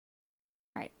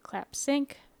clap,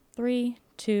 sync. 3,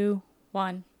 2,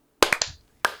 1.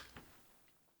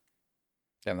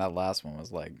 And that last one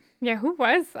was like, Yeah, who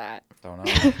was that? don't know.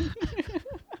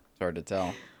 It's hard to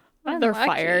tell. They're Unlucky.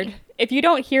 fired. If you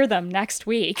don't hear them next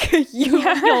week,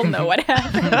 you'll know what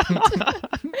happened.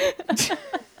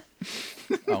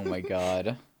 Oh my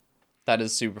god, that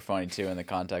is super funny too in the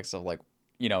context of like,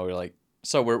 you know, we're like,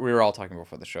 so we were all talking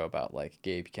before the show about like,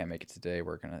 Gabe, you can't make it today,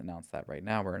 we're gonna announce that right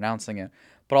now, we're announcing it,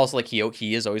 but also like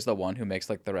he is always the one who makes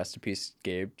like the rest in peace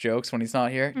Gabe jokes when he's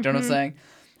not here. You know what I'm saying?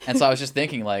 And so I was just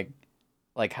thinking like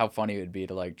how funny it would be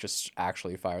to like just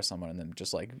actually fire someone and then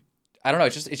just like, I don't know,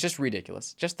 it's just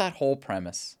ridiculous. Just that whole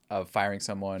premise of firing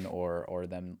someone or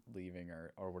them leaving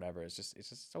or whatever.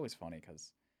 It's always funny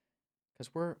because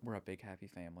we're a big happy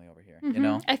family over here, you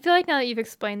know? I feel like now that you've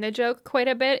explained the joke quite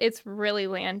a bit, it's really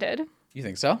landed. You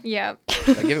think so? Yeah.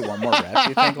 Should I give it one more rep? Do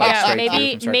you think like Yeah, straight through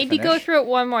maybe from start to maybe go finish? through it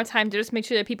one more time to just make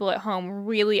sure that people at home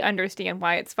really understand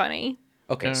why it's funny.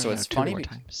 Okay, No, so no, it's two funny. more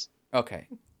times. Okay,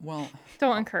 well,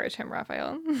 Don't encourage him,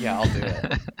 Raphael. yeah, I'll do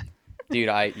it, dude.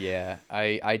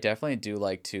 I definitely do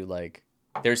like to like.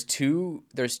 There's two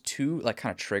like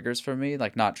kind of triggers for me,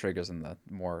 like not triggers in the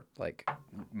more like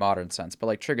modern sense, but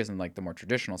like triggers in like the more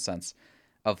traditional sense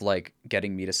of like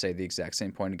getting me to say the exact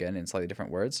same point again in slightly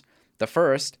different words. The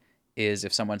first is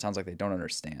if someone sounds like they don't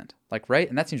understand, like, right?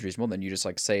 And that seems reasonable. Then you just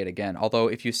like say it again. Although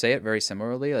if you say it very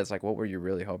similarly, it's like, what were you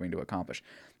really hoping to accomplish?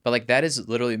 But like that is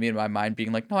literally me in my mind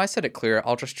being like, no, I said it clear.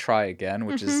 I'll just try again,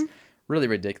 which is really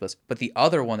ridiculous. But the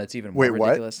other one that's even more Wait, what?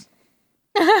 ridiculous.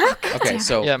 Okay,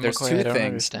 so Yeah, there's McCoy, two I don't things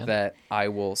understand. that I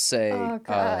will say Oh,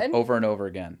 God. over and over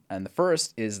again. And the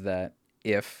first is that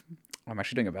if I'm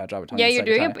actually doing a bad job of telling Yeah, you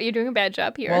the second time. you're doing a bad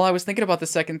job here. Well, I was thinking about the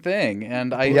second thing,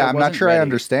 and I Yeah, I'm not wasn't sure I ready.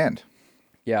 understand.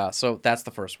 Yeah, so that's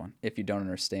the first one. If you don't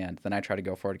understand, then I try to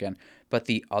go for it again. But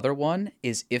the other one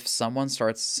is if someone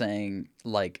starts saying,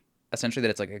 like, essentially that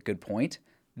it's like a good point,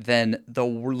 then the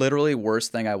literally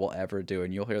worst thing I will ever do,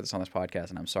 and you'll hear this on this podcast,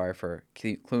 and I'm sorry for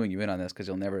cluing you in on this because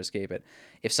you'll never escape it.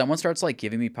 If someone starts, like,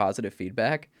 giving me positive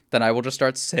feedback, then I will just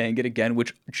start saying it again,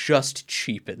 which just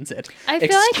cheapens it. I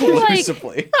feel like you're like-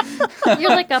 exclusively.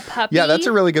 You're like a puppy. Yeah, that's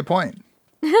a really good point.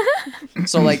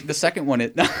 So, like, the second one,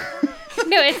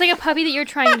 No, it's like a puppy that you're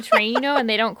trying to train, you know, and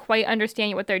they don't quite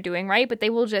understand what they're doing, right? But they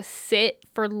will just sit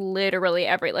for literally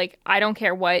like, I don't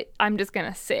care what, I'm just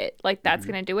going to sit. Like, that's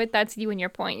going to do it. That's you and your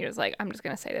point. You're just like, I'm just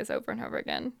going to say this over and over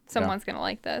again. Someone's going to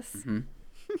like this.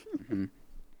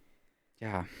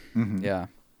 yeah. Mm-hmm. Yeah.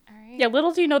 All right. Yeah,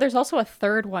 little do you know, there's also a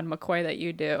third one, McCoy, that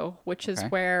you do, which is Okay.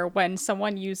 where when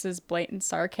someone uses blatant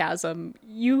sarcasm,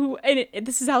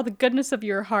 this is out of the goodness of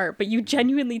your heart, but you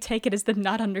genuinely take it as the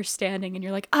not understanding, and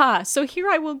you're like, so here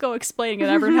I will go explaining, and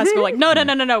everyone has to go like, no,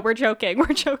 we're joking.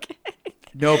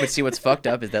 No, but see, what's fucked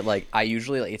up is that, like, I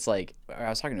usually, like, it's like, I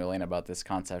was talking to Elena about this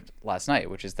concept last night,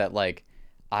 which is that, like,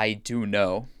 I do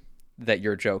know that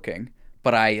you're joking,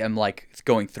 but I am, like,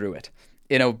 going through it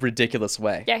in a ridiculous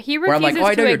way. Yeah, he where I'm like, refuses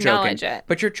I know to you're joking, acknowledge it.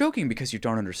 but you're joking because you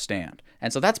don't understand.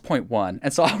 And so that's point one.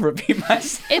 And so I'll repeat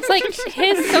myself. It's like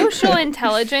his social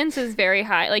intelligence is very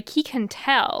high. Like, he can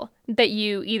tell that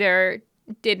you either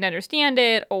didn't understand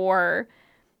it or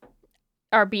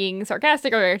are being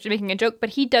sarcastic or making a joke, but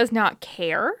he does not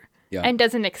care Yeah. and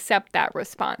doesn't accept that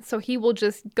response. So he will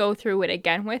just go through it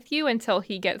again with you until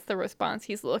he gets the response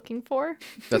he's looking for.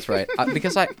 That's right.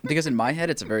 Because in my head,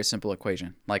 it's a very simple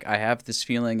equation. Like, I have this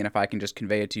feeling, and if I can just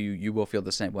convey it to you, you will feel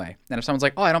the same way. And if someone's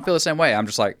like, oh, I don't feel the same way, I'm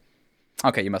just like,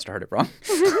 okay, you must have heard it wrong.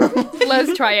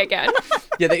 Let's try again.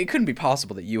 Yeah, it couldn't be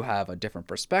possible that you have a different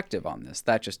perspective on this.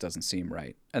 That just doesn't seem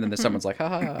right. And then there's someone's like,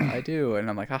 haha, I do. And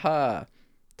I'm like, haha,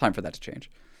 time for that to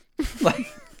change. Like,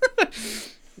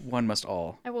 one must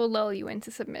all. I will lull you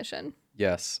into submission.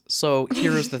 Yes. So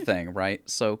here's the thing, right?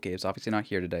 So Gabe's obviously not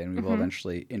here today, and we will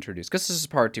eventually introduce, because this is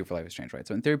part 2 for Life Exchange, right?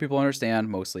 So in theory, people understand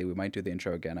mostly. We might do the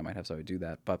intro again. I might have somebody do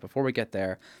that. But before we get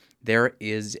there, there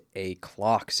is a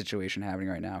clock situation happening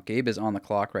right now. Gabe is on the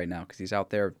clock right now because he's out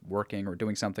there working or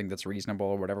doing something that's reasonable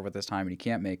or whatever with this time, and he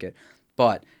can't make it.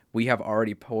 But we have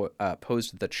already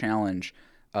posed the challenge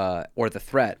or the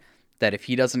threat that if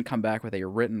he doesn't come back with a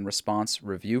written response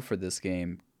review for this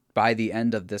game, by the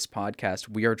end of this podcast,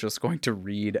 we are just going to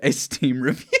read a Steam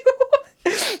review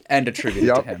and attribute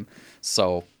it to him.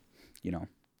 So, you know,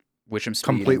 wish him speed.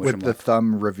 Complete and wish him with the luck.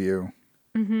 thumb review.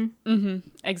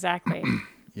 Exactly.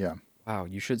 Yeah. Wow,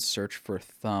 you should search for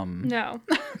thumb. No.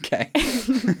 Okay.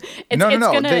 No.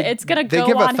 It's gonna They go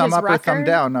give on a thumb his up or thumb record.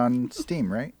 down on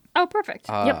Steam, right? Oh, perfect.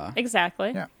 Yep,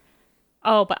 exactly. Yeah.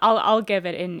 Oh, but I'll give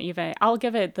it I'll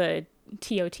give it the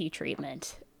TOT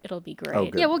treatment. It'll be great. Oh,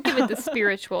 good. Yeah, we'll give it the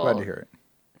spiritual Glad to hear it.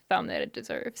 thumb that it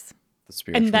deserves. the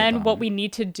spiritual. And then what dominant. we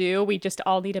need to do, we just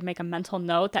all need to make a mental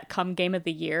note that come game of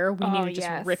the year, we need to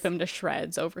just rip him to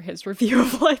shreds over his review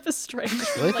of Life is Strange.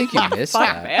 I really think you missed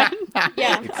that. Man.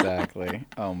 Yeah. Exactly.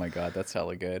 Oh my god, that's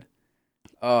hella good.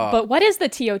 Oh, But what is the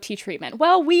TOT treatment?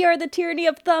 Well, we are the Tyranny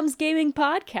of Thumbs gaming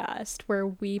podcast, where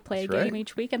we play That's a game right.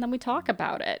 each week and then we talk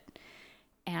about it.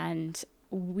 And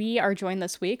we are joined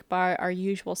this week by our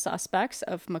usual suspects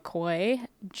of McCoy,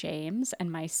 James,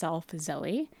 and myself,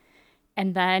 Zoe.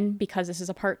 And then, because this is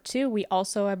a part 2, we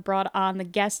also have brought on the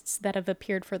guests that have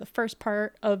appeared for the first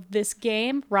part of this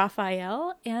game,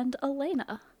 Raphael and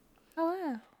Elena.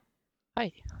 Hello.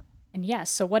 Hi. And yes,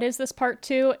 so what is this part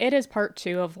 2? It is part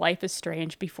 2 of Life is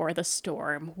Strange Before the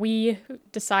Storm. We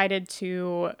decided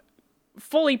to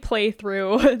fully play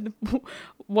through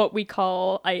what we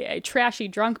call a trashy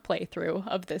drunk playthrough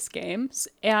of this game.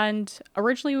 And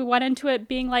originally we went into it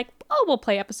being like, oh, we'll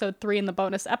play episode 3 in the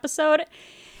bonus episode.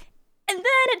 And then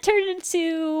it turned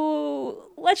into,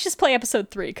 let's just play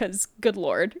episode 3 because, good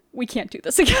lord, we can't do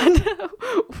this again.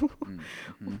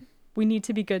 We need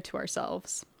to be good to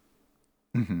ourselves.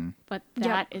 But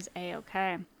that is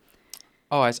a-okay.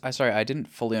 oh, I sorry, I didn't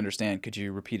fully understand. Could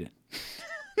you repeat it?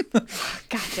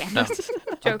 God damn it.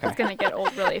 Joke is gonna get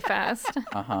old really fast.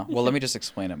 Well, let me just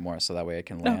explain it more so that way I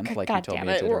can land Okay, like God you told damn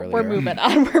me it it. did We're earlier. moving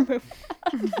on. We're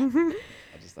moving.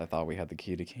 I thought we had the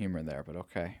key to humor there, but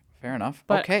okay, fair enough.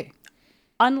 But- okay.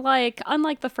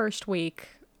 Unlike the first week,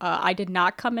 I did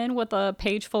not come in with a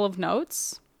page full of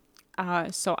notes.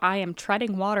 So I am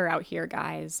treading water out here,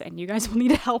 guys, and you guys will need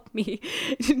to help me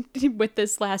with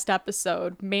this last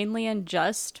episode, mainly in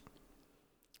just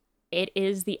it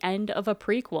is the end of a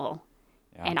prequel.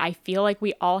 Yeah. And I feel like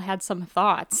we all had some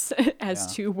thoughts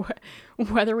as to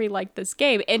whether we like this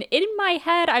game. And in my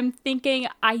head, I'm thinking,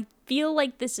 I feel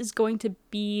like this is going to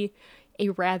be a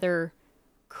rather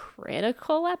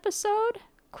critical episode, ?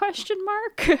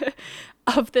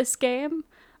 Of this game.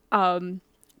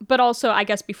 But also, I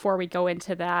guess before we go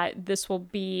into that, this will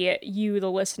be you, the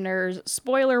listeners,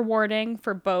 spoiler warning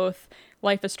for both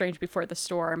Life is Strange Before the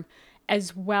Storm,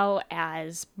 as well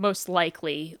as, most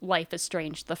likely, Life is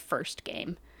Strange, the first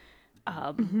game.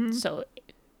 So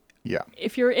Yeah.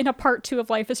 if you're in a part 2 of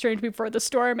Life is Strange Before the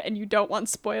Storm and you don't want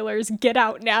spoilers, get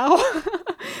out now.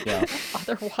 Yeah.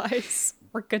 Otherwise,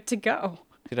 we're good to go.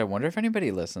 Dude, I wonder if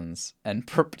anybody listens, and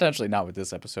potentially not with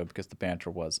this episode because the banter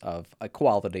was of a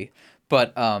quality.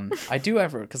 But I do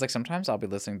ever, because like sometimes I'll be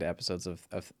listening to episodes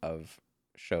of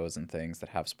shows and things that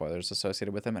have spoilers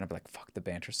associated with them, and I'll be like, "Fuck, the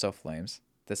banter's so flames."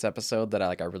 This episode that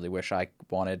I really wish I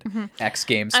wanted X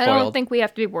game spoiled. I don't think we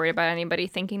have to be worried about anybody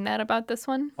thinking that about this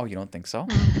one. Oh, you don't think so?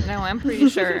 No, I'm pretty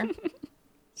sure.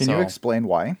 Can you explain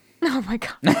why? Oh my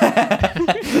god.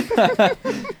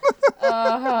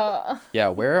 Yeah,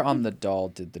 where on the doll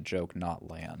did the joke not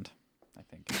land? I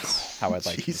think is how I'd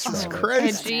like to Jesus describe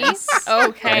it. Christ. Edgy.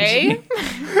 Okay.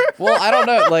 Well, I don't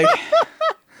know. Like,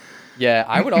 yeah,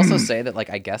 I would also say that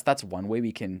I guess that's one way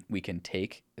we can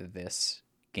take this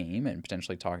game and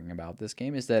potentially talking about this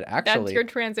game is that That's actually. your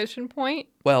transition point.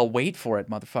 Well, wait for it,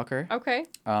 motherfucker. Okay.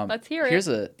 Let's hear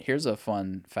it. Here's a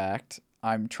fun fact.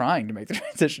 I'm trying to make the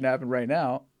transition happen right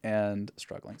now and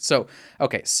struggling. So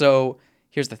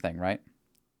here's the thing, right?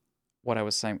 What I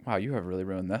was saying. Wow, you have really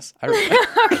ruined this.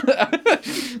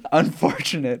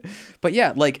 Unfortunate. But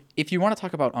yeah, if you want to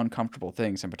talk about uncomfortable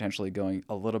things and potentially going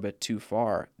a little bit too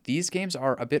far, these games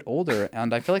are a bit older,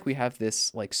 and I feel like we have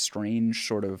this strange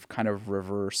sort of kind of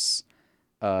reverse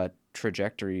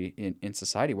trajectory in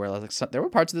society where there were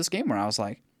parts of this game where I was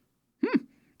like,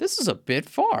 this is a bit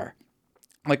far.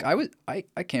 I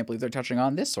can't believe they're touching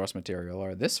on this source material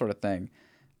or this sort of thing.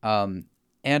 And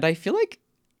I feel like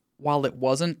while it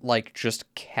wasn't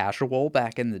just casual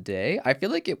back in the day, I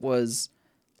feel like it was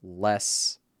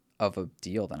less of a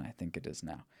deal than I think it is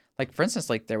now. For instance,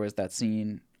 there was that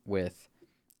scene with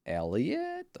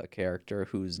Elliot, a character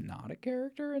who's not a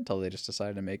character until they just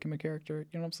decided to make him a character.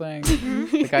 You know what I'm saying?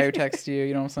 The guy who texts you,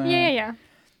 you know what I'm saying? Yeah.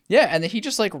 Yeah, and then he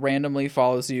just randomly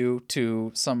follows you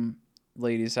to some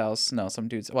lady's house. No, some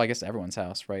dude's. Well, I guess everyone's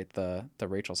house, right? The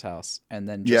Rachel's house, and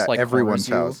then just everyone's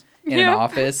corners you house in an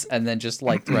office, and then just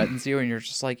threatens you, and you're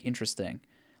just interesting.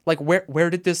 Where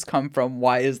did this come from?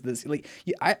 Why is this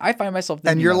I find myself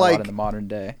thinking And you're that a lot in the modern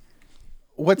day.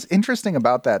 What's interesting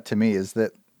about that to me is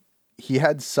that he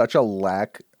had such a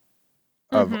lack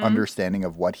of understanding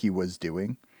of what he was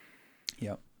doing.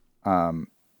 Yep.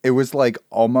 It was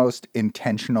almost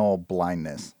intentional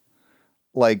blindness.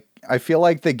 I feel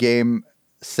like the game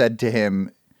said to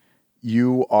him,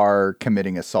 "You are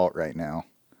committing assault right now."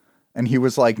 And he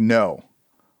was like, "No,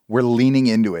 we're leaning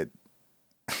into it."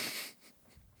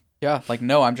 Yeah, like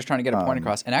no, I'm just trying to get a point Um,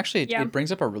 across. And actually, Yeah. it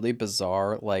brings up a really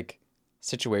bizarre like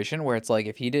situation where it's like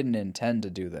if he didn't intend to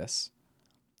do this,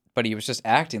 but he was just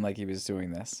acting like he was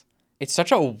doing this. It's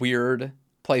such a weird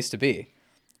place to be,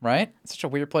 right? It's such a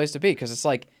weird place to be because it's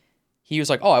like he was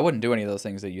like, "Oh, I wouldn't do any of those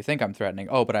things that you think I'm threatening."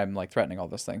 Oh, but I'm like threatening all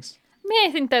those things. I mean,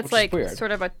 I think that's Which is like weird.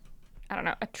 sort of a, I don't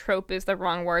know, a trope is the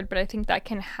wrong word, but I think that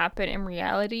can happen in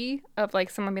reality of like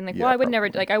someone being like, Yeah, well, I would never,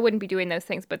 probably. like, I wouldn't be doing those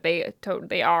things, but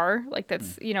they are. Like,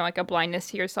 that's, Mm. you know, like a blindness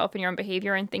to yourself and your own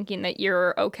behavior and thinking that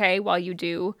you're okay while you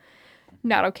do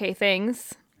not okay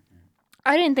things.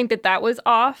 I didn't think that that was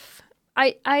off.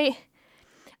 I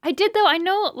did though. I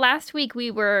know last week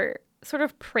we were sort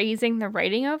of praising the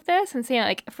writing of this and saying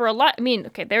like for a lot. I mean,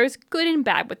 okay, there's good and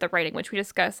bad with the writing, which we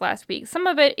discussed last week. Some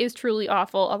of it is truly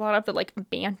awful. A lot of the like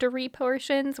bantery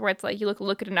portions where it's like you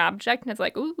look at an object and it's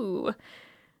like ooh,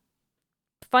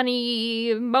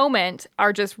 funny moment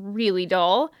are just really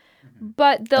dull.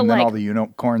 But the and then like all the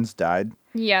unicorns died.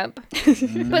 Yep.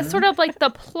 But sort of like the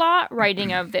plot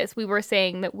writing of this, we were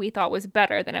saying that we thought was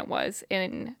better than it was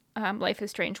in Life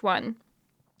is Strange 1.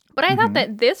 But I thought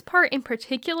that this part in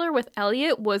particular with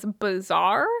Elliot was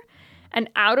bizarre and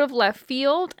out of left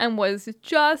field and was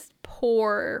just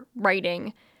poor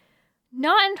writing.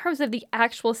 Not in terms of the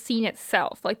actual scene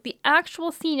itself. Like the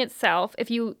actual scene itself,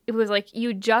 if it was like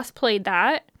you just played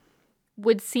that,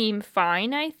 would seem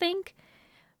fine, I think.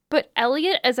 But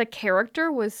Elliot as a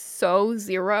character was so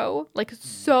zero, like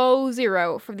so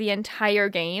zero for the entire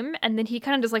game. And then he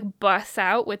kind of just like busts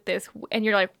out with this, and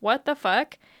you're like, what the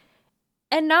fuck?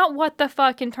 And not what the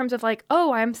fuck in terms of like,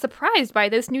 oh, I'm surprised by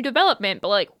this new development, but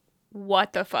like,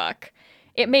 what the fuck?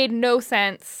 It made no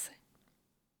sense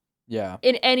Yeah.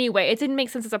 in any way. It didn't make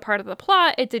sense as a part of the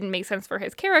plot. It didn't make sense for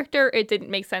his character. It didn't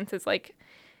make sense as like,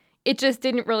 it just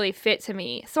didn't really fit to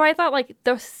me. So I thought like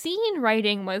the scene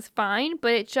writing was fine,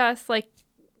 but it just like,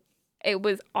 it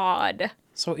was odd.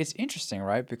 So it's interesting,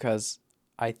 right? Because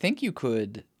I think you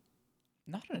could,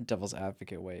 not in a devil's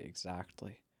advocate way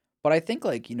exactly, but I think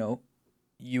like,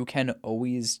 you can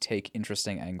always take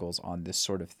interesting angles on this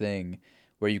sort of thing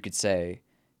where you could say,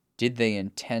 did they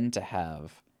intend to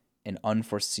have an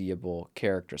unforeseeable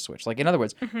character switch? Like, in other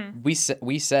words,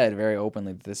 we said very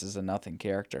openly that this is a nothing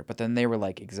character, but then they were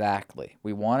like, exactly.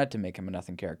 We wanted to make him a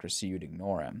nothing character so you'd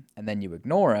ignore him. And then you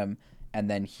ignore him, and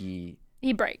then he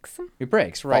breaks.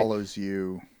 breaks, right? Follows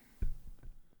you.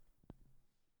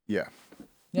 Yeah.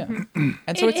 Yeah.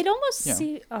 And so It almost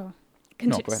yeah. oh,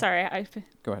 No, go ahead. sorry,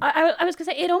 Go ahead. I was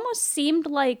gonna say it almost seemed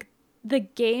like the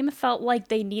game felt like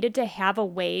they needed to have a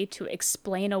way to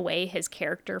explain away his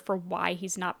character for why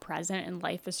he's not present in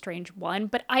Life is Strange 1,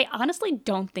 but I honestly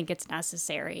don't think it's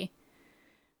necessary.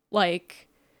 Like,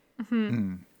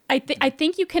 I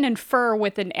think you can infer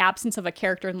with an absence of a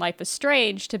character in Life is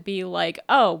Strange to be like,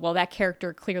 oh, well, that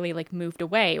character clearly like moved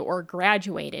away or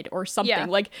graduated or something. Yeah.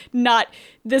 Like, not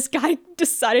this guy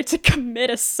decided to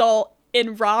commit assault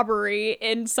and robbery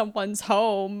in someone's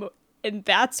home, and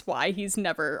that's why he's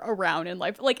never around in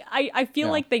life. Like, I feel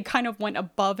Yeah. like they kind of went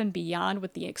above and beyond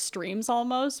with the extremes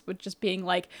almost, with just being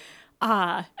like,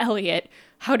 Elliot,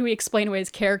 how do we explain away his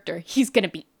character? He's gonna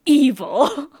be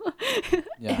evil.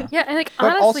 Yeah. Yeah, and like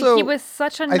But honestly, also, he was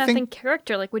such a I nothing think-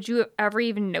 character. Like, would you ever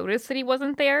even notice that he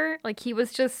wasn't there? Like, he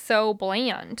was just so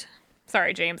bland.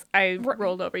 Sorry, James, I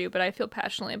rolled over you, but I feel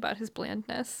passionately about his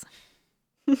blandness.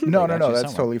 No, got no, you that's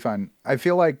somewhere. totally fine. I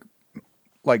feel like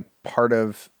part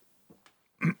of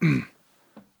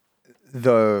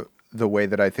the way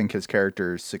that I think his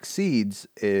character succeeds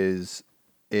is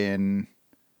in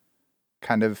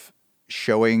kind of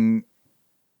showing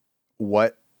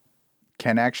what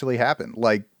can actually happen.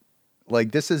 Like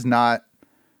this is not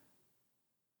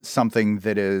something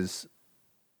that is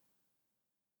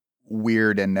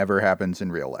weird and never happens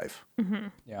in real life,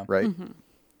 Yeah. right?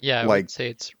 Yeah, I Like, would say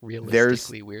it's there's-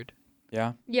 realistically weird.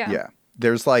 Yeah. Yeah. Yeah.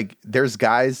 There's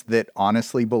guys that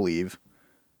honestly believe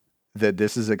that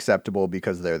this is acceptable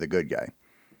because they're the good guy.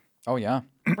 Oh yeah.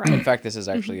 In fact, this is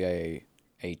actually a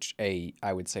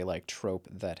I would say like trope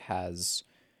that has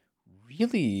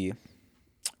really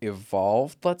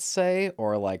evolved, let's say,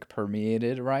 or like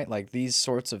permeated, right? Like these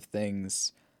sorts of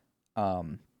things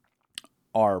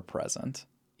are present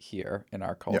here in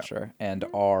our culture and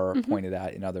are pointed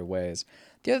at in other ways.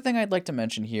 The other thing I'd like to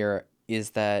mention here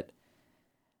is that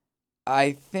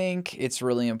I think it's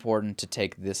really important to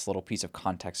take this little piece of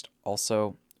context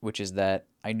also, which is that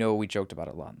I know we joked about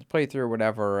it a lot in the playthrough or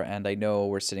whatever, and I know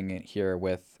we're sitting here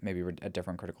with maybe a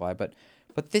different critical eye, but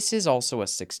this is also a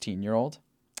 16-year-old,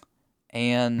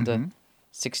 and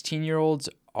 16-year-olds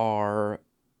are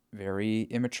very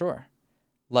immature.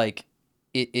 Like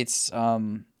it's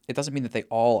It doesn't mean that they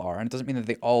all are, and it doesn't mean that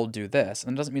they all do this,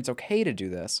 and it doesn't mean it's okay to do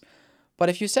this. But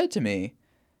if you said to me,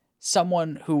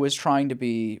 someone who was trying to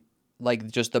be like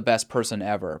just the best person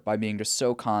ever by being just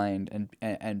so kind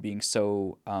and being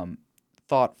so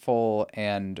thoughtful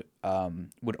and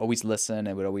would always listen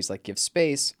and would always like give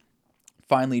space,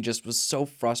 finally just was so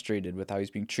frustrated with how he's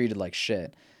being treated like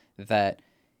shit that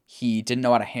he didn't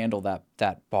know how to handle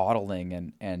that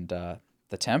bottling and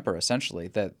the temper essentially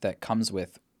that comes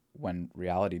with when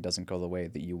reality doesn't go the way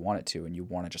that you want it to, and you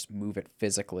want to just move it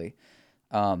physically.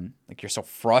 Like you're so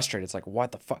frustrated. It's like,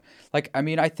 what the fuck? Like, I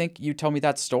mean, I think you tell me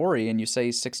that story and you say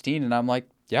he's 16 and I'm like,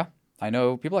 yeah, I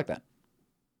know people like that.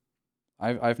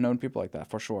 I've known people like that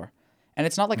for sure. And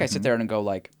it's not like I sit there and go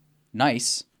like,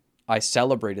 nice. I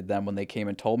celebrated them when they came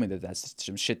and told me that that's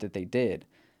some shit that they did.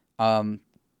 But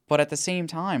at the same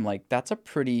time, like that's a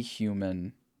pretty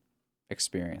human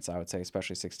experience, I would say,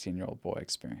 especially 16-year-old boy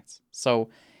experience. So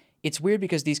it's weird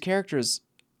because these characters,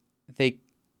 they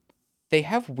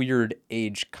have weird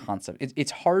age concept.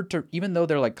 It's hard to, even though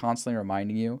they're like constantly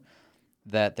reminding you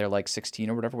that they're like 16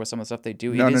 or whatever with some of the stuff they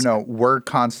do. No. We're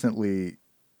constantly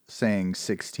saying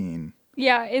 16.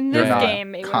 Yeah, in They're this not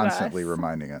game, it constantly was us.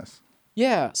 reminding us.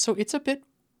 Yeah, so it's a bit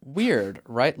weird,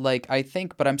 right? Like I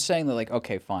think, but I'm saying that like,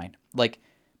 okay, fine. Like,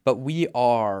 but we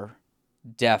are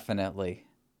definitely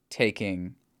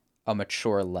taking a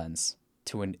mature lens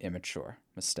to an immature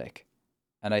mistake.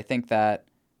 And I think that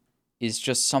is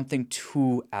just something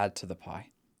to add to the pie.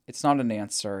 It's not an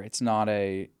answer. It's not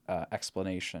a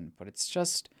explanation, but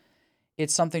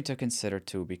it's something to consider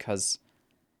too, because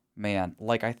man,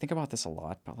 like I think about this a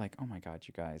lot, but like, oh my God,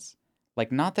 you guys,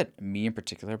 like not that me in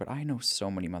particular, but I know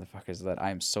so many motherfuckers that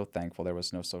I am so thankful there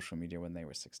was no social media when they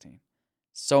were 16.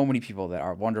 So many people that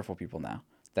are wonderful people now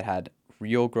that had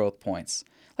real growth points.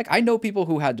 Like I know people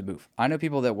who had to move. I know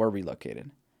people that were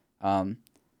relocated.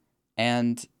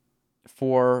 And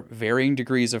for varying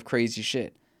degrees of crazy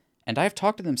shit. And I've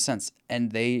talked to them since,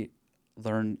 and they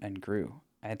learned and grew.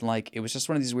 And like, it was just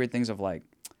one of these weird things of like,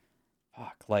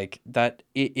 fuck, like that,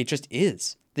 it just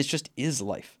is. This just is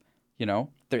life, you know?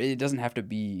 It doesn't have to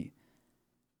be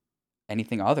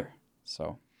anything other.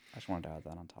 So I just wanted to add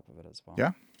that on top of it as well.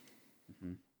 Yeah.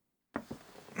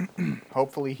 Mm-hmm.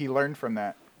 Hopefully he learned from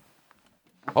that.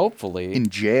 Hopefully. In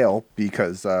jail,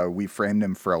 because we framed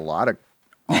him for a lot of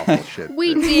awful shit.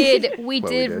 We that-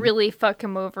 did really fuck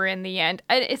him over in the end.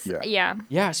 Yeah.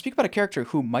 Yeah, speak about a character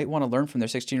who might want to learn from their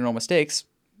 16-year-old mistakes.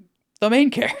 The main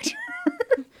character.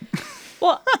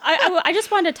 Well, I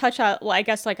just wanted to touch on, I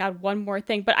guess, like on one more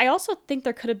thing, but I also think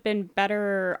there could have been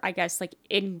better, I guess, like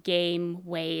in-game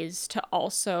ways to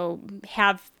also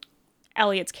have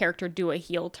Elliot's character do a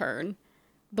heel turn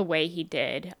the way he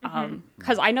did.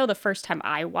 Because I know the first time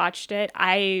I watched it,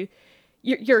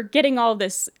 you're getting all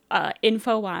this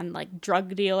info on like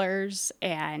drug dealers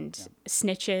and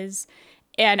snitches.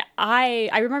 And I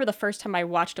remember the first time I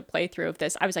watched a playthrough of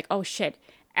this, I was like, oh shit,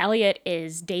 Elliot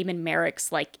is Damon Merrick's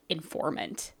like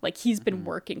informant. Like he's been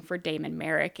working for Damon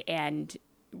Merrick, and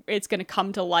it's going to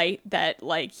come to light that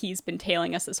like he's been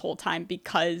tailing us this whole time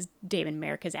because Damon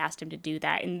Merrick has asked him to do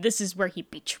that. And this is where he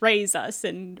betrays us,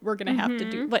 and we're going to have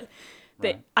to do, but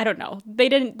I don't know. They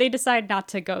decided not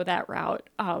to go that route.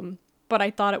 But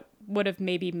I thought it would have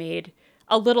maybe made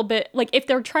a little bit, like if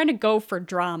they're trying to go for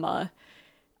drama,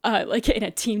 like in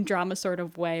a team drama sort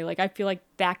of way, like I feel like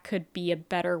that could be a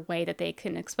better way that they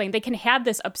can explain. They can have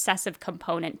this obsessive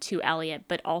component to Elliot,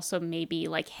 but also maybe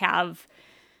like have,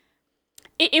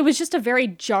 it was just a very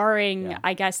jarring,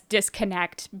 I guess,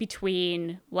 disconnect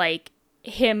between like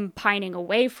him pining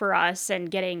away for us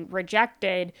and getting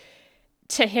rejected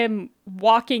to him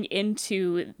walking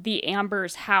into the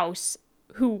Amber's house,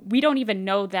 who we don't even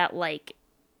know that, like,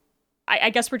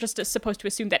 I guess we're just supposed to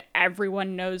assume that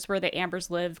everyone knows where the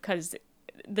Ambers live because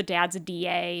the dad's a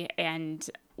DA and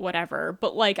whatever.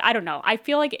 But, like, I don't know. I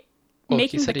feel like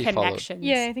making the connections.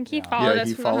 Yeah, I think he followed us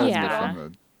he from the followed me hospital.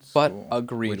 from the But school,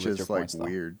 agreed which with is your like points, though.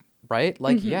 weird. Right?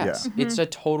 Like, yes, Yeah. it's a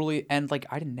totally, and like,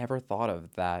 I never thought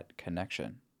of that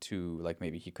connection to, like,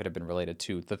 maybe he could have been related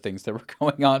to the things that were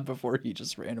going on before he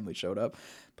just randomly showed up.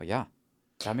 But yeah,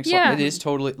 that makes Yeah. sense. It is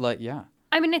totally, like, yeah.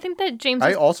 I mean, I think that James.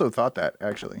 I also thought that,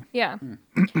 actually. Yeah.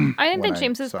 I think when that I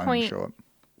James's saw him point show up.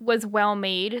 was well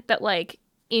made, that like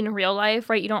in real life,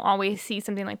 right, you don't always see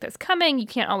something like this coming. You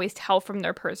can't always tell from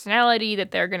their personality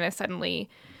that they're going to suddenly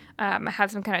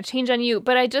have some kind of change on you.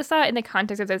 But I just thought in the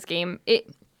context of this game,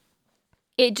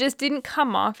 it just didn't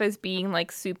come off as being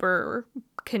like super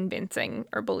convincing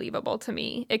or believable to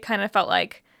me. It kind of felt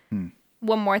like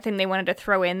one more thing they wanted to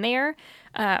throw in there.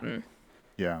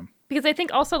 Yeah. Because I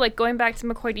think also, like, going back to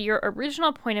McCoy, to your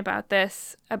original point about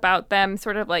this, about them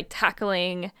sort of like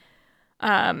tackling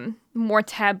more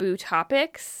taboo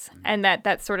topics, and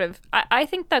that's sort of I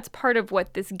think that's part of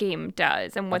what this game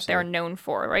does and what they're known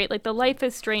for, right? Like the Life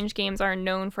is Strange games are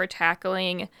known for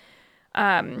tackling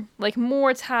like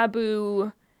more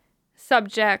taboo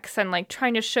subjects and like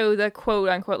trying to show the quote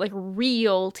unquote like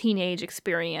real teenage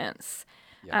experience.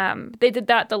 They did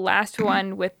that the last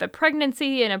one with the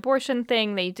pregnancy and abortion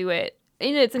thing. They do it,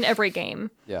 it's in every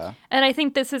game. Yeah. And I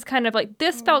think this is kind of like,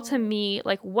 this felt to me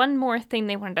like one more thing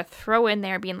they wanted to throw in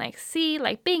there, being like, see,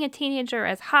 like being a teenager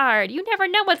is hard. You never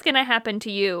know what's going to happen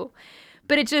to you.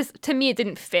 But it just, to me, it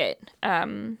didn't fit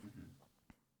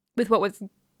with what was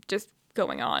just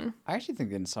going on. I actually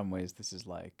think in some ways this is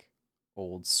like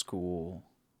old school.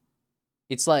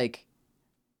 It's like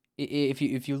if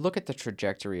you look at the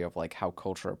trajectory of like how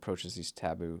culture approaches these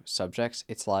taboo subjects,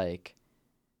 it's like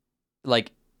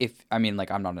if I mean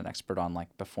like I'm not an expert on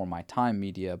like before my time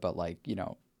media, but like, you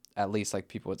know, at least like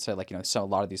people would say like, you know, so a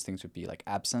lot of these things would be like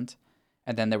absent.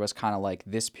 And then there was kind of like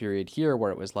this period here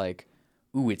where it was like,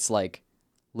 ooh, it's like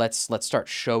let's start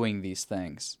showing these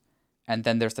things. And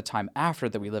then there's the time after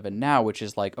that we live in now, which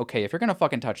is like, okay, if you're going to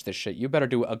fucking touch this shit, you better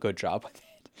do a good job with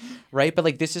it. Right? But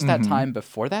like this is that time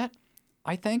before that,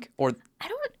 I think. Or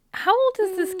How old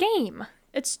is this game?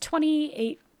 It's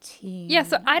 2018. Yeah,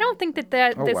 so I don't think that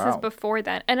this is before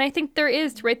then. And I think there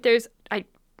is, right, there's, I'm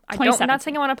not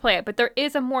saying I want to play it, but there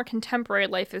is a more contemporary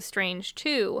Life is Strange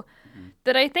 2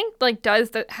 that I think like has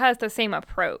the same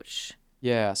approach.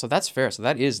 yeah, so that's fair. So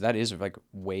that is like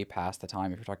way past the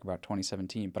time if you're talking about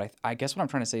 2017. But I guess what I'm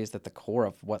trying to say is that the core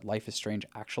of what Life is Strange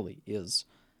actually is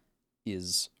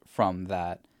from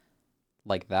that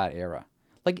era.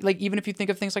 Like even if you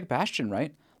think of things like Bastion,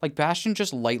 right? Like Bastion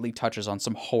just lightly touches on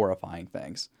some horrifying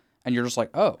things, and you're just like,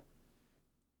 oh,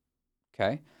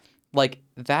 okay. Like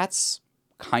that's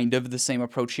kind of the same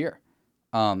approach here.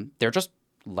 They're just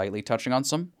lightly touching on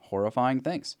some horrifying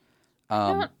things.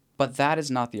 But that is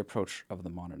not the approach of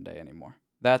the modern day anymore.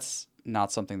 That's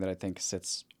not something that I think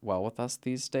sits well with us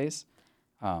these days.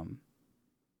 I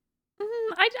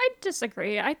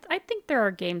disagree. I think there are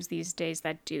games these days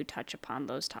that do touch upon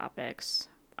those topics.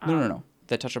 No.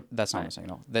 That's not what I'm saying.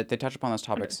 No, they touch upon those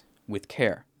topics with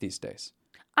care these days.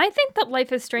 I think that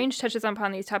Life is Strange touches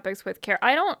upon these topics with care.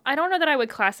 I don't know that I would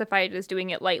classify it as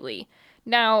doing it lightly.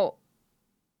 Now,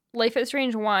 Life is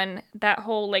Strange 1, that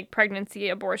whole like pregnancy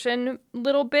abortion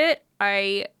little bit,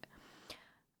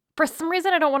 for some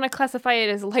reason I don't want to classify it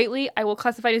as lightly. I will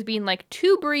classify it as being like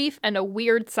too brief and a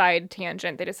weird side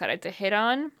tangent they decided to hit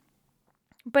on.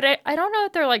 But I don't know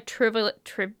if they're like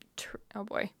oh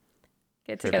boy.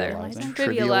 Get together.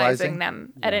 Trivializing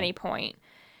them at any point.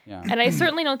 Yeah. And I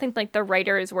certainly don't think like the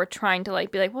writers were trying to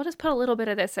like be like, we'll just put a little bit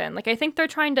of this in. Like I think they're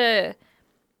trying to,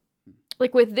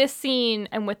 like with this scene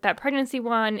and with that pregnancy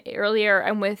one earlier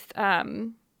and with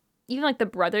even like the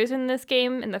brothers in this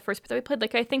game in the first bit that we played,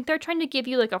 like I think they're trying to give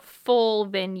you like a full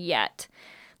vignette,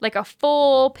 like a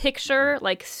full picture,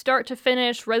 like start to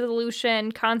finish,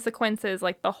 resolution, consequences,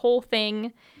 like the whole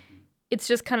thing. It's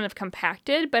just kind of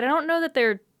compacted, but I don't know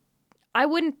that I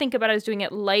wouldn't think about it as doing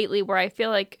it lightly, where I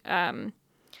feel like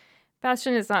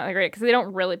Bastion is not great because they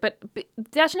don't really, but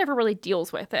Bastion never really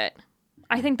deals with it.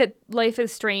 I think that Life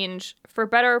is Strange, for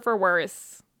better or for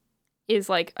worse, is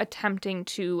like attempting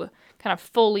to kind of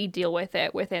fully deal with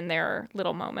it within their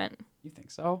little moment. You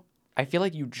think so? I feel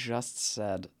like you just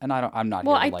said, and I'm not.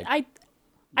 Well, here to, like,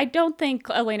 I don't think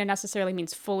Elena necessarily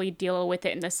means fully deal with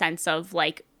it in the sense of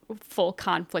like full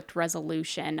conflict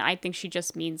resolution. I think she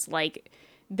just means like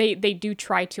they do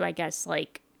try to, I guess,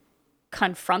 like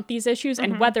confront these issues,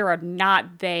 and whether or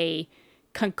not they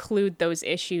conclude those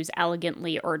issues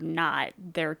elegantly or not,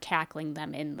 they're tackling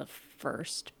them in the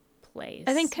first place.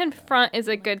 I think confront is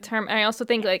a good term. And I also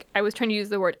think like I was trying to use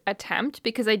the word attempt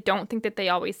because I don't think that they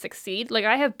always succeed. Like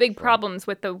I have big problems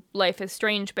with the Life is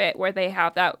Strange bit where they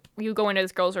have that you go into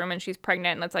this girl's room and she's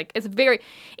pregnant, and that's like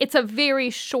it's a very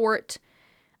short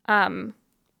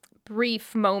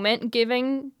brief moment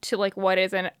giving to like what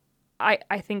is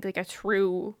I think like a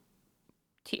true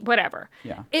whatever.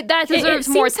 Yeah. That deserves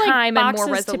more seems like time and more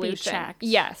boxes to be resolution. checked.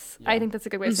 Yes. Yeah. I think that's a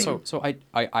good way of saying it. So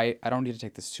I don't need to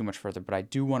take this too much further, but I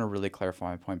do want to really clarify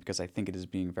my point because I think it is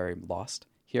being very lost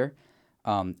here.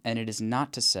 And it is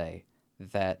not to say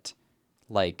that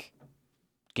like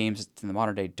games in the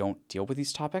modern day don't deal with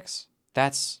these topics.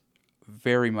 That's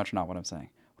very much not what I'm saying.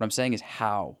 What I'm saying is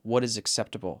what is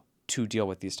acceptable to deal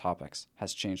with these topics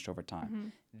has changed over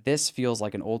time. This feels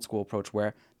like an old school approach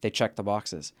where they check the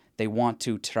boxes. They want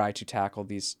to try to tackle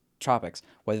these topics.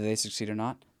 Whether they succeed or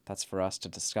not, that's for us to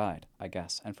decide, I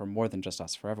guess. And for more than just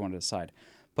us, for everyone to decide.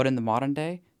 But in the modern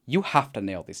day, you have to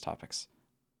nail these topics.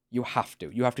 You have to.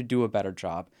 You have to do a better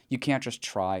job. You can't just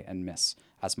try and miss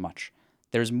as much.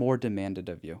 There's more demanded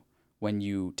of you when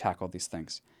you tackle these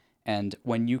things. And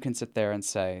when you can sit there and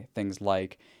say things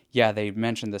like, yeah, they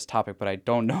mentioned this topic, but I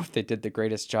don't know if they did the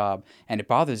greatest job, and it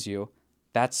bothers you,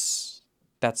 that's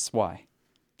why.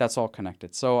 That's all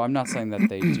connected. So I'm not saying that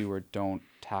they do or don't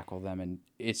tackle them, and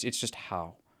it's just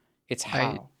how. It's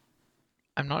how.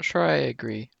 I'm not sure I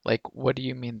agree. Like, what do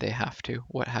you mean they have to?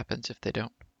 What happens if they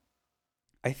don't?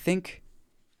 I think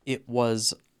it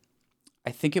was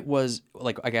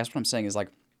like, I guess what I'm saying is like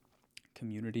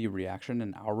community reaction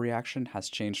and our reaction has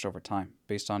changed over time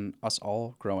based on us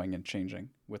all growing and changing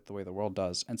with the way the world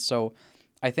does. And so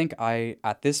I think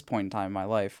at this point in time in my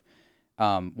life,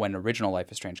 when original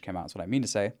Life is Strange came out, is what I mean to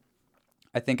say,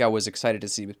 I think I was excited to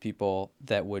see with people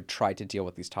that would try to deal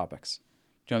with these topics.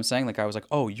 Do you know what I'm saying? Like, I was like,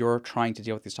 oh, you're trying to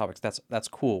deal with these topics. That's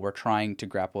cool. We're trying to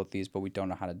grapple with these, but we don't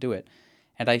know how to do it.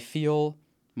 And I feel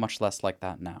much less like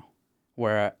that now,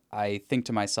 where I think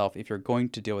to myself, if you're going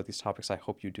to deal with these topics, I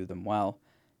hope you do them well.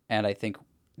 And I think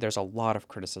there's a lot of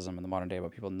criticism in the modern day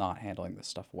about people not handling this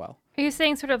stuff well. Are you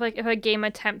saying sort of like if a game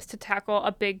attempts to tackle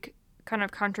a big kind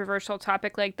of controversial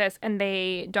topic like this and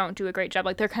they don't do a great job,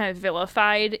 like they're kind of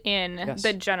vilified in Yes.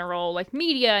 the general like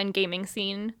media and gaming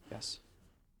scene? Yes,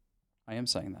 I am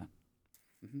saying that.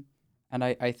 And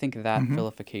I think that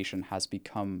vilification has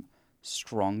become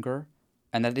stronger.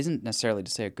 And that isn't necessarily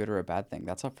to say a good or a bad thing.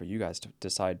 That's up for you guys to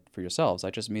decide for yourselves. I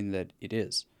just mean that it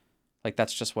is. Like,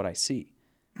 that's just what I see.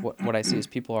 What I see is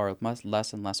people are much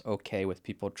less and less okay with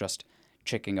people just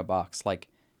checking a box. Like,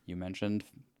 you mentioned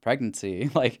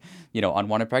pregnancy, like,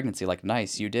 unwanted pregnancy. Like,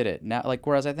 nice, you did it. Now, like,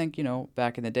 whereas I think,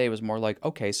 back in the day it was more like,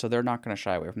 okay, so they're not going to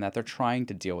shy away from that. They're trying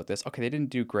to deal with this. Okay, they didn't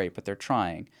do great, but they're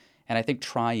trying. And I think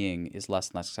trying is less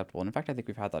and less acceptable. And in fact, I think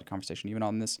we've had that conversation even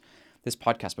on this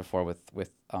podcast before with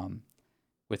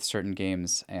certain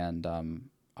games and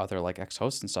other like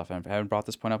ex-hosts and stuff. And I haven't brought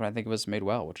this point up, and I think it was made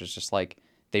well, which is just like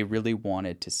they really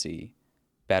wanted to see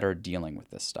better dealing with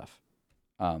this stuff.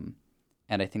 And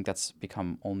I think that's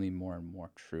become only more and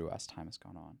more true as time has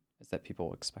gone on, is that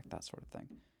people expect that sort of thing.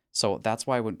 So that's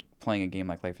why when playing a game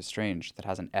like Life is Strange that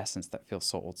has an essence that feels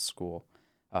so old school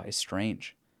is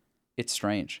strange. It's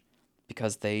strange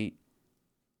because they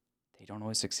don't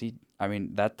always succeed. I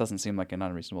mean, that doesn't seem like an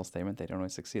unreasonable statement. They don't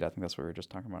always succeed. I think that's what we were just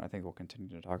talking about. I think we'll continue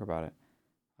to talk about it.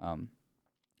 And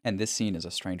this scene is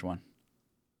a strange one,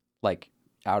 like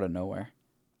out of nowhere.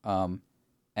 And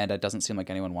it doesn't seem like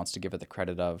anyone wants to give it the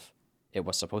credit of it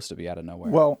was supposed to be out of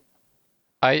nowhere. Well,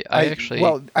 I actually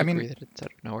I agree mean, that it's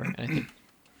out of nowhere. And I think,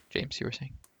 James, you were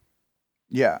saying.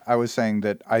 yeah, I was saying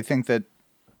that I think that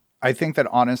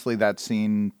honestly that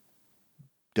scene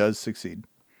does succeed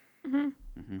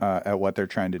at what they're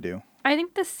trying to do. I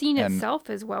think the scene And- itself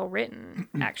is well written.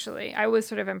 Actually, I was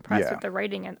sort of impressed Yeah. with the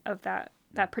writing of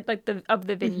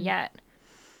the vignette.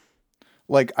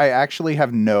 Like, I actually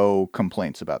have no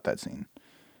complaints about that scene.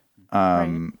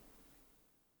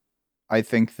 I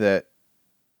think that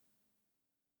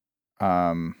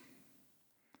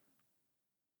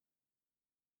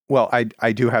well,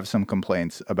 I do have some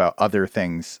complaints about other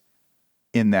things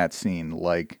in that scene,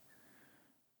 like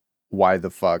why the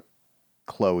fuck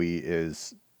Chloe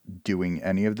is doing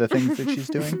any of the things that she's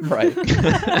doing. Right.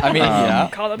 I mean, yeah.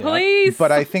 Call the yeah. police.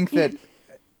 But I think that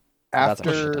That's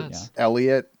what she after does.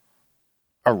 Elliot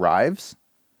arrives,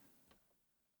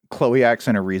 Chloe acts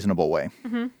in a reasonable way.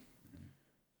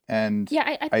 And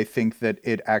Yeah, I think that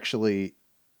it actually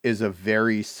is a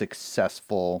very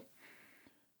successful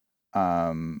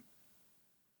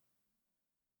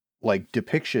like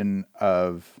depiction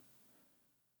of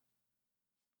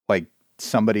like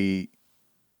somebody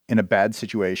in a bad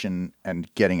situation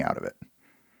and getting out of it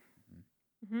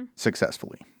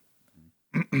successfully.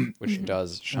 Which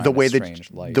does shine The way a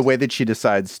strange light. the way that she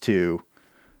decides to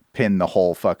pin the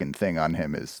whole fucking thing on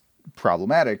him is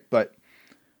problematic, but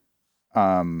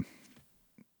yeah,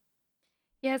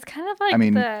 it's kind of like I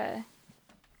mean, the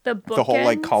the whole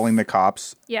like bookends. calling the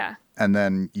cops Yeah. and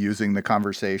then using the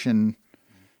conversation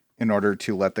in order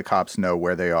to let the cops know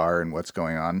where they are and what's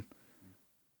going on,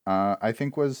 I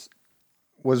think was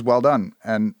well done.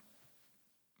 And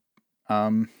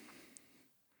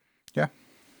yeah.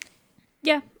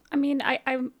 Yeah, I mean,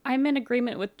 I'm in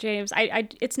agreement with James.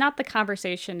 It's not the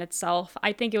conversation itself.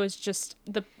 I think it was just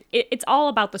it's all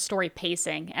about the story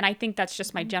pacing, and I think that's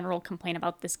just my general complaint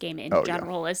about this game in Oh, yeah.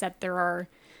 general is that there are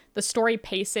the story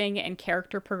pacing and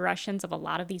character progressions of a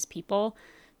lot of these people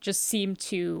just seem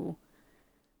to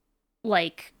come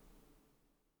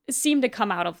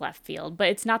out of left field, but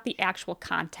it's not the actual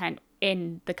content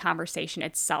in the conversation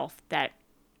itself that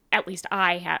at least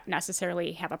I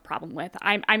necessarily have a problem with.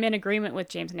 I'm in agreement with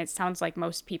James, and it sounds like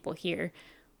most people here,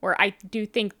 where I do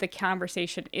think the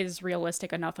conversation is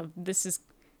realistic enough of this is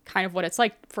kind of what it's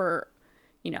like for,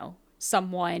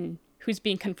 someone who's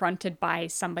being confronted by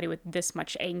somebody with this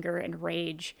much anger and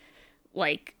rage.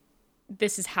 Like,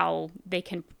 this is how they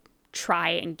can try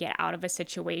and get out of a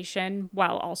situation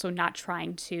while also not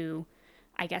trying to,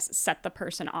 I guess, set the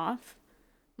person off.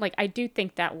 Like, I do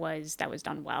think that was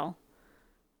done well.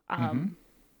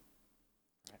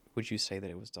 Would you say that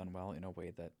it was done well in a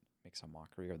way that makes a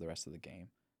mockery of the rest of the game?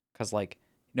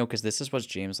 Because this is what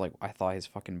James, I thought his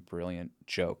fucking brilliant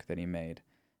joke that he made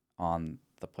on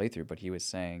the playthrough, but he was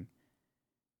saying,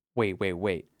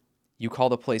 wait, you call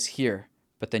the place here,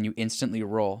 but then you instantly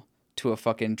roll to a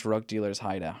fucking drug dealer's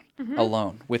hideout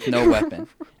alone with no weapon,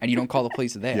 and you don't call the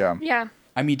police there. Yeah. Yeah.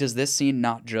 I mean, does this scene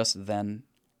not just then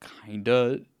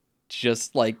kinda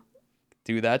just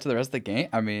do that to the rest of the game?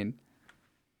 I mean,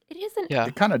 It isn't. Yeah.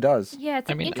 It kind of does. Yeah, it's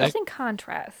an I interesting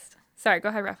contrast. Sorry, go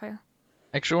ahead, Raphael.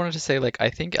 I actually wanted to say, I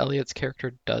think Elliot's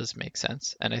character does make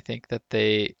sense, and I think that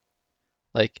they,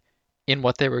 in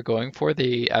what they were going for,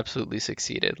 they absolutely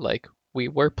succeeded. We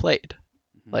were played.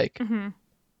 Mm-hmm.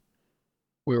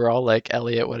 We were all like,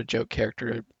 Elliot, what a joke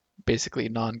character, basically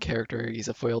non-character, he's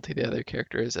a foil to the other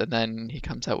characters, and then he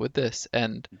comes out with this,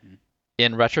 and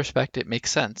in retrospect, it makes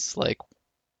sense,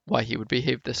 why he would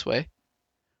behave this way.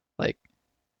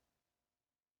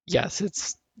 Yes,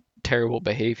 it's terrible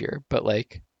behavior, but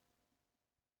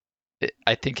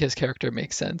I think his character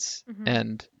makes sense, Mhm.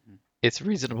 and it's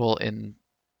reasonable in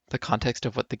the context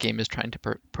of what the game is trying to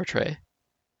portray.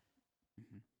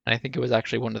 And I think it was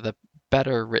actually one of the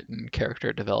better written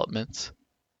character developments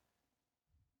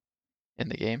in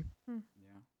the game.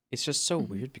 it's just so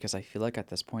weird because I feel like at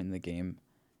this point in the game,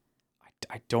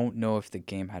 I don't know if the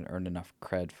game had earned enough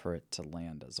cred for it to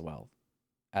land as well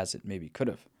as it maybe could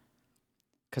have.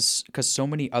 Because so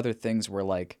many other things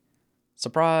were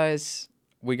surprise,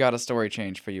 we got a story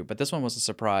change for you. But this one was a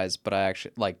surprise, but I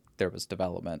actually, there was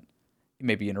development.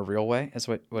 Maybe in a real way, is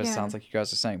what it sounds like you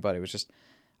guys are saying. But it was just,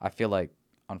 I feel like,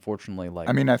 unfortunately,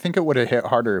 I mean, I think it would have hit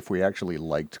harder if we actually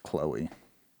liked Chloe.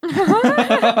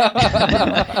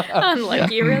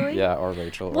 Unlucky, really. Yeah, or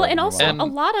Rachel. Well, or and also And- a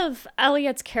lot of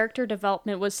Elliot's character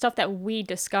development was stuff that we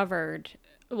discovered.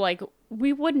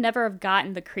 We would never have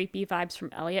gotten the creepy vibes from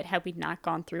Elliot had we not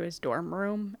gone through his dorm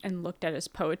room and looked at his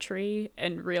poetry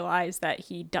and realized that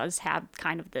he does have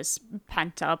kind of this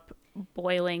pent up,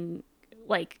 boiling,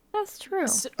 That's true.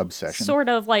 Obsession. sort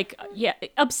of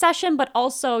obsession, but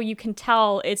also you can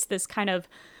tell it's this kind of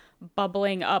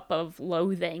bubbling up of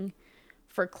loathing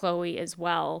for Chloe as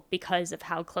well because of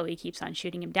how Chloe keeps on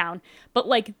shooting him down. But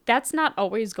that's not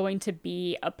always going to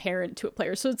be apparent to a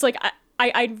player. So it's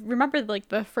I remember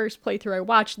the first playthrough I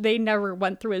watched, they never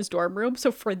went through his dorm room.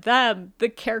 So for them, the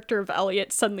character of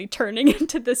Elliot suddenly turning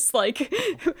into this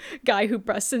guy who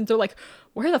busts in, they're like,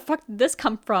 where the fuck did this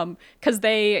come from? Because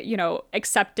they,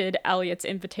 accepted Elliot's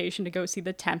invitation to go see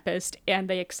The Tempest, and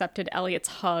they accepted Elliot's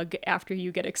hug after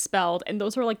you get expelled. And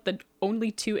those are the only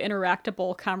two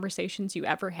interactable conversations you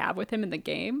ever have with him in the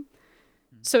game.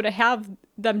 So to have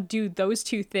them do those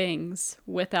two things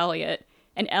with Elliot,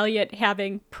 and Elliot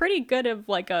having pretty good of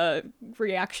a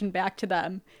reaction back to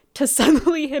them, to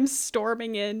suddenly him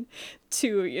storming in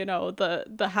to,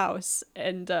 the house.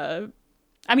 And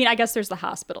I mean, I guess there's the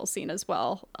hospital scene as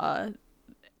well.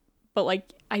 But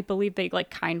I believe they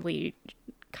kindly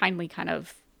kind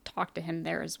of talked to him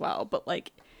there as well. But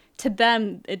to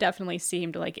them, it definitely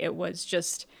seemed like it was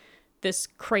just this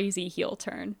crazy heel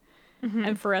turn.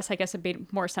 And for us, I guess it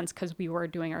made more sense because we were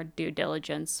doing our due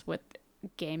diligence with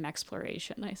game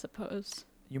exploration, I suppose.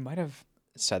 You might have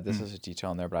said this as a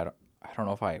detail in there, but I don't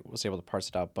know if I was able to parse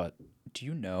it out. But do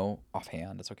you know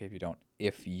offhand? It's okay if you don't.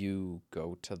 If you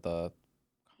go to the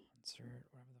concert,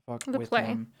 whatever the fuck, The with play.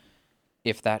 him,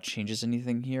 if that changes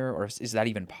anything here, or is that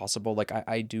even possible?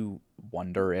 I do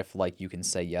wonder if you can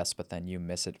say yes, but then you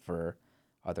miss it for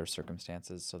other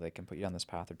circumstances, so they can put you on this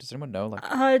path. Or does anyone know?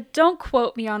 Don't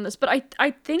quote me on this, but I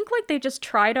think they just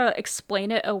try to explain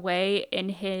it away in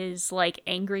his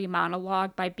angry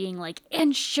monologue by being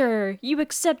and sure, you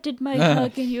accepted my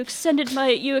hug and you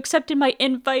accepted my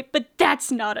invite, but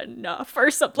that's not enough, or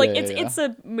something. Yeah, It's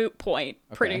a moot point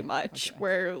pretty Okay, much, okay.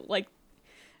 where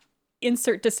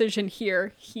insert decision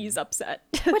here, he's upset.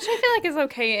 Which I feel is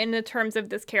okay in the terms of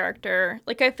this character.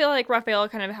 I feel like Raphael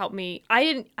kind of helped me. I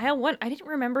didn't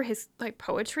remember his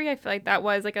poetry. I feel that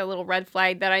was a little red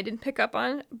flag that I didn't pick up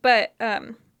on. But I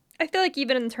feel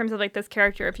even in terms of this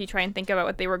character, if you try and think about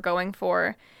what they were going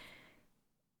for,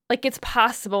 like it's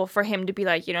possible for him to be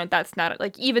like, that's not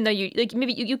like, even though you like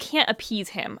maybe you can't appease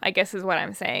him, I guess is what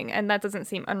I'm saying, and that doesn't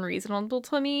seem unreasonable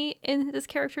to me in this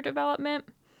character development.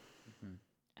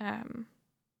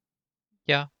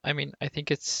 Yeah, I mean, I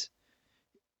think it's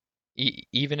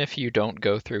even if you don't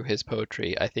go through his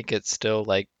poetry, I think it's still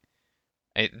like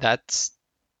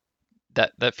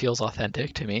that feels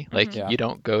authentic to me. Like Yeah. you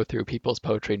don't go through people's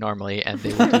poetry normally, and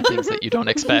they will do things that you don't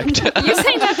expect. You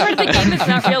saying that part of the game is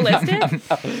not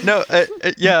realistic? No,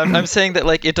 yeah, I'm saying that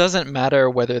like it doesn't matter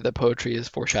whether the poetry is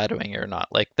foreshadowing or not.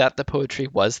 Like that the poetry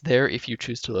was there if you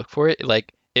choose to look for it.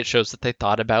 Like it shows that they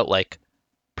thought about like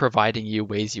providing you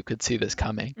ways you could see this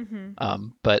coming.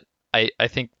 But I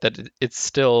think that it's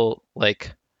still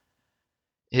like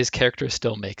his character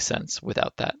still makes sense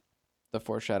without that. The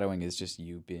foreshadowing is just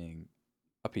you being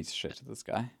a piece of shit to this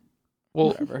guy. Well,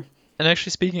 Whatever. and actually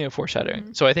speaking of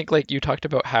foreshadowing, so I think like you talked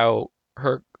about how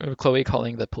Chloe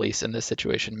calling the police in this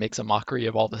situation makes a mockery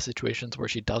of all the situations where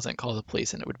she doesn't call the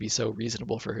police and it would be so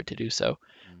reasonable for her to do so.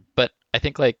 But I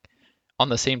think like on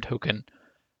the same token,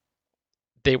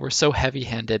 they were so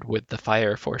heavy-handed with the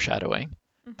fire foreshadowing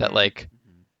that like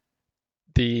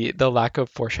the lack of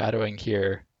foreshadowing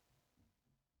here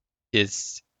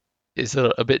is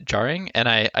a bit jarring, and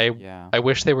I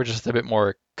wish they were just a bit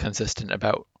more consistent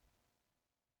about.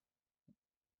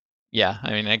 Yeah,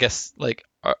 I mean, I guess like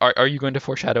are you going to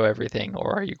foreshadow everything,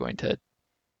 or are you going to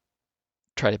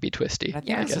try to be twisty? I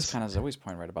think this is kind of Zoe's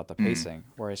point, right, about the pacing,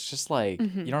 where it's just like,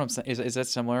 you know what I'm saying? Is that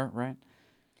similar, right?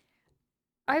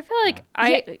 I feel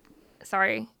like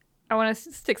sorry, I want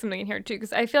to stick something in here too,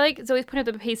 because I feel like Zoe's point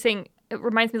of the pacing, it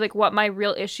reminds me like what my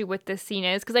real issue with this scene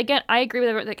is. Because again, I agree with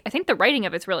it. Like I think the writing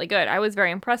of it's really good. I was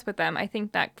very impressed with them. I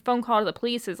think that phone call to the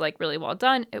police is like really well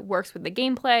done. It works with the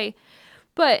gameplay,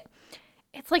 but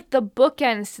it's like the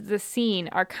bookends to the scene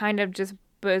are kind of just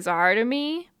bizarre to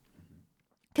me.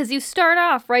 Because you start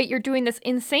off, right, you're doing this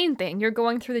insane thing. You're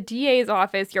going through the DA's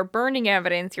office, you're burning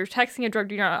evidence, you're texting a drug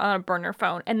dealer on a burner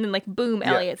phone, and then, like, boom,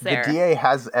 Elliot's there. The DA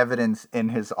has evidence in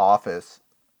his office.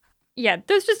 Yeah,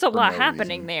 there's just a lot no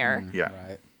happening reason. there. Yeah.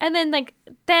 Right. And then, like,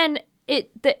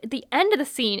 the end of the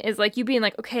scene is, like, you being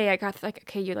like, okay,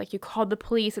 you called the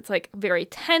police. It's, like, very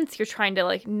tense. You're trying to,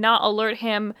 like, not alert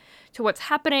him to what's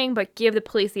happening, but give the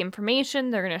police the information.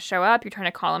 They're going to show up. You're trying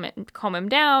to calm him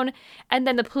down. And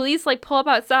then the police, like, pull up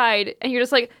outside, and you're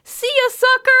just like, see ya,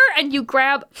 sucker! And you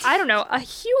grab, I don't know, a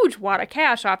huge wad of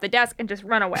cash off the desk and just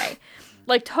run away.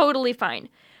 Like, totally fine.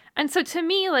 And so to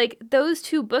me, like, those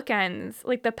two bookends,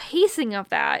 like, the pacing of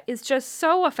that is just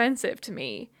so offensive to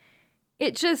me.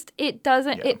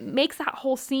 It makes that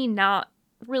whole scene not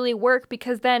really work,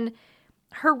 because then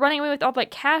her running away with all that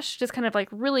cash just kind of like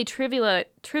really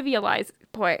trivialize.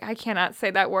 Boy, I cannot say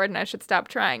that word and I should stop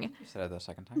trying. You said it the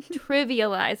second time.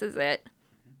 Trivializes it.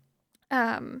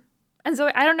 And so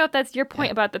I don't know if that's your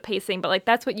point about the pacing, but like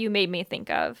that's what you made me think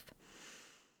of.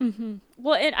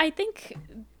 Well, and I think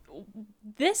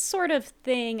this sort of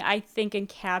thing,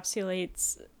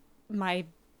 encapsulates my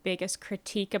biggest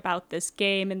critique about this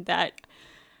game, and that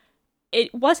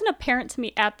it wasn't apparent to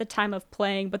me at the time of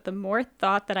playing, but the more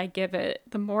thought that I give it,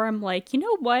 the more I'm like, you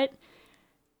know what?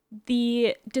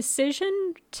 The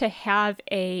decision to have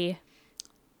a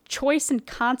choice and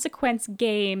consequence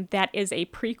game that is a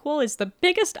prequel is the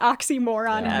biggest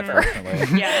oxymoron ever.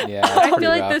 Yeah. I feel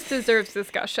like this deserves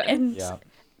discussion. And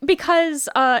because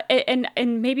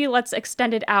and maybe let's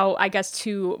extend it out, I guess,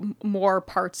 to more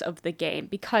parts of the game,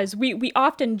 because we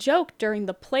often joke during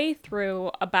the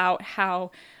playthrough about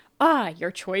how your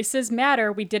choices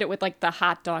matter. We did it with like the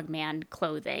hot dog man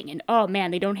clothing, and oh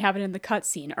man, they don't have it in the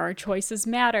cutscene. Our choices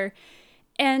matter.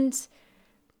 And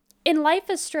in Life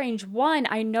is Strange 1,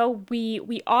 I know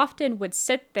we often would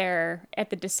sit there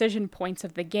at the decision points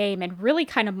of the game and really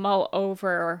kind of mull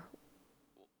over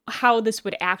how this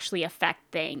would actually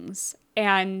affect things.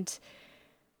 And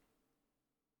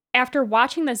after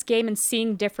watching this game and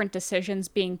seeing different decisions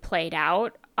being played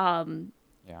out,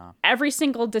 every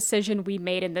single decision we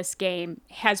made in this game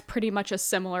has pretty much a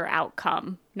similar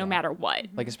outcome, no matter what.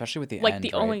 Like especially with the like end,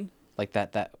 the right? only Like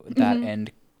that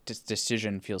end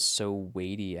decision feels so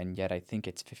weighty, and yet I think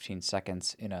it's 15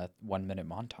 seconds in a 1-minute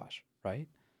montage, right?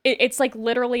 It's like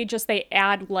literally just they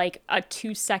add like a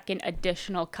 2-second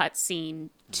additional cutscene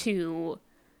to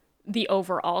the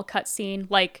overall cutscene.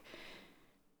 Like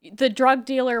the drug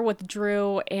dealer with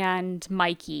Drew and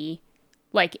Mikey,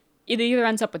 like it either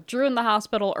ends up with Drew in the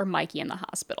hospital or Mikey in the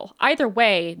hospital. Either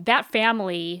way, that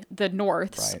family, the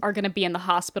Norths, are going to be in the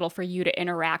hospital for you to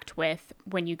interact with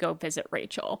when you go visit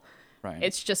Rachel. Right.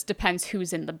 It just depends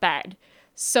who's in the bed.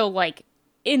 So like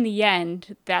in the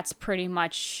end, that's pretty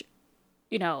much,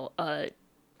 you know,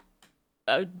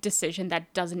 a decision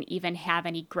that doesn't even have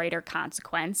any greater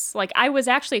consequence. Like, I was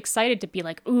actually excited to be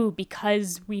like, ooh,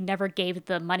 because we never gave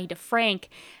the money to Frank,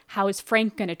 how is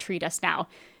Frank going to treat us now?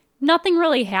 Nothing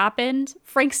really happened.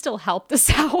 Frank still helped us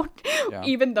out, Yeah.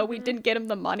 even though we didn't get him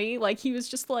the money. Like, he was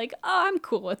just like, oh, I'm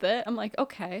cool with it. I'm like,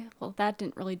 okay, well, that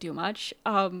didn't really do much.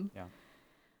 Yeah.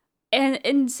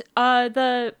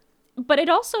 But it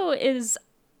also is,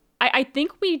 I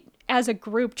think we as a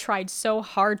group tried so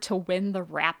hard to win the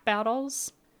rap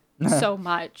battles so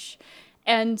much.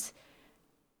 And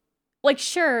like,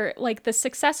 sure, like the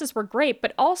successes were great,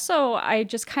 but also I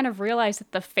just kind of realized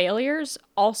that the failures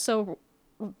also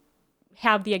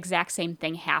have the exact same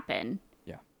thing happen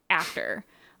Yeah. after.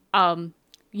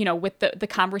 With the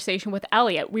conversation with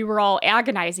Elliot, we were all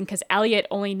agonizing because Elliot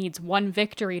only needs one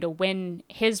victory to win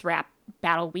his rap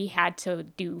battle. We had to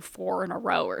do 4 in a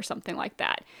row or something like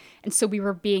that. And so we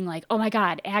were being like, oh my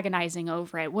God, agonizing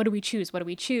over it. What do we choose? What do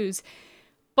we choose?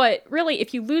 But really,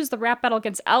 if you lose the rap battle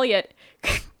against Elliot,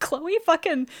 Chloe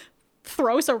fucking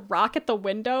throws a rock at the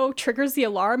window, triggers the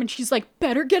alarm, and she's like,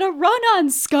 better get a run on,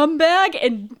 scumbag,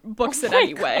 and books it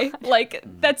anyway. Like,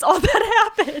 that's all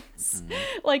that happens.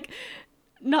 Like,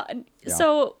 not Yeah.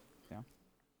 so Yeah.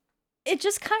 it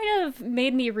just kind of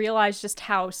made me realize just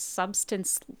how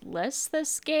substanceless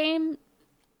this game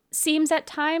seems at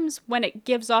times when it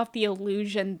gives off the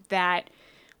illusion that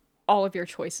all of your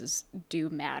choices do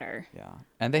matter. Yeah.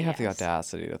 And they have the Yes.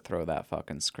 audacity to throw that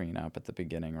fucking screen up at the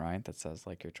beginning, right? That says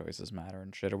like your choices matter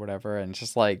and shit or whatever. And it's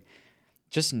just like,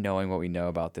 just knowing what we know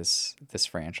about this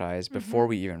franchise before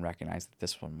we even recognize that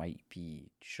this one might be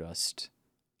just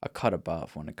a cut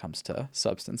above when it comes to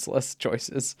substanceless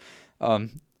choices.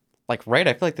 Right,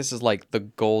 I feel like this is like the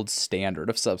gold standard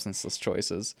of substanceless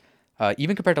choices.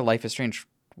 Even compared to Life is Strange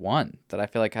 1 that I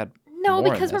feel like had No, more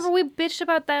in because this. remember we bitched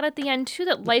about that at the end too.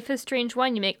 That Life is Strange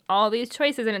 1, you make all these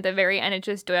choices, and at the very end,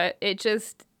 it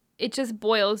just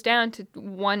boils down to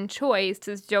one choice.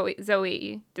 Does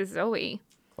Zoe?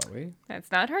 Chloe?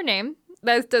 That's not her name.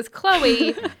 Does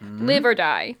Chloe live or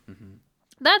die?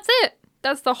 That's it.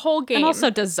 That's the whole game. And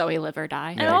also, does Zoe live or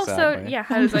die? And Yeah, also, exactly. yeah,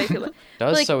 how does Zoe feel?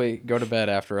 Does like- Zoe go to bed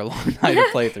after a long night of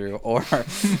playthrough, or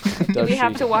does we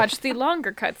have she to watch the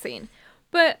longer cutscene.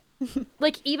 But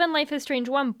like even Life is Strange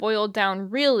 1 boiled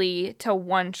down really to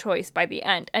one choice by the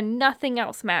end, and nothing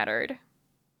else mattered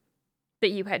that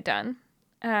you had done.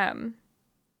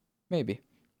 Maybe.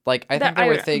 Like, I That think there I-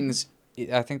 were things,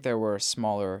 I think there were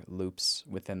smaller loops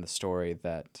within the story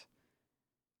that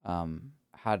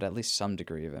had at least some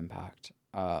degree of impact.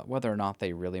 Whether or not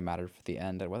they really mattered for the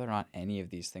end, and whether or not any of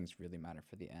these things really matter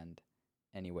for the end,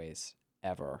 anyways,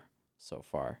 ever so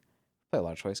far. Play a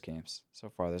lot of choice games. So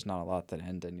far, there's not a lot that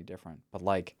end any different. But,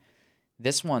 like,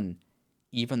 this one,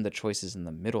 even the choices in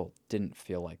the middle didn't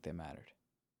feel like they mattered. Do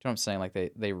you know what I'm saying? Like,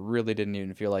 they really didn't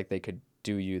even feel like they could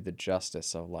do you the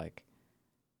justice of, like,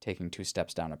 taking 2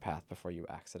 steps down a path before you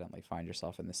accidentally find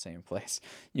yourself in the same place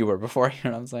you were before. You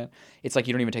know what I'm saying? It's like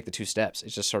you don't even take the 2 steps.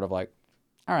 It's just sort of like,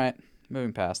 all right,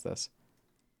 moving past this.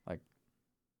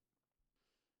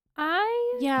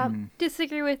 I Yeah.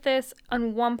 disagree with this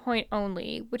on one point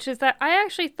only, which is that I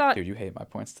actually thought Dude, you hate my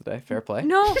points today. Fair play.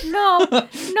 no,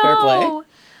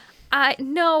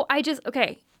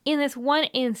 okay. In this one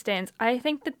instance, I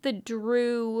think that the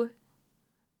Drew,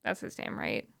 that's his name,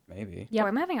 right? Maybe. Yep. Boy,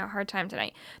 I'm having a hard time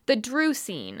tonight. The Drew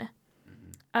scene,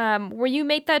 where you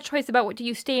make that choice about what do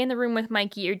you stay in the room with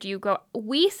Mikey or do you go?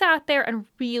 We sat there and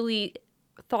really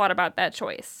thought about that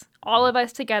choice, all of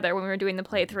us together when we were doing the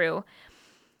playthrough,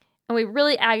 and we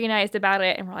really agonized about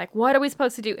it. And we're like, what are we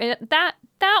supposed to do? And that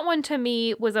one to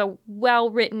me was a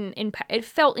well-written impact. It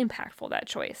felt impactful, that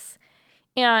choice.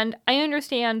 And I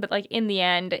understand that, like, in the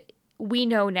end, we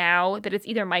know now that it's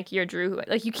either Mikey or Drew.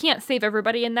 Like, you can't save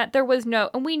everybody in that. There was no,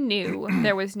 and we knew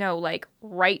there was no, like,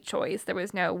 right choice. There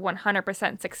was no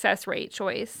 100% success rate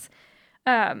choice.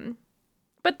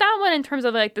 But that one, in terms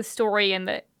of, like, the story and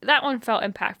that one felt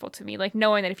impactful to me. Like,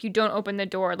 knowing that if you don't open the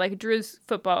door, like, Drew's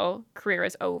football career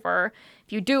is over.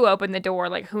 If you do open the door,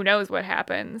 like, who knows what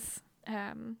happens.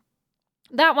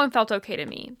 That one felt okay to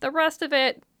me. The rest of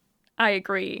it, I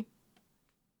agree.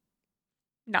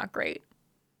 Not great.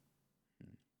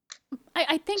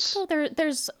 I think though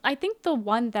I think the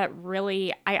one that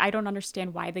really I don't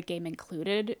understand why the game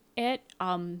included it.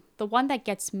 The one that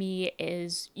gets me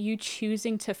is you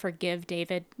choosing to forgive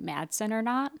David Madsen or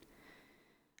not.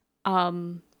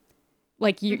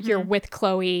 Like you're with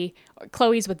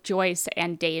Chloe's with Joyce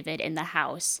and David in the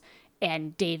house,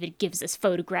 and David gives this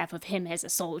photograph of him as a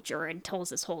soldier and tells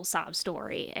this whole sob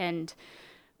story, and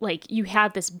like you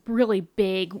have this really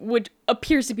big, what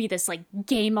appears to be this like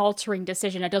game altering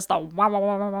decision. It does the wah, wah,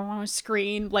 wah, wah, wah, wah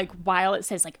screen like while it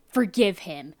says like forgive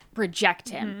him, reject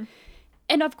him.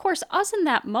 And of course, us in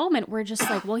that moment, we're just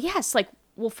like, well, yes, like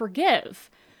we'll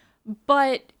forgive.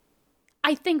 But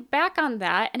I think back on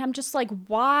that and I'm just like,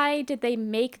 why did they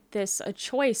make this a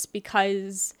choice?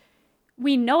 Because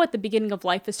we know at the beginning of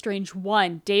Life is Strange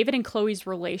 1, David and Chloe's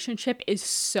relationship is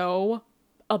so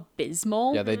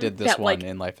abysmal. Yeah, they did this that, one like,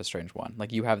 in Life is Strange 1.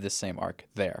 Like, you have this same arc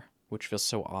there, which feels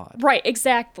so odd. Right,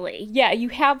 exactly. Yeah, you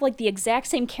have like the exact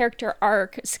same character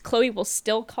arc. Chloe will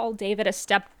still call David a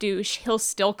step douche. He'll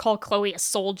still call Chloe a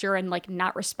soldier and like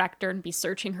not respect her and be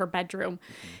searching her bedroom.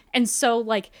 And so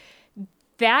like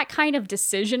that kind of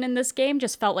decision in this game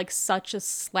just felt like such a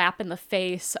slap in the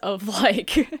face of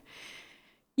like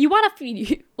you want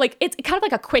to like it's kind of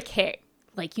like a quick hit.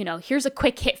 Like, you know, here's a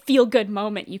quick hit feel good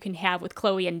moment you can have with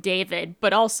Chloe and David,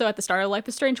 but also at the start of Life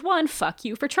is Strange 1, fuck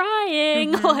you for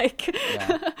trying. Like,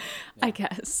 I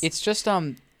guess. It's just,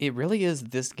 it really is,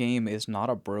 this game is not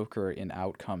a broker in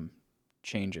outcome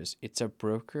changes. It's a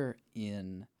broker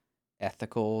in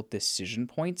ethical decision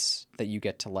points that you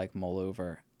get to, like, mull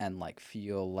over and, like,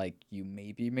 feel like you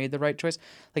maybe made the right choice.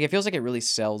 Like, it feels like it really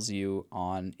sells you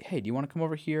on, hey, do you want to come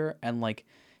over here and, like,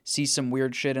 see some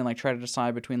weird shit and like try to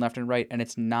decide between left and right, and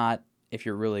it's not, if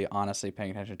you're really honestly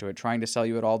paying attention to it, trying to sell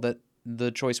you at all that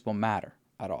the choice will matter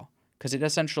at all, because it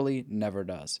essentially never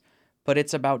does. But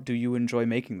it's about, do you enjoy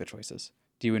making the choices?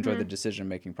 Do you enjoy the decision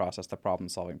making process, the problem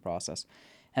solving process?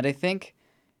 And I think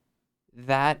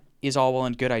that is all well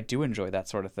and good. I do enjoy that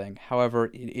sort of thing.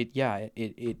 However,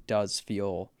 it does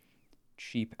feel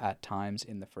cheap at times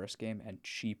in the first game and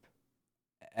cheap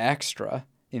extra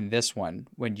in this one,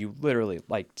 when you literally,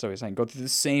 like Zoe's saying, go through the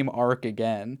same arc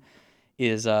again,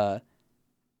 is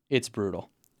it's brutal.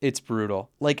 It's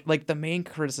brutal. Like the main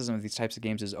criticism of these types of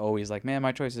games is always like, man,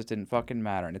 my choices didn't fucking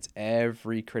matter. And it's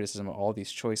every criticism of all these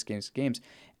choice games.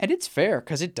 And it's fair,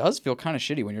 because it does feel kind of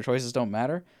shitty when your choices don't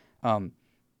matter.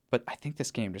 But I think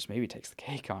this game just maybe takes the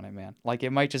cake on it, man. Like,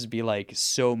 it might just be like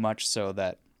so much so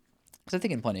that, because I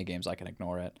think in plenty of games I can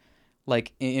ignore it.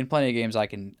 Like in plenty of games I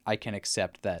can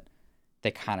accept that they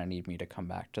kind of need me to come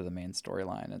back to the main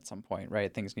storyline at some point,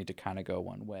 right? Things need to kind of go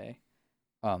one way.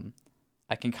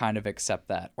 I can kind of accept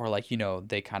that. Or like, you know,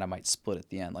 they kind of might split at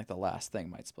the end. Like the last thing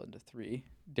might split into 3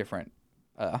 different...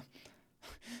 I'm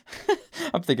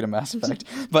thinking of Mass Effect.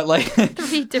 But like...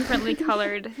 3 differently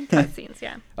colored cutscenes,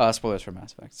 yeah. Spoilers for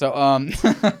Mass Effect. So,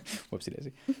 whoopsie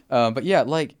daisy. But yeah,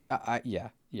 like,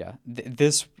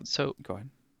 this... So Go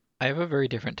ahead. I have a very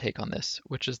different take on this,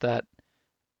 which is that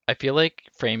I feel like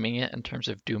framing it in terms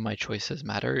of do my choices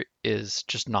matter is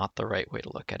just not the right way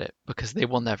to look at it, because they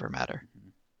will never matter.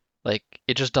 Like,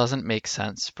 it just doesn't make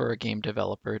sense for a game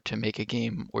developer to make a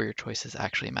game where your choices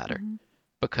actually matter.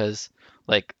 Because,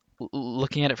 like,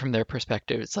 looking at it from their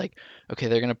perspective, it's like, okay,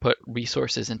 they're going to put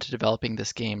resources into developing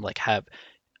this game, like have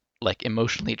like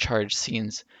emotionally charged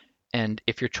scenes, and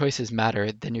if your choices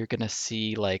matter, then you're going to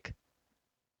see like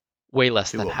way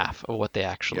less than half of what they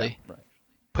actually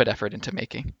put effort into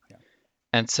making.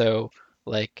 And so,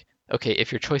 like, okay,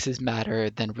 if your choices matter,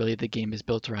 then really the game is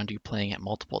built around you playing it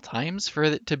multiple times for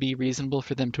it to be reasonable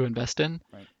for them to invest in.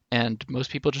 Right. And most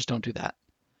people just don't do that.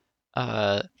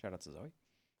 Shout out to Zoe.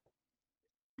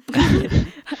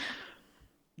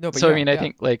 No, but so, yeah, I mean, I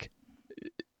think, like,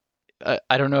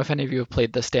 I don't know if any of you have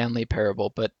played the Stanley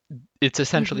Parable, but it's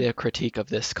essentially a critique of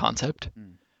this concept.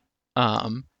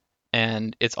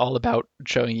 And it's all about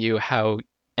showing you how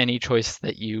any choice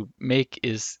that you make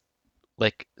is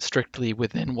like strictly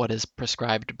within what is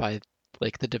prescribed by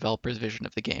like the developer's vision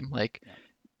of the game. Like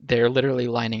they're literally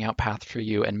lining out paths for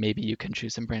you, and maybe you can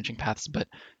choose some branching paths, but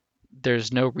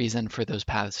there's no reason for those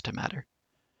paths to matter.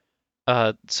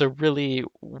 So really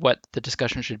what the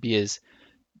discussion should be is,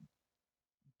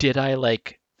 did I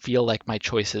like feel like my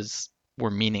choices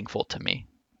were meaningful to me?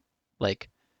 Like,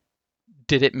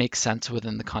 did it make sense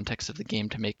within the context of the game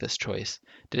to make this choice?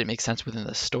 Did it make sense within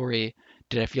the story?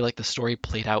 Did I feel like the story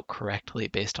played out correctly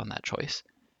based on that choice?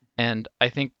 And I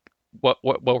think what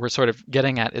we're sort of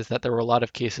getting at is that there were a lot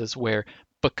of cases where,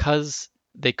 because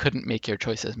they couldn't make your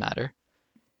choices matter,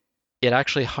 it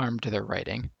actually harmed their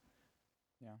writing.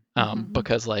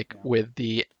 Because like with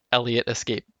the Elliot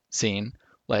escape scene,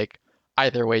 like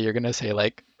either way you're gonna say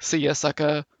like, see ya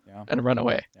sucker, and run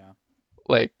away.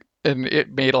 Like, and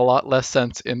it made a lot less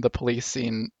sense in the police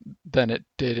scene than it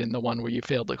did in the one where you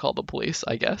failed to call the police,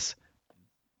 I guess.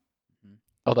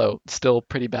 Although still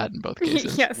pretty bad in both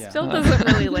cases. Still doesn't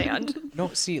really land. No,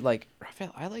 see, like,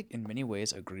 Raphael, I like in many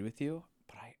ways agree with you,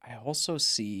 but I also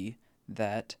see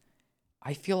that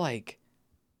I feel like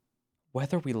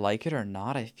whether we like it or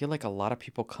not, I feel like a lot of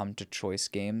people come to choice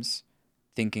games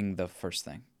thinking the first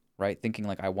thing, right? Thinking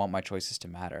like, I want my choices to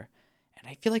matter. And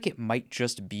I feel like it might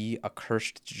just be a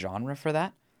cursed genre for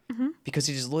that, because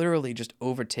it is literally just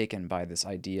overtaken by this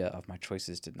idea of my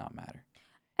choices did not matter.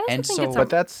 I also And think so- it's But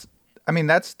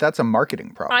that's a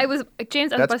marketing problem. I was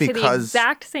That's about to say the because-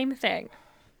 exact same thing.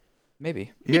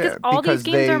 Maybe. Because all these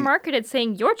games they, are marketed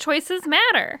saying your choices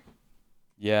matter.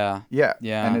 Yeah. Yeah.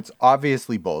 Yeah. And it's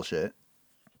obviously bullshit.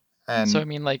 And So I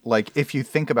mean, like, if you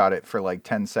think about it for like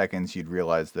 10 seconds, you'd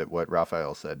realize that what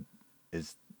Raphael said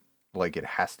is like it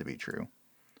has to be true.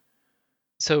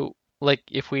 so like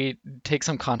if we take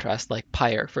some contrast, like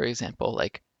Pyre, for example,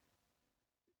 like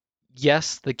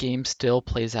yes, the game still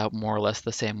plays out more or less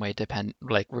the same way,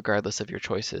 regardless of your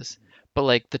choices. But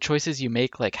like the choices you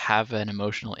make like have an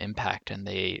emotional impact, and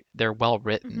they're well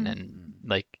written, and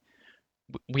like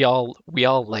we all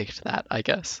liked that, I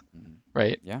guess,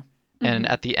 right? Yeah. And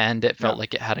at the end, it felt Yeah.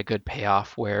 like it had a good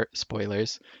payoff where,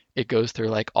 spoilers, it goes through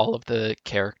like all of the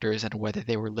characters and whether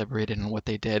they were liberated and what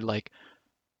they did. Like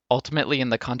ultimately, in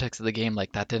the context of the game,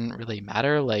 like that didn't really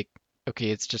matter. Like,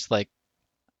 okay, it's just like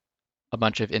a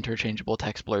bunch of interchangeable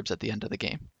text blurbs at the end of the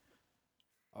game.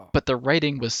 Oh. But the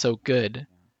writing was so good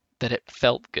that it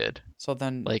felt good. So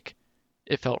then, Like,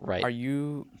 it felt right. are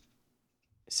you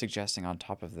suggesting on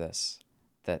top of this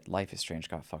that Life is Strange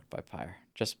got fucked by Pyre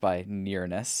just by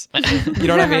nearness? You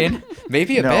know what I mean?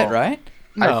 Maybe a No. bit, right?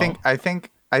 No. I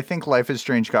think Life is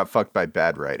Strange got fucked by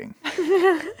bad writing.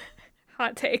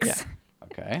 Hot takes. Yeah.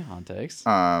 Okay, hot takes.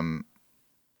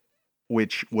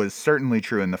 Which was certainly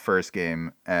true in the first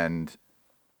game and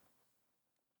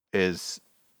is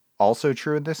also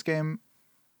true in this game.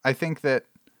 I think that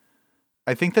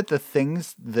the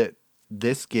things that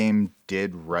this game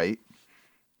did right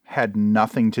had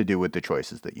nothing to do with the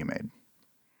choices that you made.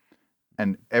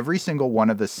 And every single one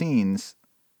of the scenes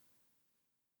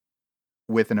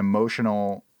with an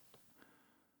emotional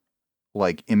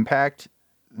like impact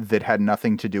that had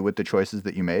nothing to do with the choices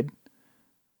that you made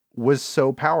was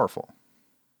so powerful.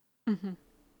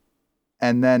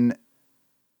 And then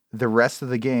the rest of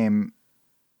the game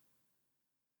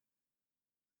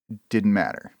didn't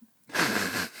matter.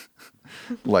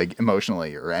 Like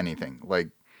emotionally or anything. Like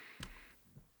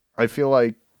I feel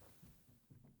like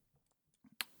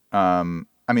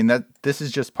I mean that this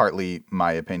is just partly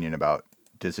my opinion about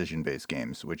decision-based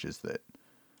games, which is that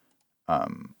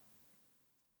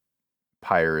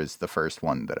Pyre is the first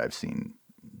one that I've seen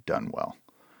done well.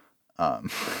 You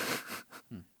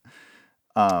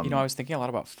know, I was thinking a lot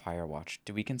about Firewatch.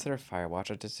 Do we consider Firewatch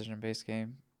a decision-based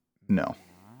game? No,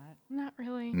 Not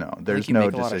really. no, there's you no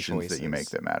make a lot of decisions that you make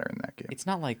choices. that matter in that game. It's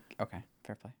not like, okay,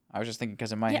 fair play. I was just thinking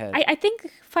because in my Yeah, head, I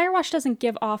think Firewatch doesn't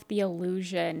give off the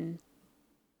illusion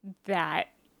that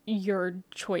your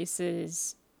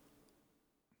choices,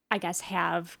 I guess,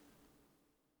 have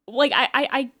like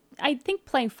I think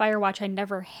playing Firewatch, I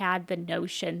never had the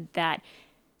notion that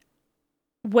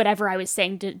whatever I was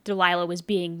saying to Delilah was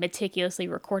being meticulously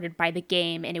recorded by the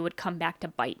game and it would come back to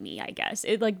bite me, I guess.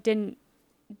 It like didn't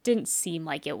seem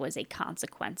like it was a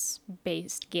consequence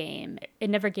based game. It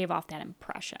never gave off that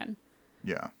impression.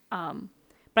 Yeah.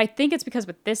 But I think it's because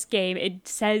with this game, it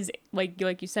says, like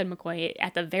you said, McCoy,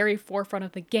 at the very forefront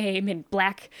of the game in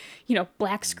black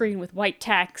screen with white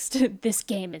text, this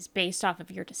game is based off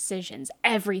of your decisions.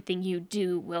 Everything you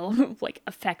do will like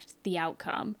affect the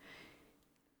outcome.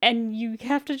 And you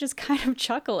have to just kind of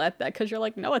chuckle at that because you're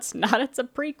like, no, it's not. It's a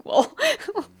prequel.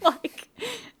 Like,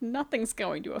 nothing's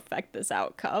going to affect this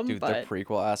outcome. dude, but the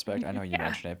prequel aspect, I know you Yeah.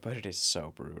 mentioned it, but it is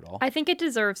so brutal. I think it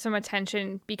deserves some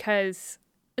attention because,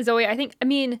 Zoe, I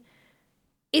mean,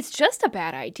 it's just a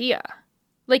bad idea.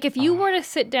 Like, if you were to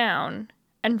sit down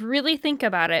and really think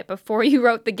about it before you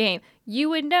wrote the game, you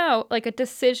would know, like, a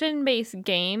decision-based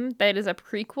game that is a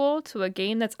prequel to a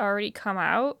game that's already come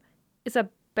out is a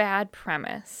bad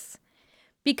premise.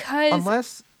 Because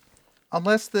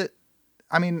unless that,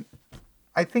 I mean,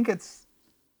 I think it's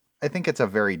a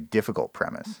very difficult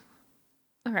premise.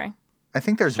 okay. I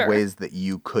think there's Sure. ways that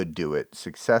you could do it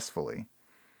successfully.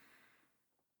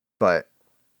 But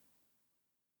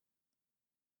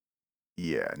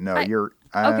yeah, no,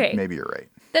 okay. maybe you're right.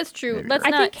 That's true. Maybe Let's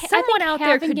you're not. right. I Someone think out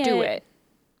there could having do it- it.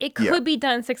 It could Yeah. be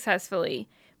done successfully,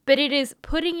 but it is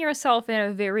putting yourself in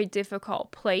a very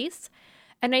difficult place.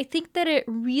 And I think that it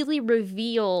really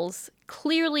reveals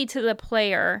clearly to the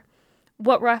player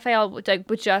what Raphael would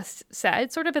just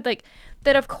said, sort of like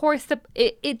that. Of course,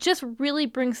 it just really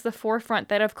brings to the forefront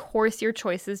that of course your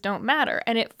choices don't matter,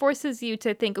 and it forces you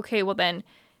to think. Okay, well, it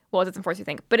doesn't force you to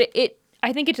think, but it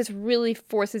I think it just really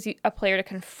forces a player to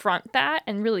confront that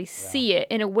and really see it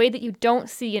in a way that you don't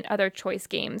see in other choice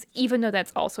games, even though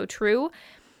that's also true.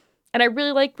 And I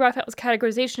really like Raphael's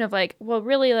categorization of like, well,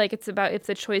 really, like, it's about if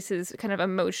the choice is kind of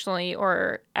emotionally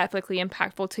or ethically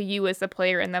impactful to you as the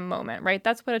player in the moment, right?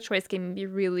 That's what a choice game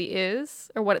really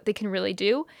is, or what they can really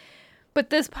do. But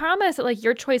this promise that, like,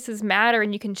 your choices matter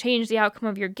and you can change the outcome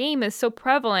of your game is so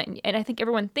prevalent, and I think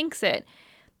everyone thinks it,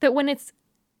 that when it's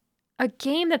a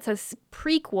game that's a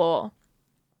prequel,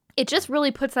 it just really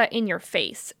puts that in your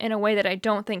face in a way that I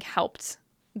don't think helped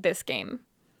this game.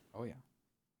 Oh yeah.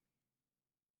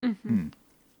 Mm-hmm.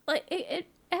 Like it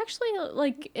actually,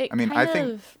 like, it I mean, kind I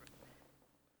of... think-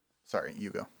 Sorry, you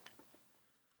go.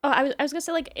 Oh, I was gonna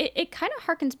say, like, it kind of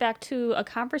harkens back to a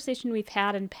conversation we've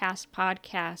had in past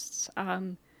podcasts.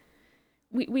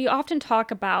 We often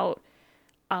talk about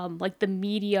like the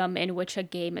medium in which a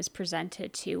game is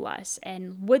presented to us,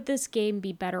 and would this game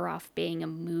be better off being a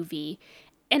movie?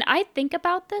 And I think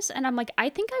about this, and I'm like, I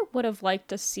think I would have liked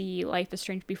to see Life is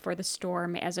Strange Before the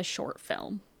Storm as a short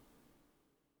film.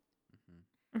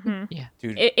 Mm-hmm. Yeah.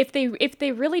 Dude, If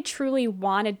they really truly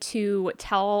wanted to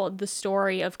tell the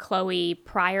story of Chloe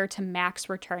prior to Max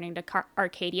returning to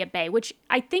Arcadia Bay, which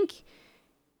I think,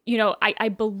 you know, I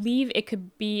believe it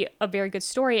could be a very good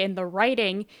story, and the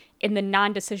writing in the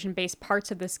non-decision based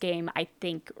parts of this game, I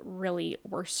think, really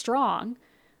were strong.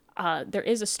 There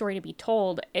is a story to be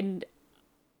told, and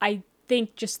I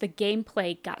think just the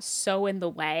gameplay got so in the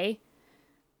way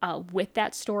with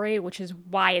that story, which is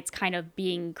why it's kind of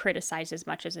being criticized as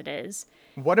much as it is.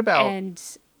 What about And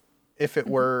if it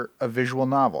were a visual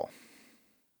novel?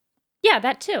 yeah,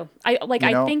 that too. I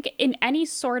know- think in any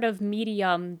sort of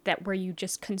medium that where you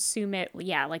just consume it,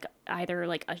 yeah, like either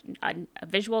like a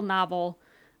visual novel,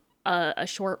 a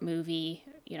short movie,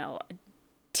 you know, a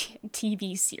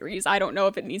TV series. I don't know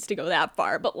if it needs to go that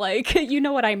far, but like, you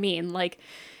know what I mean? Like,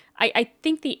 I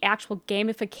think the actual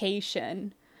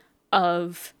gamification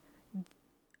of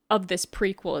this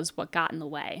prequel is what got in the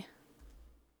way.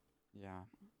 yeah.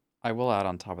 I will add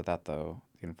on top of that though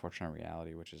the unfortunate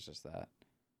reality, which is just that.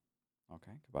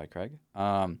 Okay, goodbye, Craig.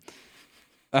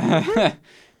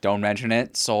 Don't mention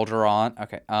it. Soldier on.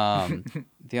 Okay.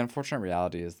 The unfortunate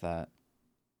reality is that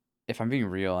if I'm being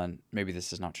real, and maybe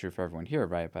this is not true for everyone here,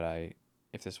 right? But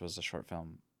if this was a short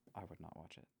film, I would not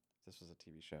watch it. If this was a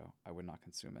TV show, I would not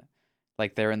consume it.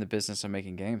 Like, they're in the business of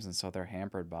making games, and so they're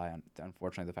hampered by,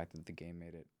 unfortunately, the fact that the game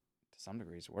made it to some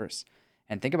degrees worse.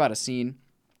 And think about a scene.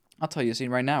 I'll tell you a scene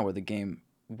right now where the game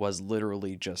was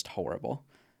literally just horrible.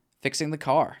 Fixing the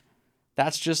car.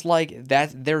 That's just like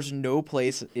that. There's no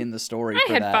place in the story I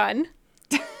for had that. fun.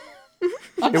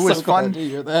 I'm It was so glad fun. to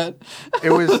hear that.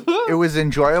 It was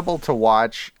enjoyable to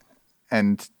watch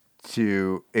and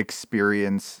to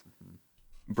experience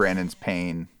Brandon's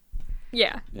pain.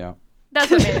 Yeah, Yeah. that's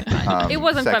what made it fun. It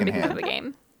wasn't fun because secondhand. of the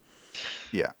game.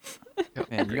 Yeah.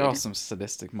 Man, you all some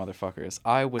sadistic motherfuckers.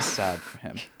 I was sad for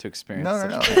him to experience No,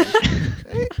 no, such no. pain.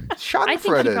 Hey, I Schadenfreude think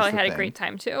you is probably the had a thing. great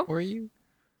time too. Were you?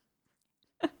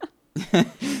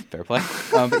 Fair play.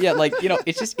 But yeah, like, you know,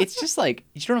 it's just like,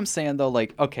 you know what I'm saying though?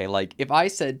 Like, okay, like if I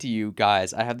said to you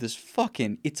guys, I have this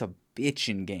fucking, it's a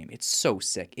bitchin' game. It's so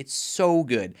sick. It's so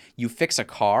good. You fix a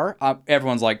car,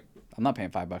 everyone's like, I'm not paying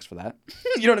 $5 for that.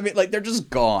 You know what I mean? Like, they're just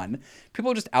gone.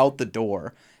 People are just out the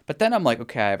door. But then I'm like,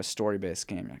 okay, I have a story-based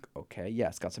game. You're like, okay, yeah,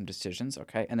 it's got some decisions,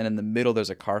 okay. And then in the middle, there's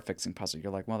a car-fixing puzzle.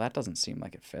 You're like, well, that doesn't seem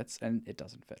like it fits. And it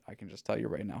doesn't fit. I can just tell you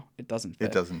right now. It doesn't fit.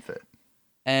 It doesn't fit.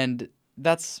 And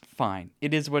that's fine.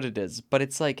 It is what it is. But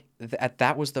it's like,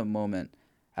 that was the moment,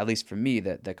 at least for me,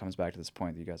 that comes back to this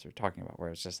point that you guys were talking about, where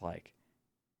it's just like,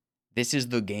 this is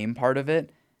the game part of it,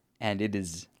 and it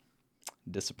is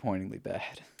disappointingly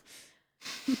bad.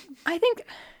 I think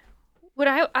what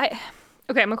I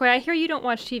okay, McCoy, I hear you don't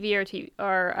watch TV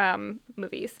or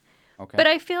movies. Okay. But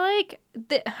I feel like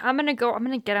I'm gonna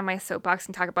get on my soapbox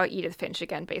and talk about Edith Finch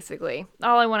again. Basically,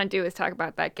 all I want to do is talk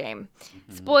about that game.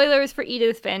 Mm-hmm. Spoilers for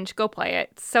Edith Finch. Go play it.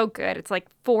 It's so good. It's like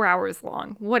 4 hours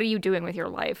long. What are you doing with your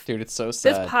life? Dude, it's so This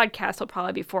sad. podcast will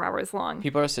probably be 4 hours long.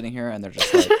 People are sitting here and they're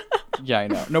just like, yeah, I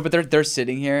know. No, but they're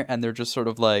sitting here and they're just sort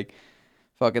of like,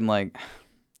 fucking like,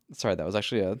 sorry, that was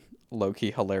actually a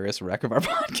low-key hilarious wreck of our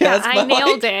podcast. Yeah, I but, like,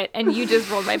 nailed it, and you just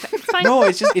rolled my. It's fine. No,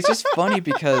 it's just funny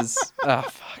because, oh,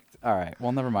 fuck. All right,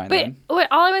 well, never mind But then. all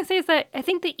I want to say is that I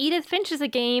think that Edith Finch is a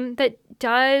game that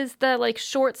does the like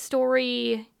short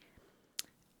story,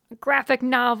 graphic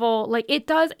novel, like it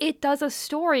does a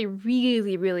story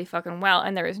really, really fucking well,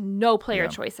 and there is no player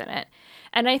choice in it.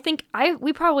 And I think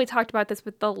we probably talked about this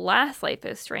with the last Life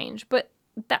is Strange, but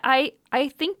I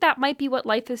think that might be what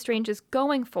Life is Strange is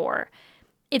going for.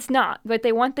 it's not, but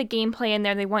they want the gameplay in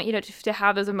there. They want you to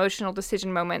have those emotional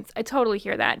decision moments. I totally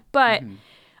hear that. But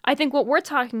I think what we're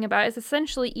talking about is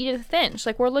essentially Edith Finch.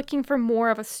 Like, we're looking for more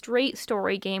of a straight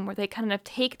story game where they kind of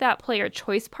take that player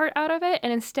choice part out of it,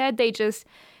 and instead they just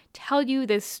tell you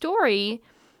this story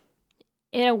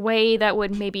in a way that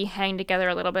would maybe hang together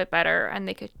a little bit better, and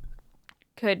they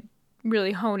could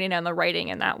really hone in on the writing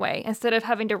in that way, instead of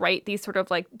having to write these sort of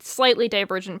like slightly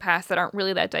divergent paths that aren't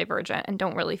really that divergent and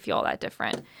don't really feel that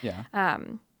different. Yeah.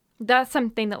 That's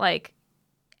something that, like,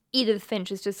 Edith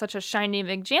Finch is just such a shining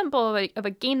example of a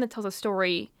game that tells a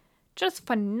story just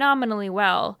phenomenally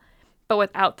well, but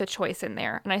without the choice in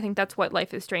there. And I think that's what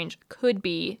Life is Strange could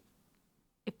be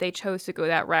if they chose to go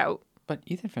that route. But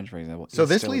Ethan Finch, for example, So is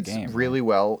this still a leads game, really right?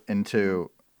 well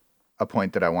into a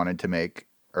point that I wanted to make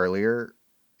earlier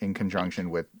in conjunction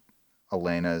with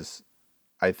Elena's.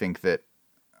 I think that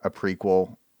a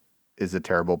prequel is a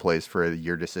terrible place for a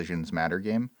Your Decisions Matter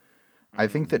game. I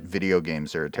think that video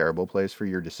games are a terrible place for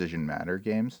Your Decision Matter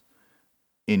games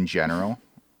in general.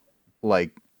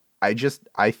 Like, I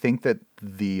think that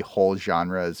the whole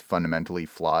genre is fundamentally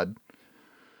flawed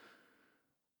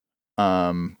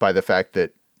by the fact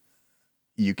that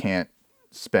you can't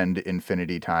spend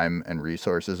infinity time and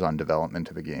resources on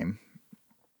development of a game.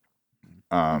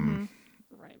 Right.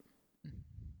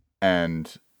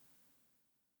 And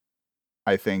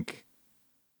I think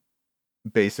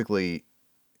basically,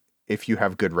 if you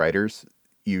have good writers,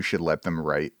 you should let them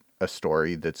write a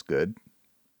story that's good.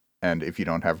 And if you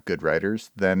don't have good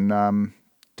writers, then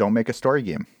don't make a story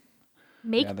game.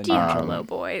 Make then Diablo,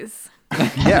 boys.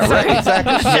 Yeah, right.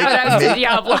 Exactly. Shout out to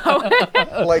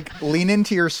Diablo. Like, lean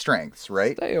into your strengths,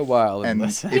 right? Stay a while and And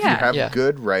listen. if you have Yeah.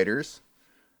 good writers,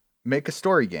 make a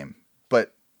story game.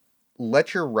 But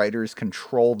let your writers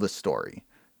control the story.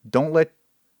 Don't let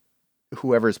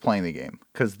whoever's playing the game,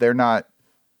 because they're not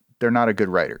a good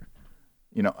writer.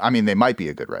 You know, I mean, they might be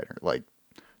a good writer. Like,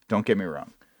 don't get me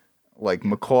wrong. Like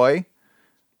McCoy,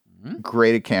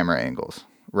 great at camera angles,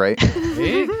 right?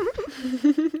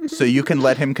 So you can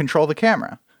let him control the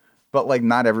camera, but like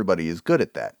not everybody is good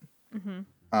at that.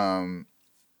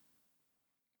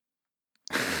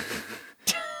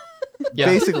 Yeah.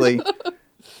 Basically,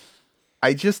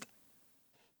 I think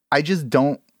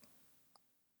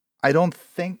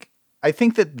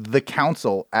that the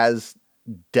council, as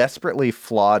desperately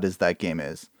flawed as that game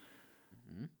is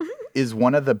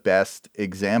one of the best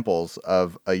examples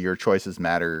of a Your Choices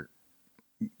Matter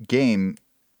game,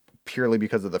 purely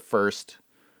because of the first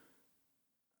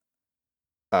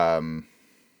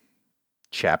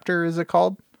chapter, is it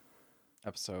called?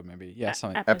 Episode, maybe. Yeah,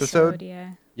 something. Episode?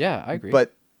 Yeah. Yeah, I agree.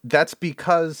 But that's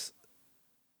because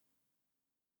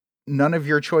none of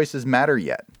your choices matter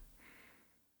yet,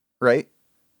 right?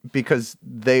 Because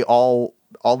all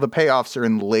the payoffs are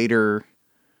in later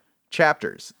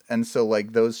chapters, and so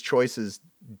like those choices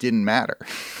didn't matter.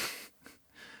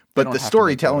 But don't the have to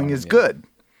make storytelling good on is them good.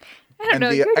 I don't And know.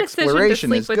 the Your decision to exploration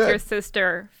sleep is with good. your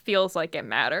sister feels like it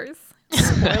matters.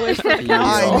 Spoilers for the I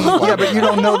council. mean, yeah, but you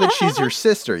don't know that she's your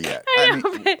sister yet. I I know,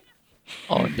 mean, but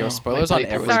Oh Yo, no! spoilers my on playthrough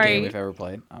every was- Sorry. game we've ever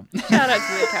played. shout out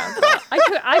to the council.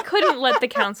 I couldn't let the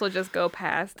council just go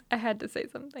past. I had to say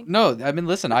something. No, I mean,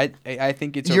 listen, I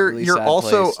think it's a you're really you're sad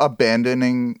also place.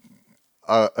 abandoning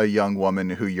a young woman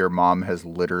who your mom has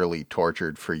literally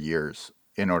tortured for years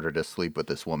in order to sleep with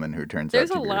this woman who turns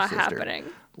There's out a to be your lot sister. happening.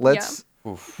 Let's.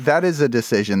 Oof. That is a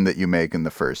decision that you make in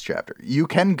the first chapter. You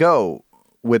can go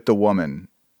with the woman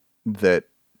that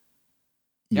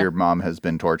your mom has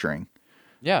been torturing.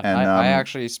 Yeah, And, I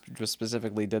actually just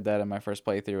specifically did that in my first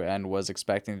playthrough and was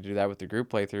expecting to do that with the group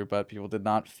playthrough, but people did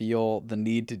not feel the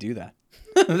need to do that.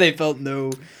 They felt no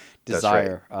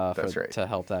desire That's right. to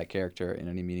help that character in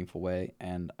any meaningful way,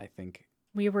 and I think,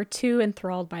 We were too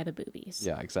enthralled by the boobies.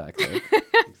 yeah, exactly.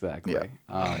 Exactly.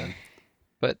 Yeah.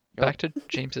 But back to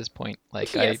James's point,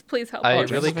 like Yes, please help. I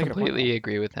James really is making a point. completely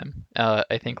agree with him.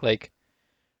 I think like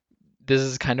this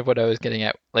is kind of what I was getting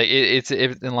at. Like it's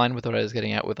in line with what I was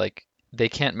getting at with like they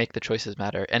can't make the choices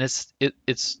matter, and it's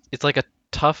like a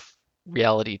tough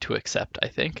reality to accept, I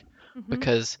think,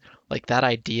 because like that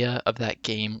idea of that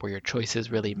game where your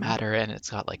choices really matter and it's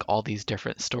got like all these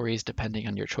different stories depending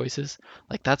on your choices,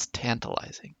 like that's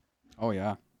tantalizing. Oh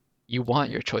yeah. You want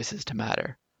your choices to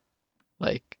matter,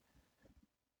 like,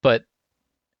 but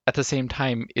at the same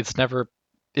time, it's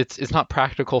not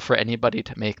practical for anybody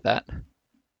to make that.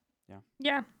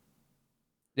 Yeah.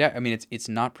 Yeah, I mean it's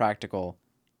not practical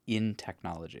in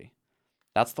technology.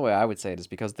 That's the way I would say it, is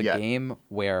because the Yeah. game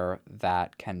where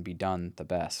that can be done the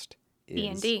best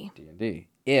is D&D. D&D.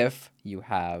 If you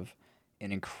have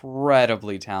an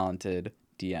incredibly talented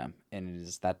DM, and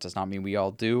that does not mean we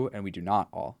all do, and we do not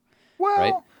all. Well,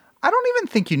 Right? I don't even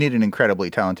think you need an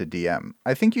incredibly talented DM.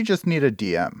 I think you just need a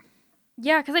DM.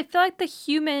 Yeah, because I feel like the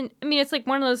human. I mean, it's like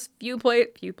one of those few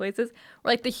places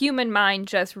where like the human mind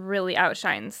just really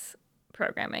outshines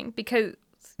programming because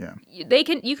Yeah.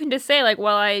 you can just say like,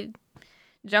 well, I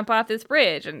jump off this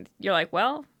bridge, and you're like,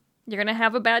 well, you're gonna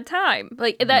have a bad time.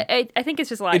 Like that. I think it's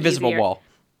just a lot Invisible easier. wall.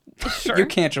 Sure. You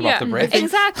can't jump off the bridge.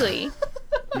 Exactly.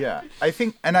 Yeah. I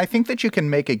think that you can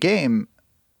make a game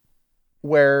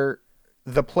where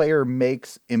the player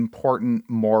makes important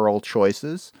moral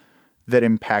choices that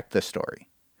impact the story.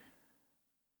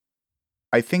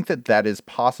 I think that is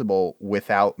possible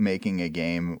without making a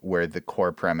game where the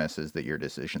core premise is that your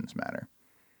decisions matter.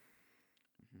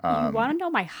 You want to know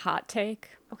my hot take?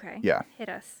 Okay. Yeah. Hit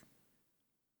us.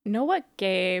 Know what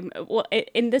game? Well,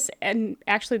 in this, and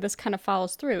actually, this kind of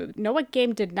follows through. Know what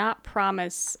game did not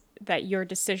promise that your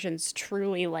decisions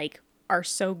truly like are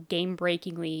so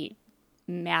game-breakingly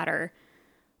matter,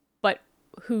 but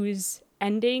whose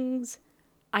endings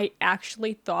I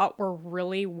actually thought were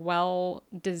really well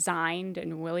designed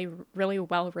and really, really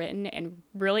well written, and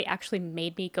really actually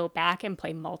made me go back and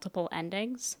play multiple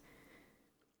endings.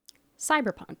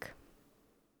 Cyberpunk.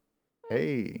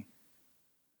 Hey.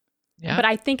 Yeah. But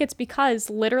I think it's because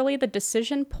literally the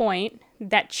decision point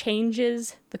that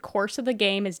changes the course of the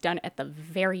game is done at the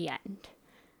very end.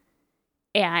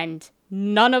 And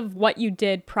none of what you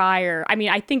did prior. I mean,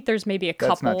 I think there's maybe a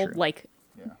That's not couple, true. like,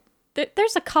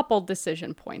 there's a couple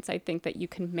decision points I think that you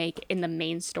can make in the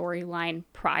main storyline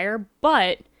prior,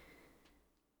 but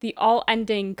the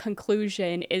all-ending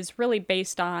conclusion is really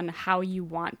based on how you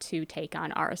want to take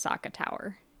on Arasaka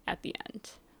Tower at the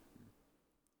end.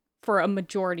 For a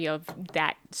majority of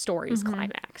that story's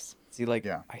climax. See, like,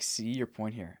 Yeah. I see your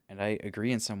point here, and I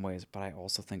agree in some ways, but I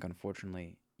also think,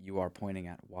 unfortunately, you are pointing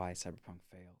at why Cyberpunk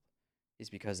failed. Is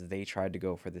because they tried to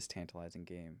go for this tantalizing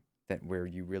game that where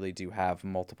you really do have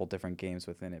multiple different games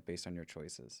within it based on your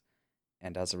choices.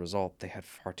 And as a result, they had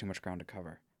far too much ground to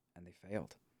cover, and they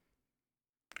failed.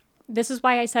 This is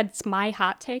why I said it's my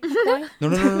hot take. McCoy. No.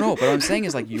 But what I'm saying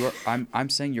is like I'm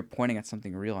saying you're pointing at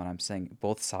something real, and I'm saying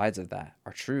both sides of that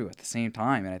are true at the same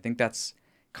time, and I think that's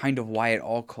kind of why it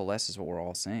all coalesces what we're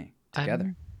all saying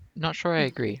together. I'm not sure I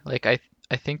agree. Like I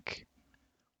think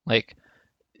like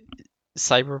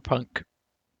Cyberpunk,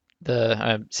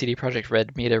 the CD Projekt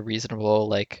Red made a reasonable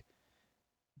like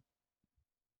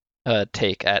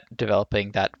take at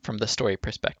developing that from the story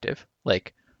perspective.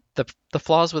 Like the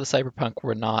flaws with Cyberpunk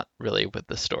were not really with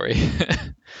the story.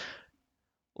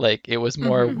 Like it was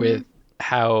more with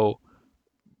how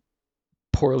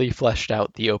poorly fleshed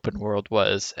out the open world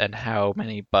was and how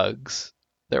many bugs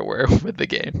there were with the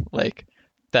game. Like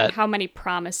that. And how many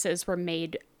promises were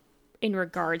made in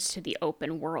regards to the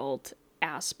open world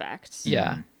aspects.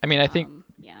 Yeah. I mean, I think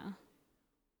Yeah.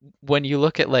 when you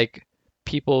look at like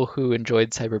people who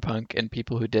enjoyed Cyberpunk and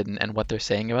people who didn't and what they're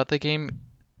saying about the game,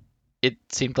 it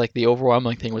seemed like the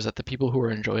overwhelming thing was that the people who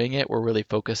were enjoying it were really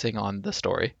focusing on the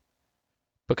story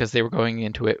because they were going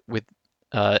into it with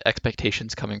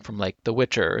expectations coming from like The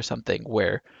Witcher or something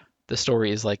where the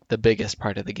story is like the biggest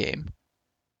part of the game.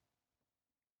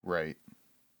 Right.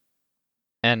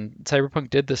 And Cyberpunk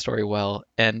did the story well,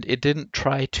 and it didn't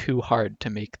try too hard to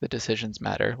make the decisions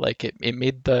matter. Like it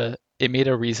made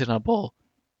a reasonable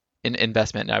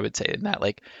investment, I would say, in that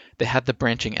like they had the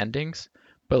branching endings,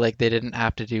 but like they didn't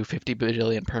have to do 50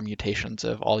 bajillion permutations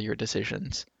of all your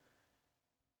decisions,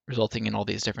 resulting in all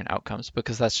these different outcomes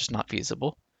because that's just not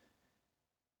feasible.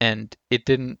 And it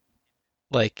didn't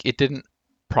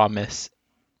promise,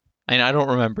 and I don't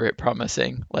remember it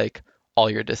promising like all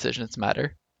your decisions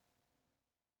matter.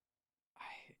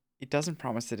 It doesn't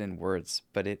promise it in words,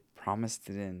 but it promised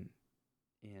it in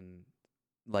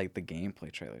like the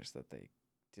gameplay trailers that they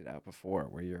did out before,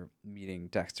 where you're meeting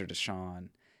Dexter Deshawn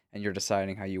and you're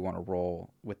deciding how you want to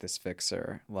roll with this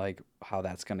fixer, like how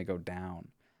that's gonna go down,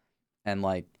 and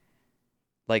I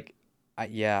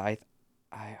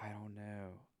don't know.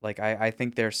 Like I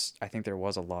think there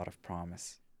was a lot of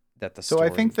promise that the So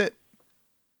story.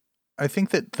 I think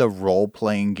that the role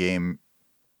playing game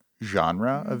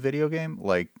genre of video game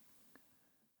like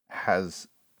has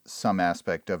some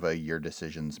aspect of a your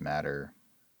decisions matter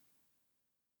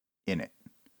in it.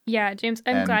 Yeah, James,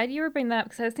 I'm And- glad you were bringing that up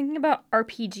because I was thinking about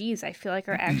RPGs. I feel like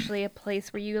are actually a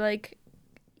place where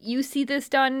you see this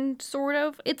done sort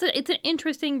of. It's an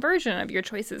interesting version of your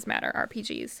choices matter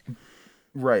RPGs.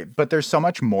 Right, but there's so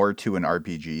much more to an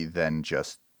RPG than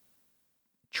just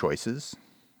choices,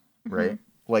 right?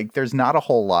 Like there's not a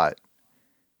whole lot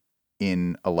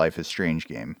in a Life is Strange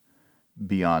game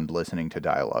beyond listening to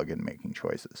dialogue and making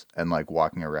choices and like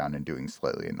walking around and doing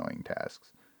slightly annoying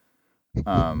tasks.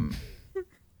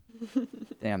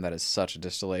 Damn, that is such a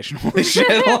distillation. Holy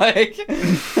shit! Like,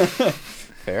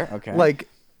 fair, okay.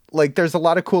 Like there's a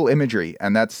lot of cool imagery,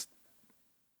 and that's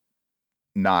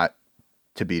not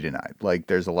to be denied. Like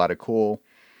there's a lot of cool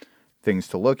things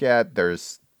to look at.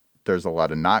 There's a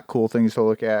lot of not cool things to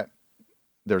look at.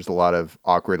 There's a lot of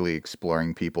awkwardly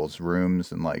exploring people's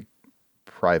rooms and like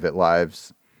private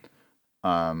lives.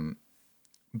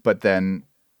 But then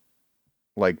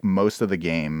like most of the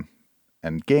game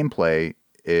and gameplay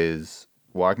is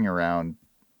walking around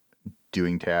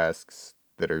doing tasks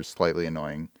that are slightly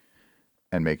annoying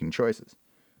and making choices.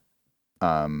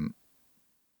 And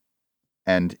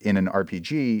in an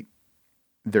RPG,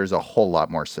 there's a whole lot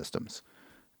more systems,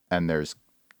 and there's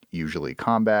usually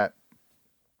combat.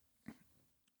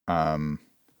 And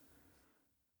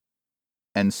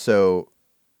so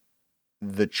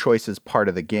the choices part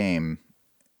of the game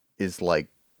is like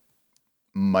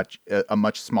a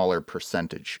much smaller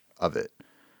percentage of it.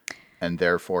 And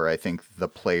therefore, I think the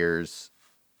player's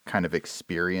kind of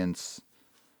experience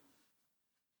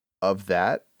of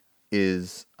that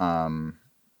is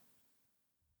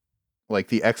like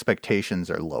the expectations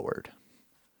are lowered.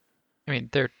 I mean,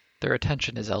 their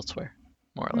attention is elsewhere,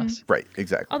 more or less. Right,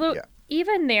 exactly. Although yeah.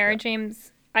 even there,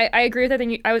 James, I agree with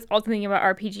everything. I was also thinking about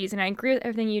RPGs, and I agree with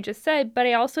everything you just said. But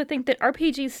I also think that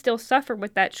RPGs still suffer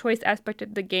with that choice aspect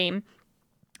of the game.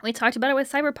 We talked about it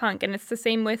with Cyberpunk, and it's the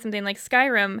same with something like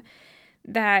Skyrim,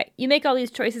 that you make all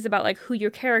these choices about like who your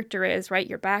character is, right?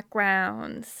 Your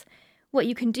backgrounds, what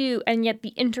you can do, and yet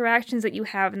the interactions that you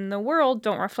have in the world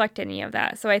don't reflect any of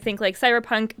that. So I think like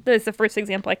Cyberpunk, that's the first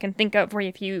example I can think of where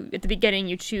if you, at the beginning,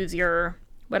 you choose your,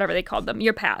 whatever they called them,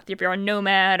 your path. If you're a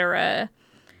nomad or a,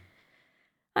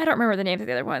 I don't remember the names of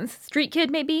the other ones. Street Kid,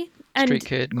 maybe? And Street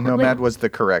Kid. Nomad was the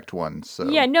correct one. So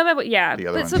yeah, Nomad, yeah. the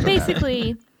other But so one's Nomad.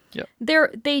 basically, Yep.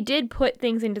 they did put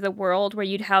things into the world where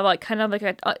you'd have like kind of like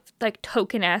a like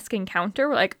token-esque encounter,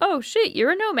 where like, oh shit,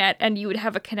 you're a nomad, and you would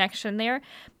have a connection there.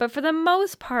 But for the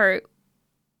most part,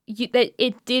 that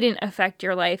it didn't affect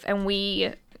your life, and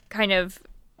we kind of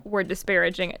were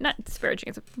disparaging. Not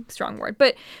disparaging is a strong word,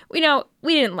 but we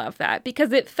didn't love that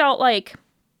because it felt like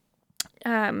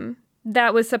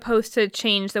that was supposed to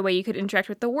change the way you could interact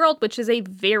with the world, which is a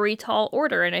very tall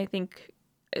order, and I think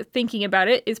thinking about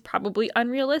it is probably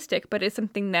unrealistic, but it's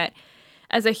something that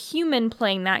as a human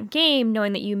playing that game,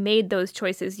 knowing that you made those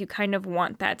choices, you kind of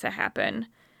want that to happen.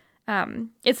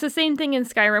 It's the same thing in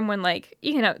Skyrim when like,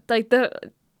 like the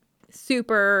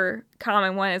super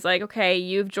common one is like, okay,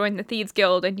 you've joined the Thieves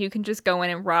Guild and you can just go in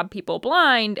and rob people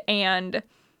blind and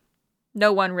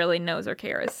no one really knows or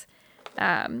cares.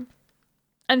 And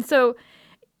so,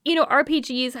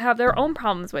 RPGs have their own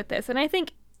problems with this. And I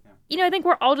think I think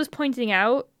we're all just pointing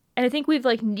out, and I think we've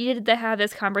like needed to have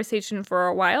this conversation for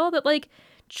a while, that like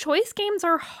choice games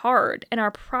are hard and are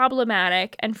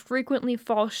problematic and frequently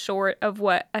fall short of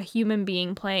what a human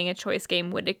being playing a choice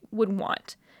game would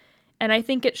want. And I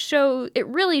think it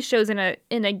really shows in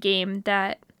a game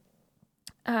that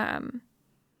Has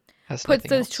puts nothing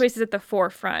those else. choices at the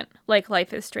forefront, like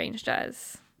Life is Strange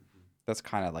does. That's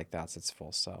kind of like that's its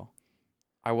full sell.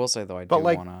 I will say though, I But, do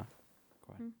like- want to.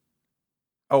 Go ahead.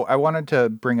 Oh, I wanted to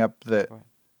bring up that Go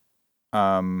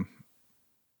ahead.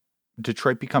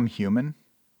 Detroit Become Human,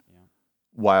 Yeah.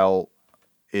 while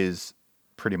is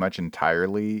pretty much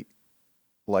entirely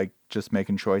like just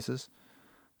making choices,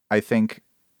 I think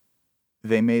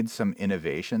they made some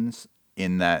innovations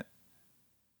in that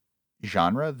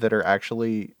genre that are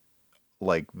actually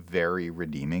like very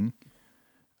redeeming.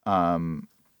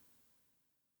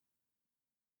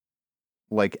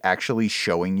 Like actually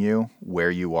showing you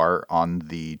where you are on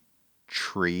the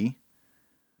tree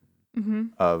Mm-hmm.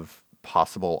 of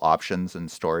possible options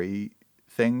and story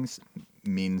things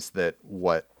means that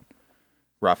what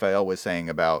Raphael was saying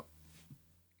about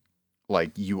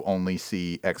like you only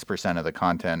see X% of the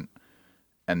content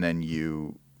and then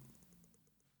you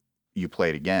play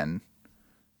it again,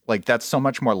 like that's so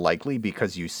much more likely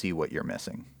because you see what you're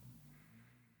missing.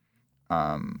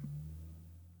 And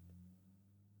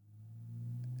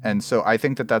so I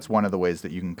think that that's one of the ways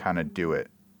that you can kind of do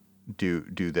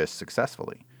this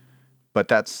successfully. But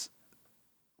that's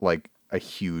like a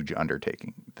huge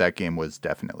undertaking. That game was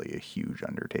definitely a huge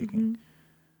undertaking.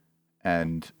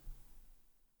 And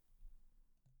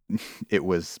it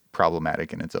was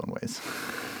problematic in its own ways.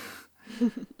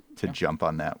 To jump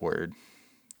on that word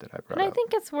that I brought And I up.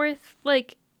 think it's worth,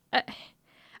 like, I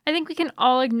think we can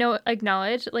all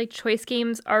acknowledge, like, choice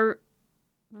games are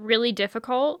really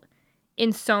difficult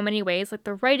in so many ways. Like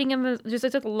the writing of them, there's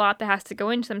a lot that has to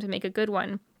go into them to make a good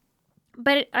one.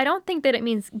 But I don't think that it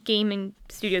means gaming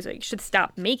studios should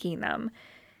stop making them.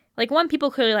 Like, one, people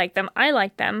clearly like them. I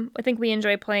like them. I think we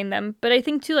enjoy playing them. But I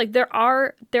think too, like, there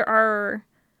are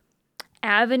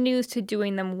avenues to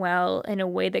doing them well in a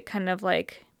way that kind of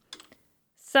like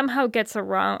somehow gets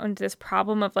around this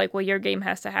problem of like, well, your game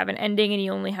has to have an ending and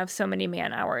you only have so many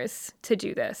man hours to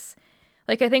do this.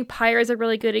 Like, I think Pyre is a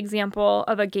really good example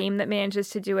of a game that manages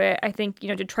to do it. I think,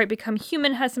 Detroit Become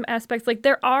Human has some aspects. Like,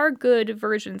 there are good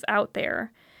versions out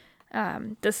there,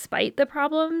 despite the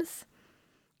problems.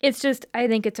 It's just, I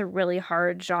think it's a really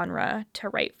hard genre to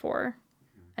write for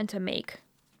and to make.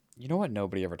 You know what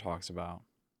nobody ever talks about?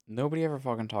 Nobody ever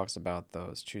fucking talks about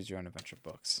those Choose Your Own Adventure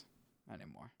books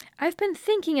anymore. I've been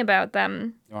thinking about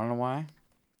them. You want to know why?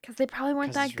 Because they probably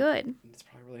weren't that good. It's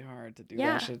probably really hard to do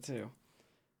Yeah. that shit too.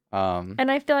 And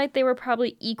I feel like they were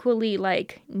probably equally,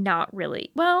 like, not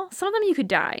really. Well, some of them you could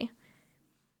die.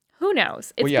 Who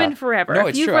knows? It's been forever. No, if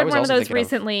it's you've true. I read was one of also those thinking of-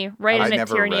 recently, write I in a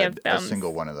never tyranny read of a thumbs.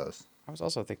 single one of those. I was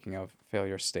also thinking of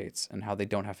failure states and how they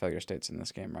don't have failure states in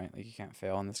this game, right? Like, you can't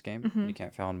fail in this game. Mhm. You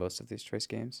can't fail in most of these choice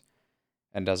games.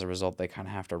 And as a result, they kind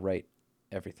of have to write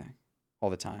everything all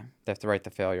the time. They have to write the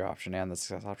failure option and the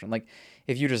success option. Like,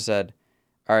 if you just said,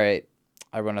 all right,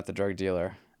 I run at the drug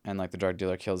dealer and, like, the drug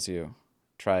dealer kills you,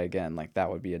 try again. Like, that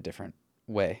would be a different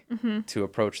way to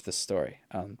approach this story.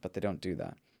 But they don't do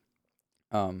that.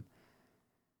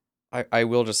 I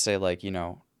will just say, like,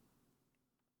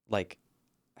 like,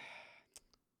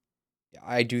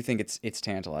 I do think it's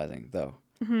tantalizing, though.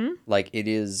 Like, it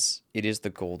is the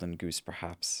golden goose,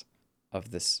 perhaps,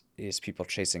 of this, is people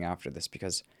chasing after this,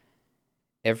 because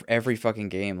every fucking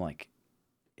game, like,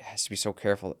 has to be so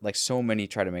careful. Like, so many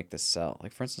try to make this sell.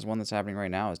 Like, for instance, one that's happening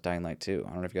right now is Dying Light 2.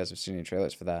 I don't know if you guys have seen any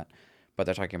trailers for that, but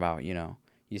they're talking about,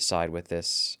 you side with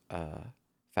this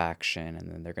faction,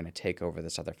 and then they're going to take over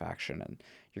this other faction, and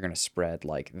you're going to spread,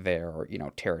 like, their,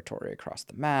 territory across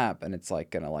the map, and it's,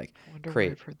 like, going to, like, I wonder create...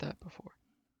 where I've heard that before.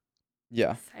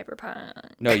 Yeah. Cyberpunk.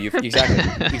 No, you've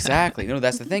exactly. No,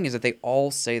 that's the thing, is that they all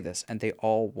say this and they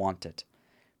all want it.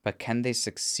 But can they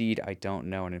succeed? I don't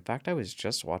know. And in fact, I was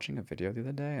just watching a video the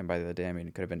other day, and by the other day, I mean,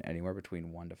 it could have been anywhere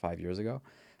between 1 to 5 years ago,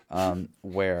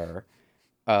 where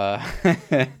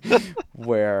they're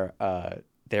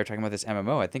talking about this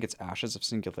MMO. I think it's Ashes of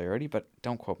Singularity, but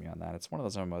don't quote me on that. It's one of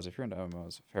those MMOs. If you're into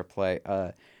MMOs, fair play.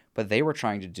 But they were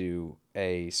trying to do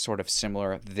a sort of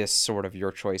similar, this sort of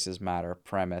your choices matter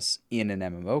premise in an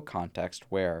MMO context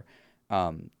where,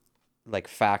 like,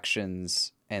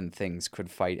 factions and things could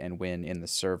fight and win in the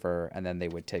server, and then they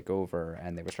would take over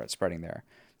and they would start spreading their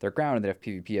ground, and they'd have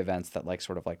PvP events that, like,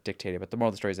 sort of, like, dictated. But the moral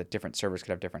of the story is that different servers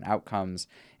could have different outcomes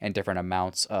and different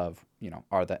amounts of,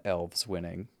 are the elves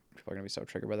winning? People are going to be so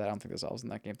triggered by that. I don't think there's elves in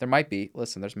that game. There might be.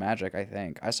 Listen, there's magic, I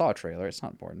think. I saw a trailer. It's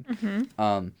not important.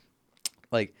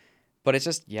 Like, but it's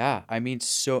just, yeah, I mean,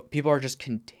 so people are just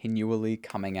continually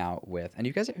coming out with, and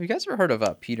have you guys ever heard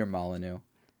of Peter Molyneux?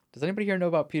 Does anybody here know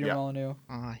about Peter Yeah. Molyneux?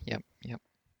 Yep.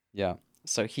 Yeah.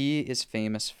 So he is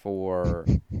famous for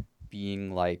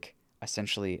being, like,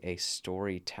 essentially a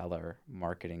storyteller,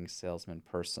 marketing, salesman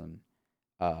person,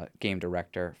 game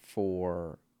director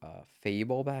for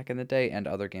Fable back in the day and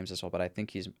other games as well. But I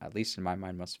think he's, at least in my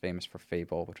mind, most famous for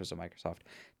Fable, which was a Microsoft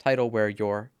title where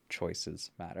your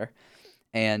choices matter.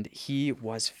 And he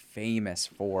was famous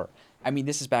for, I mean,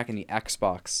 this is back in the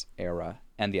Xbox era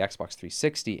and the Xbox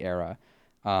 360 era.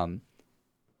 Elena,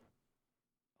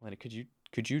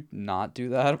 could you not do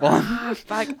that?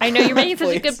 Fuck. I know you're making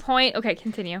such a good Please. point. Okay,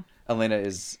 continue. Elena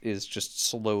is just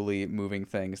slowly moving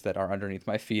things that are underneath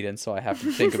my feet, and so I have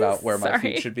to think about where my Sorry.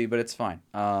 feet should be, but it's fine.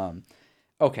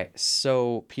 Okay,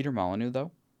 so Peter Molyneux,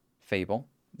 though, Fable.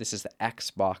 This is the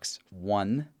Xbox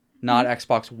One. Not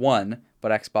Xbox One,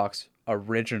 but Xbox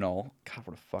original. God,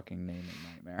 what a fucking naming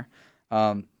nightmare.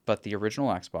 But the original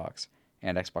Xbox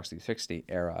and Xbox 360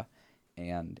 era,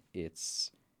 and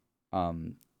it's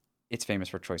famous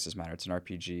for Choices Matter. It's an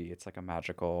RPG. It's like a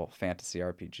magical fantasy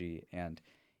RPG, and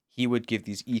he would give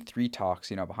these E3 talks,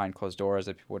 behind closed doors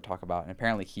that people would talk about. And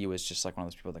apparently he was just like one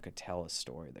of those people that could tell a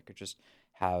story, that could just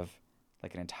have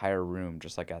like an entire room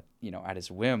just like at his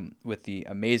whim with the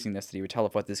amazingness that he would tell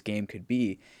of what this game could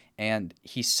be. And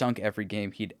he sunk every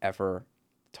game he'd ever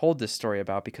told this story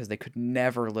about because they could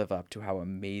never live up to how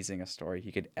amazing a story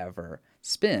he could ever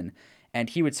spin. And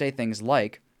he would say things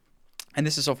like, and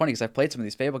this is so funny because I've played some of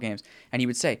these Fable games, and he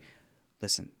would say,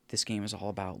 listen, this game is all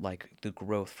about like the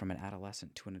growth from an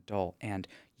adolescent to an adult, and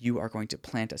you are going to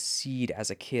plant a seed as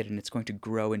a kid and it's going to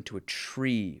grow into a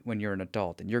tree when you're an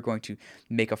adult, and you're going to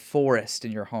make a forest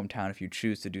in your hometown if you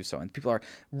choose to do so. And people are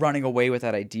running away with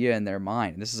that idea in their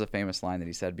mind. And this is a famous line that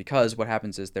he said, because what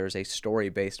happens is there's a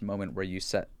story-based moment where you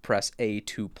press A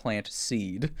to plant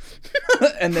seed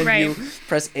and then you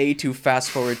press A to fast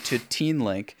forward to Teen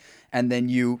Link, and then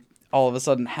you all of a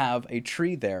sudden have a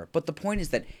tree there. But the point is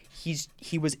that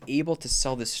he was able to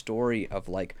sell this story of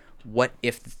like, what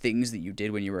if the things that you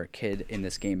did when you were a kid in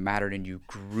this game mattered and you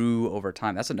grew over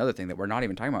time. That's another thing that we're not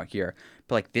even talking about here.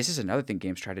 But like, this is another thing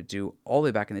games try to do all the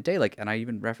way back in the day. Like, and I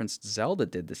even referenced Zelda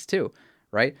did this too,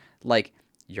 right? Like,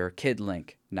 you're Kid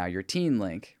Link, now you're Teen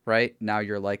Link, right? Now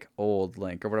you're like old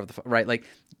Link or whatever right? Like,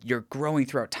 you're growing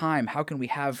throughout time. How can we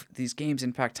have these games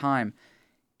impact time?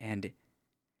 And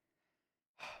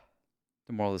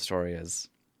the moral of the story is,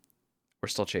 we're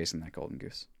still chasing that golden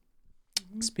goose.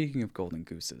 Speaking of golden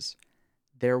gooses,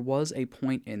 there was a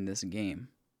point in this game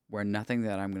where nothing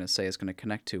that I'm going to say is going to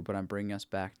connect to, but I'm bringing us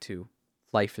back to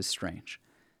Life is Strange.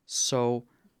 So,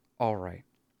 all right.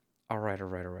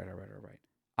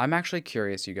 I'm actually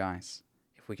curious, you guys,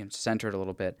 if we can center it a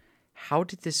little bit. How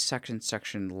did this second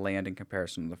section land in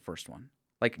comparison to the first one?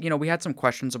 Like, you know, we had some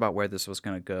questions about where this was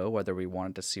going to go, whether we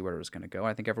wanted to see where it was going to go.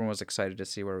 I think everyone was excited to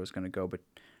see where it was going to go,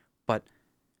 but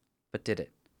did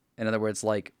it? In other words,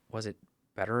 like, was it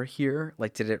better here?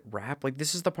 Like, did it wrap? Like,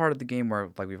 this is the part of the game where,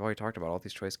 like, we've already talked about, all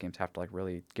these choice games have to, like,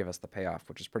 really give us the payoff,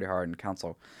 which is pretty hard, and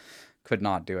Council could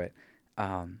not do it.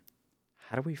 How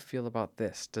do we feel about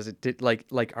this?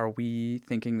 Like, are we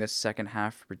thinking this second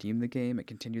half redeemed the game, it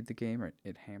continued the game, or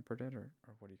it hampered it, or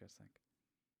what do you guys think?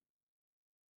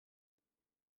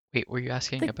 Wait, were you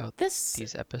asking about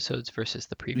these episodes versus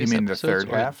the You previous mean the episodes?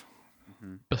 third or half?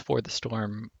 Before the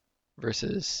Storm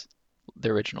versus the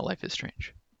original Life is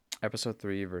Strange? Episode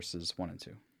 3 versus 1 and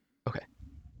 2. Okay.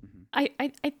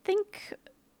 I think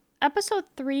episode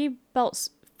 3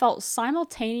 felt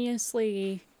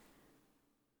simultaneously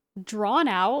drawn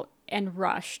out and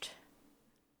rushed.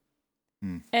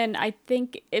 And I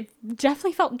think it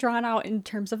definitely felt drawn out in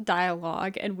terms of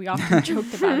dialogue, and we often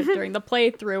joked about it during the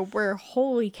playthrough, where,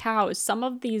 holy cow, some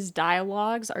of these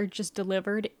dialogues are just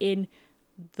delivered in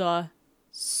the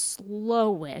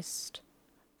slowest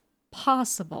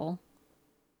possible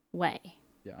way.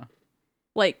 Yeah.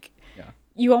 Like, Yeah.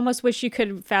 you almost wish you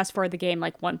could fast forward the game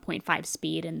like 1.5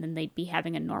 speed, and then they'd be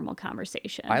having a normal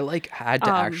conversation. I had to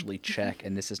actually check,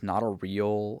 and this is not a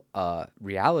real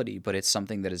reality, but it's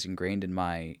something that is ingrained in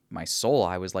my soul.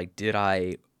 I was like, did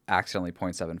I accidentally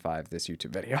 0.75 this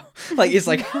YouTube video? Like, it's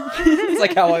like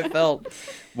how I felt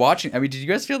watching. I mean, did you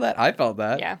guys feel that? I felt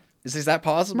that. Yeah. Is that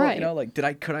possible? Right. You know, like,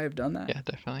 could I have done that? Yeah,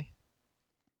 definitely.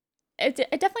 It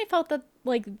definitely felt that,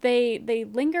 like, they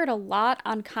lingered a lot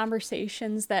on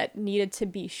conversations that needed to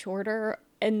be shorter,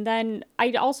 and then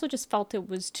I also just felt it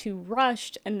was too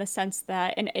rushed in the sense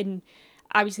that, and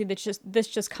obviously this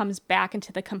just comes back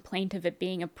into the complaint of it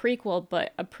being a prequel,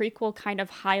 but a prequel kind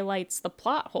of highlights the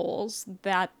plot holes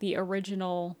that the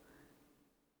original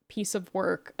piece of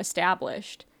work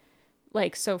established.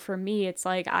 Like, so for me, it's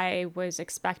like I was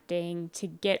expecting to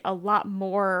get a lot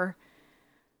more.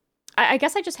 I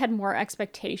guess I just had more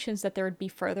expectations that there would be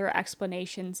further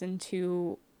explanations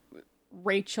into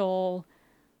Rachel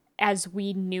as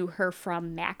we knew her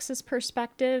from Max's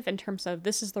perspective, in terms of,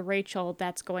 this is the Rachel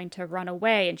that's going to run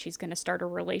away and she's going to start a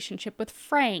relationship with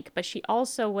Frank, but she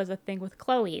also was a thing with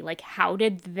Chloe. Like, how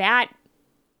did that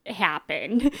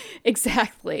happen?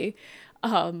 Exactly.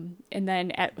 And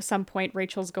then at some point,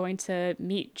 Rachel's going to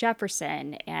meet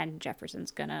Jefferson, and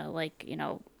Jefferson's gonna, like, you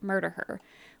know, murder her.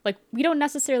 Like, we don't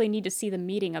necessarily need to see the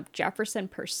meeting of Jefferson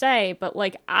per se, but,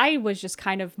 like, I was just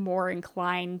kind of more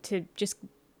inclined to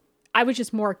I was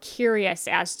just more curious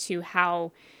as to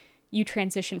how you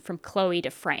transition from Chloe to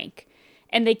Frank.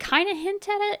 And they kind of hint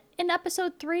at it in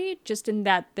episode 3, just in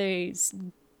that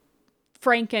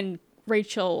Frank and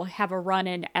Rachel have a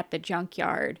run-in at the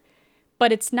junkyard.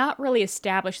 But it's not really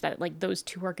established that, like, those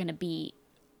two are going to be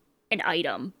an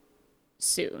item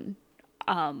soon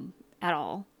at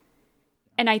all.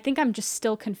 And I think I'm just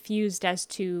still confused as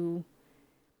to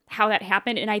how that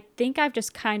happened. And I think I've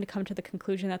just kind of come to the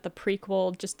conclusion that the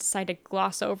prequel just decided to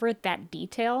gloss over that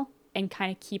detail and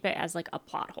kind of keep it as, like, a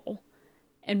plot hole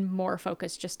and more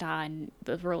focused just on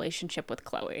the relationship with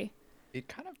Chloe. It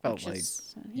kind of felt like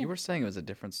you were saying it was a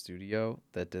different studio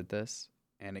that did this.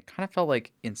 And it kind of felt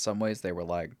like, in some ways, they were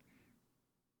like,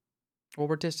 well,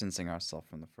 we're distancing ourselves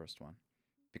from the first one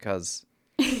because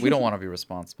we don't want to be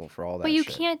responsible for all that But you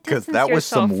shit. can't Because distance that was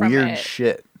yourself some from weird it.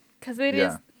 shit. Because it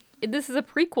Yeah. is this is a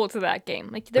prequel to that game.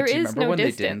 Like there But do you is remember no when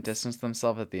distance. they didn't distance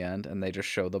themselves at the end and they just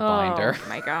show the binder? Oh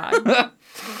my god.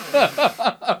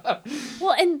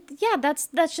 Well, and yeah,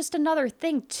 that's just another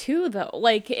thing too, though.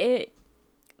 Like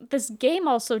this game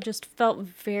also just felt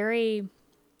very,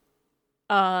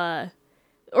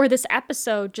 or this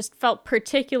episode just felt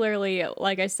particularly,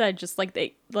 like I said, just like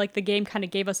the game kind of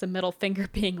gave us a middle finger,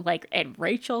 being like, and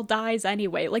Rachel dies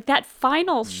anyway. Like that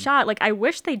final shot. Like I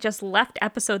wish they just left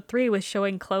episode 3 with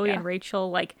showing Chloe and Rachel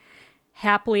like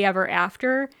happily ever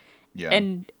after. Yeah.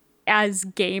 And as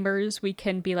gamers, we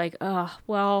can be like, oh,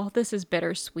 well, this is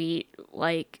bittersweet.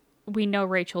 Like, we know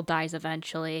Rachel dies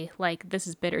eventually. Like, this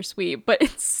is bittersweet. But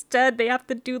instead, they have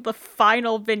to do the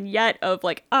final vignette of,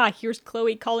 like, here's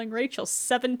Chloe calling Rachel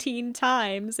 17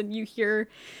 times. And you hear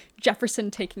Jefferson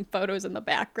taking photos in the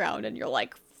background. And you're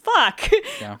like, fuck,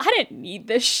 Yeah. I didn't need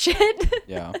this shit.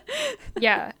 Yeah.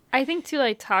 Yeah. I think to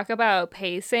like talk about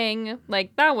pacing,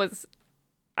 like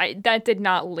that did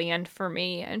not land for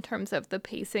me in terms of the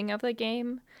pacing of the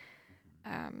game.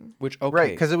 Which, okay. Right,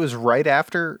 because it was right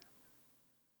after,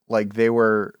 like, they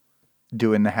were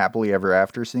doing the happily ever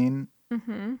after scene.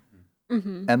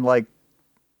 Mm-hmm. And, like,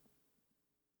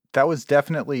 that was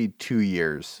definitely 2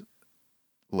 years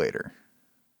later,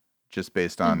 just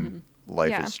based on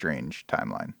Life Yeah. is Strange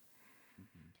timeline.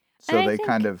 And So I they think-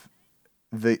 kind of,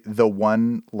 the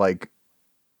one, like,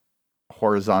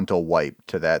 horizontal wipe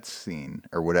to that scene,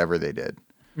 or whatever they did,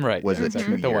 Right. was yeah, a exactly.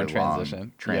 2 year The one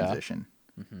transition. transition.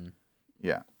 Transition.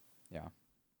 Yeah. Yeah.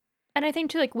 And I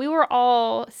think too, like we were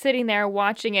all sitting there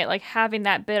watching it, like having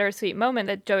that bittersweet moment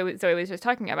that Zoe was just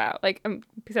talking about. Like,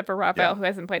 except for Raphael, Yeah. who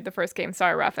hasn't played the first game.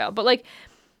 Sorry, Raphael. But like,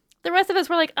 the rest of us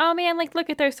were like, oh man, like look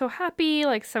at they're so happy,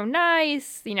 like so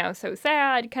nice, you know, so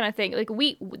sad, kind of thing. Like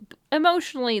we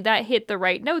emotionally that hit the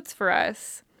right notes for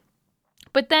us.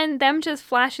 But then them just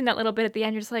flashing that little bit at the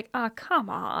end, you're just like, oh come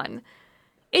on.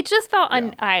 It just felt I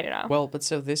don't know. Well, but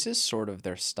so this is sort of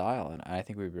their style, and I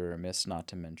think we'd be remiss not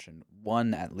to mention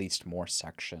one at least more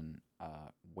section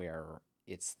where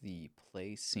it's the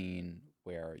play scene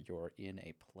where you're in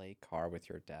a play car with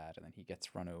your dad, and then he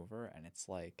gets run over, and it's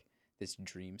like this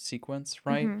dream sequence,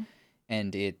 right?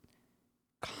 And it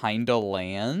kind of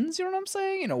lands, you know what I'm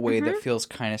saying, in a way that feels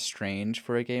kind of strange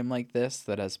for a game like this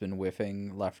that has been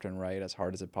whiffing left and right as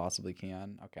hard as it possibly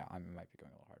can. Okay, I might be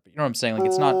going a little hard, but you know what I'm saying? Like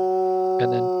it's not.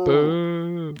 And then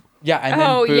boom. Yeah, and then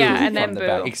Oh, boo yeah, and from then the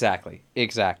back. boo.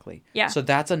 Exactly. Yeah. So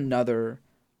that's another.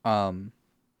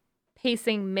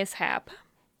 Pacing mishap.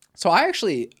 So I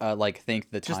actually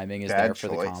think the Just timing is bad there for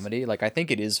the choice. comedy. Like I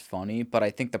think it is funny, but I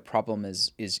think the problem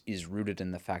is rooted in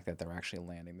the fact that they're actually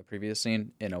landing the previous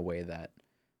scene in a way that,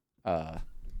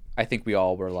 I think we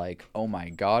all were like, oh my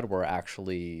god, we're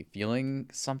actually feeling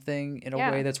something in a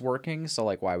Yeah. way that's working. So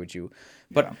like, why would you?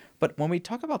 But Yeah. but when we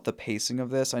talk about the pacing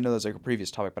of this, I know there's like a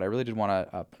previous topic, but I really did want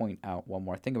to point out one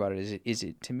more thing about it. Is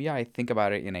it to me? I think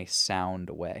about it in a sound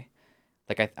way.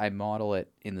 Like I model it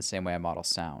in the same way I model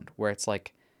sound, where it's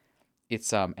like,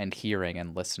 it's and hearing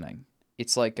and listening.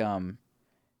 It's like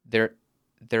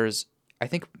there's I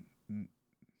think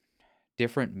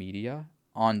different media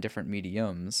on different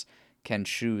mediums can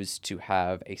choose to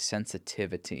have a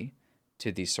sensitivity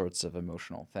to these sorts of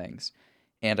emotional things.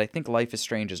 And I think Life is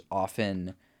Strange is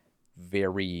often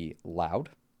very loud.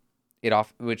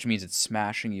 Which means it's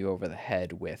smashing you over the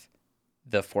head with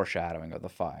the foreshadowing of the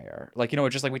fire. Like, you know,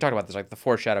 just like we talked about this, like the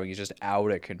foreshadowing is just out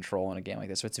of control in a game like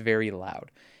this. So it's very loud.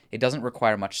 It doesn't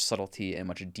require much subtlety and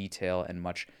much detail and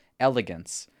much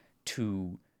elegance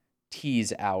to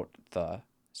tease out the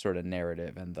sort of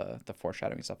narrative and the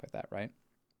foreshadowing and stuff like that, right?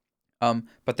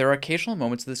 But there are occasional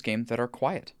moments of this game that are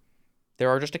quiet. There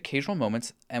are just occasional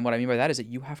moments, and what I mean by that is that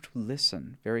you have to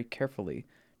listen very carefully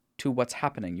to what's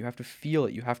happening. You have to feel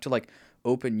it. You have to like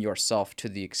open yourself to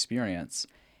the experience.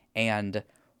 And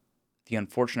the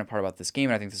unfortunate part about this game,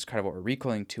 and I think this is kind of what we're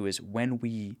recoiling to, is when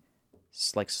we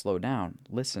like slow down,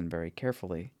 listen very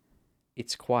carefully,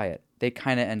 it's quiet. They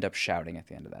kind of end up shouting at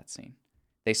the end of that scene.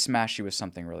 They smash you with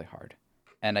something really hard.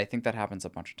 And I think that happens a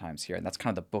bunch of times here. And that's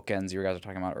kind of the bookends you guys were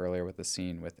talking about earlier with the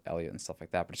scene with Elliot and stuff like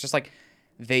that. But it's just like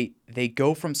they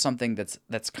go from something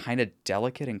that's kind of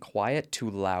delicate and quiet to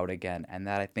loud again. And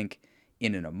that I think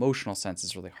in an emotional sense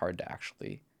is really hard to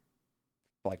actually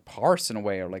like parse in a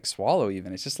way or like swallow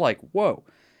even. It's just like, whoa.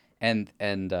 And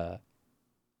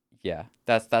yeah,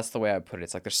 that's the way I put it.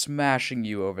 It's like they're smashing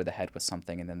you over the head with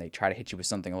something, and then they try to hit you with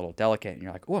something a little delicate, and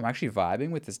you're like, oh, I'm actually vibing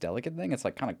with this delicate thing. It's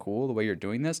like kind of cool the way you're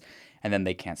doing this, and then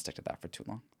they can't stick to that for too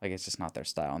long. Like it's just not their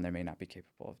style, and they may not be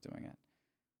capable of doing it.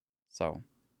 So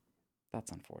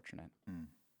that's unfortunate.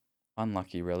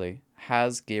 Unlucky, really.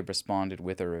 Has Gabe responded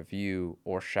with a review,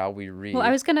 or shall we read? Well,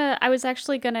 I was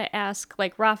actually gonna ask,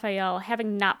 like, Raphael,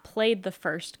 having not played the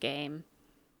first game,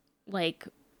 like,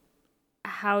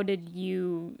 how did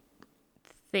you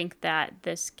think that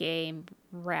this game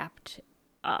wrapped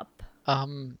up?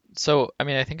 So I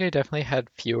mean, I think I definitely had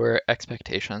fewer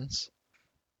expectations.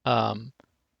 Um,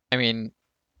 I mean,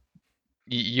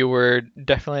 you were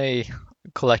definitely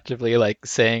collectively like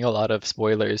saying a lot of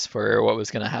spoilers for what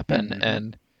was going to happen,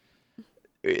 and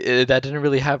that didn't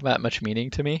really have that much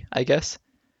meaning to me, I guess,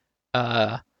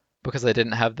 uh, because I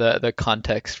didn't have the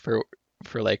context for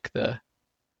like the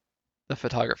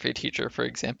photography teacher, for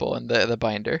example, and the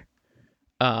binder.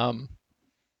 Um,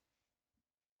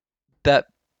 that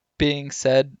being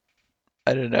said,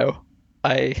 I don't know.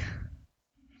 I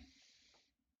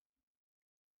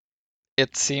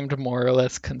It seemed more or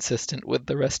less consistent with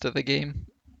the rest of the game.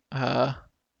 Uh,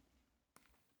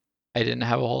 I didn't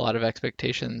have a whole lot of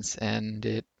expectations, and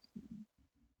it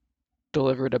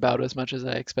delivered about as much as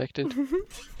I expected.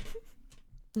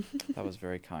 That was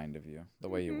very kind of you, the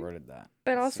way you worded that.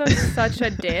 But also such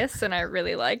a diss, and I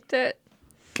really liked it.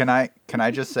 Can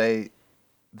I just say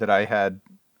that I had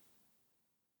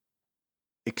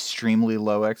extremely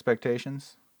low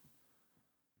expectations,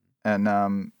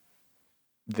 and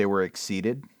they were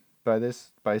exceeded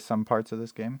by some parts of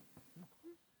this game.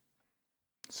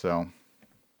 So I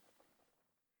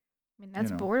mean,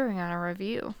 that's know. bordering on a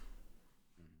review.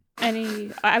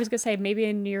 I was gonna say maybe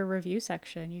in your review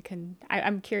section you can.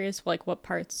 I'm curious, like, what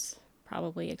parts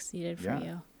probably exceeded for Yeah.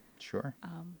 you. sure.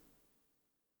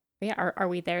 But yeah, are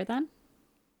we there then?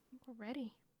 We're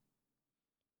ready.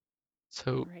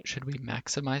 So, Right. should we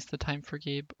maximize the time for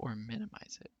Gabe or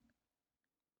minimize it?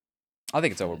 I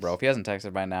think it's over, bro. If he hasn't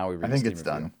texted by now, we read I his think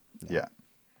Steam it's review. done. Yeah.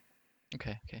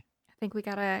 Okay, okay. I think we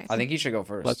gotta. I think you should go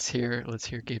first. Let's hear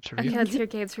Gabe's review. Okay, let's hear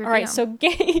Gabe's review. All right, so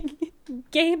Gabe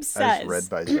As says, read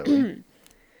by Zoe.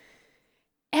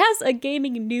 as a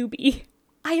gaming newbie,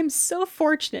 I am so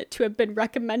fortunate to have been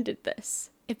recommended this.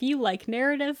 If you like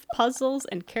narrative, puzzles,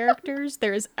 and characters,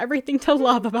 there is everything to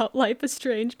love about Life is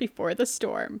Strange Before the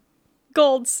Storm.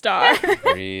 Gold star.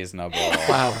 Reasonable.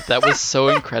 Wow, that was so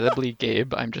incredibly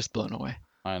Gabe. I'm just blown away.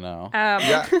 I know.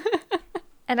 Yeah.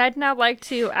 And I'd now like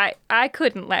to. I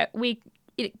couldn't let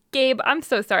Gabe. I'm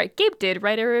so sorry. Gabe did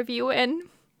write a review, and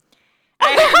I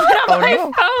have it on my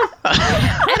phone.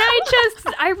 And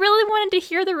I really wanted to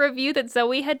hear the review that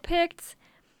Zoe had picked,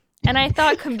 and I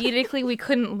thought comedically we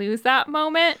couldn't lose that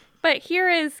moment. But here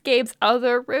is Gabe's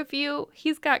other review.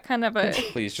 He's got kind of a.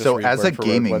 Please just So read as word a for word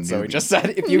gaming what Zoe newbie- just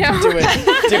said. If you No. can do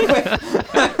it, do it.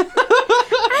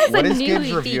 As What a is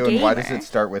Gabe's newbie review and why does gamer. it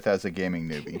start with as a gaming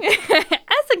newbie?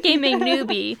 As a gaming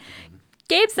newbie,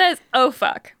 Gabe says, "Oh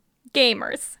fuck,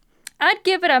 gamers. I'd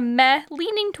give it a meh,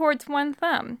 leaning towards one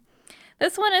thumb.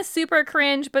 This one is super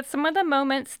cringe, but some of the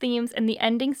moments, themes, and the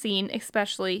ending scene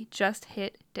especially just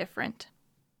hit different."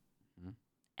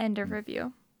 End of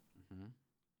review.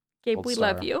 Gabe, Gold we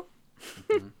star. love you.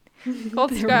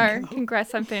 Gold star.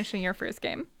 Congrats on finishing your first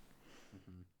game.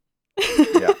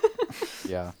 Yeah.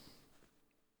 Yeah.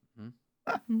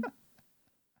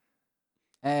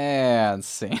 And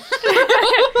scene.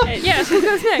 Yeah, who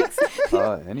goes next?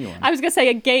 Anyone. I was gonna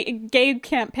say Gabe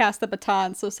can't pass the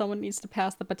baton, so someone needs to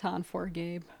pass the baton for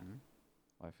Gabe.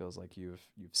 Well, it feels like you've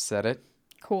said it.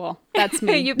 Cool, that's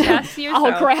me. You passed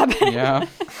yourself. I'll grab it. Yeah.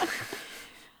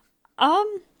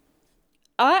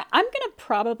 I'm gonna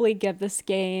probably give this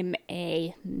game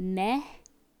a meh.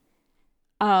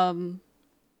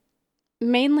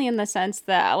 Mainly in the sense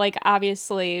that, like,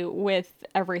 obviously with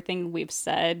everything we've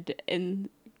said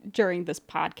during this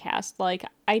podcast, like,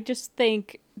 I just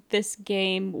think this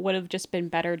game would have just been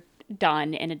better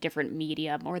done in a different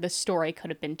medium, or the story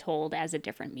could have been told as a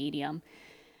different medium.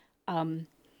 But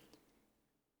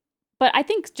I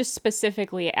think just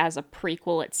specifically as a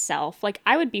prequel itself, like,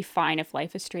 I would be fine if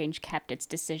Life is Strange kept its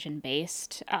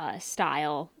decision-based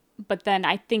style. But then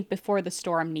I think Before the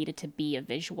Storm needed to be a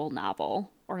visual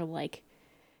novel, or, like,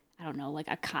 I don't know, like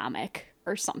a comic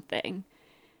or something.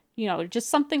 You know, just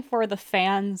something for the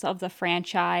fans of the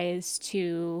franchise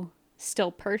to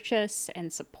still purchase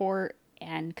and support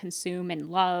and consume and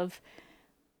love.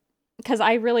 Because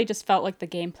I really just felt like the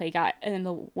gameplay got in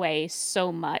the way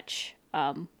so much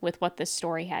with what this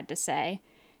story had to say.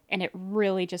 And it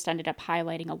really just ended up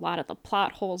highlighting a lot of the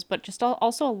plot holes, but just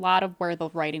also a lot of where the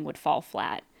writing would fall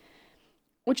flat.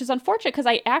 Which is unfortunate, because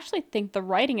I actually think the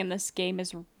writing in this game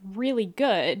is really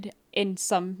good in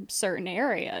some certain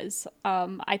areas.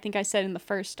 I think I said in the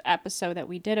first episode that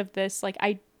we did of this, like,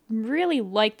 I really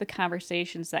like the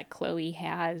conversations that Chloe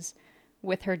has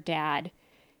with her dad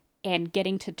and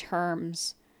getting to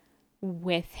terms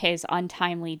with his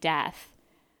untimely death,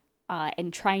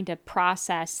 and trying to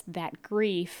process that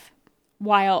grief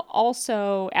while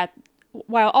also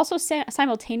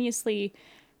simultaneously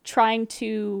trying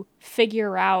to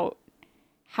figure out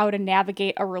how to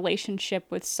navigate a relationship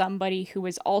with somebody who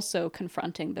is also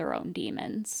confronting their own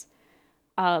demons.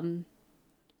 That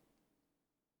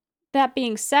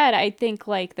being said, I think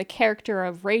like the character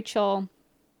of Rachel,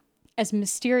 as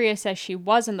mysterious as she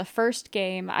was in the first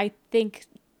game, I think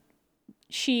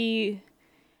she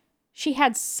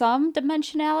had some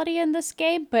dimensionality in this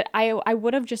game, but I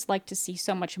would have just liked to see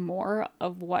so much more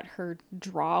of what her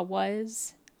draw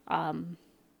was.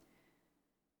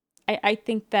 I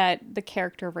think that the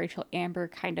character of Rachel Amber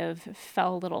kind of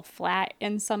fell a little flat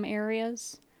in some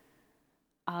areas,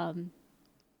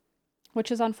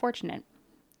 which is unfortunate.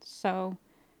 So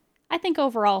I think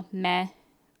overall, meh.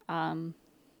 But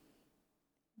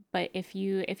if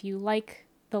you like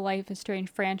the Life is Strange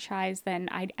franchise, then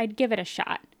I'd give it a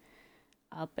shot.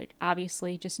 But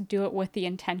obviously, just do it with the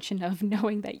intention of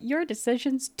knowing that your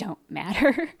decisions don't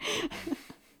matter.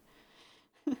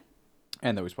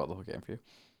 And that we spoiled the whole game for you.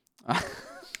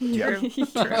 Yeah. True.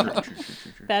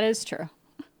 That is true.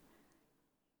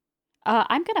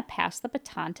 I'm going to pass the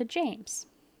baton to James.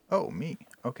 Oh, me.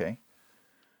 Okay.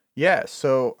 Yeah,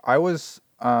 so I was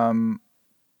I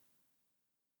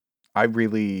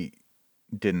really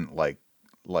didn't like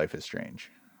Life is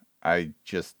Strange. I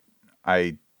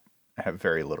have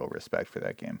very little respect for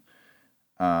that game.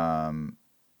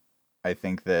 I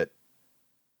think that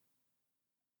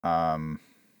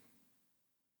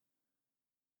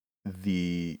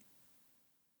the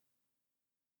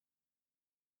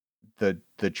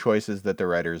choices that the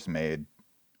writers made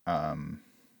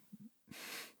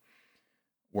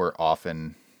were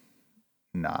often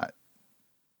not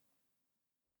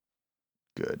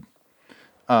good.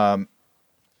 And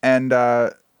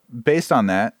based on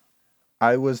that,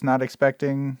 I was not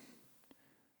expecting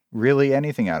really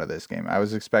anything out of this game. I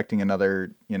was expecting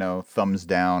another, thumbs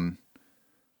down,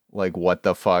 like, what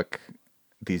the fuck?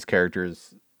 These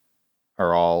characters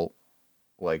are all,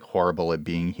 like, horrible at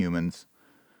being humans.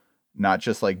 Not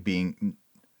just, like, being,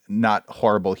 not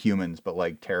horrible humans, but,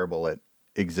 like, terrible at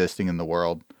existing in the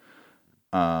world.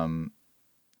 And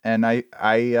I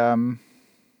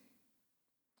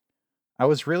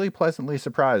was really pleasantly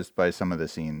surprised by some of the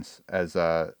scenes. As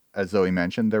Zoe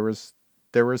mentioned, there was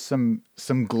some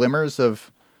glimmers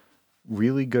of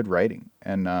really good writing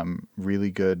and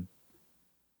really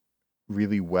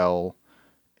well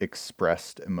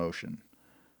expressed emotion.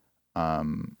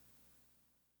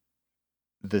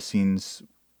 The scenes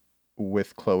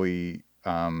with Chloe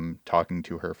talking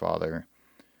to her father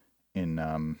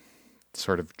in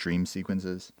sort of dream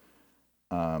sequences.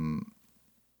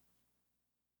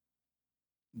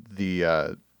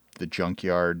 The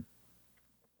junkyard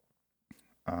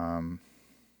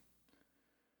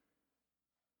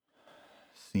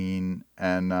scene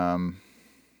and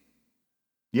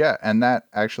yeah, and that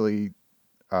actually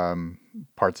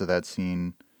parts of that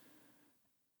scene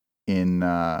in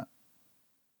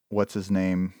what's his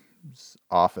name's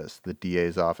office, the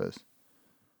DA's office.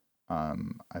 I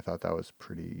thought that was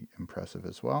pretty impressive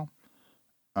as well.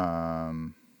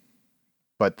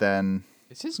 But then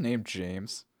Is his name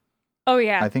James? Oh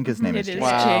yeah, I think his name is It is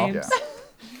James. Wow. James.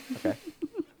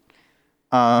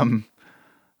 Okay.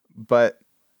 But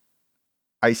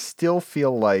I still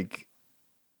feel like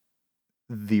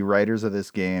the writers of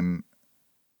this game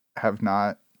have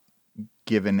not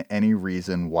given any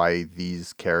reason why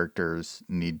these characters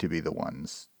need to be the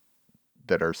ones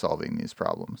that are solving these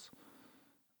problems.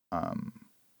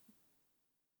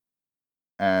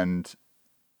 And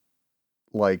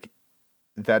like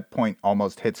that point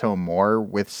almost hits home more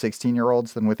with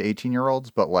 16-year-olds than with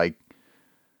 18-year-olds, but like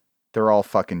they're all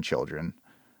fucking children.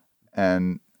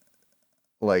 And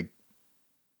like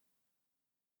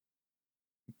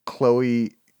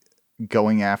Chloe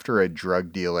going after a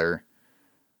drug dealer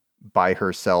by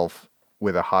herself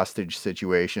with a hostage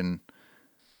situation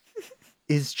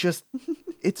is just,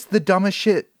 it's the dumbest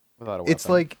shit. Without a weapon. It's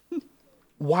like,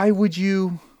 why would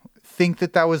you think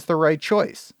that that was the right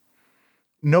choice?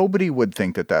 Nobody would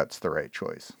think that that's the right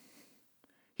choice.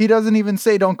 He doesn't even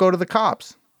say don't go to the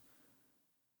cops.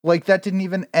 Like, that didn't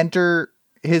even enter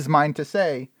his mind to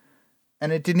say,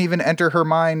 and it didn't even enter her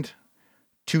mind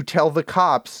to tell the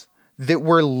cops that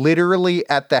we're literally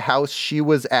at the house she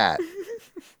was at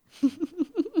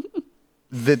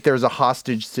that there's a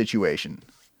hostage situation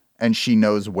and she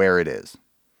knows where it is.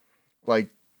 Like,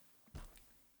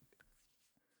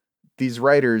 these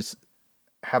writers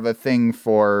have a thing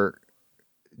for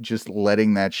just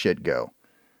letting that shit go.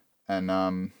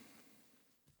 And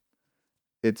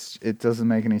it doesn't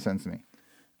make any sense to me.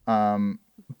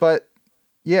 But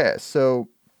yeah, so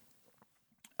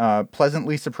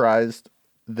pleasantly surprised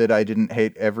that I didn't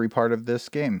hate every part of this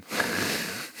game.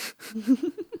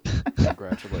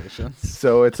 Congratulations.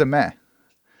 So it's a meh.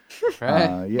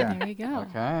 Okay. Yeah. There you go.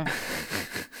 Okay.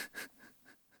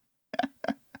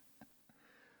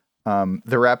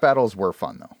 The rap battles were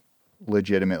fun though.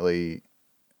 Legitimately,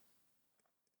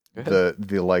 Good.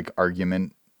 the like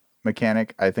argument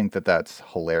mechanic. I think that's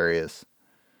hilarious,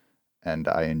 and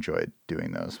I enjoyed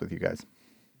doing those with you guys.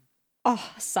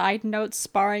 Oh, side note,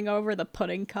 sparring over the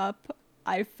pudding cup.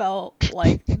 I felt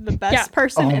like the best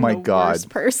person Oh and my the God. worst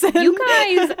person. You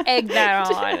guys egg that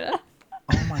on.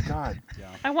 Oh my god.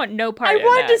 I want no part I in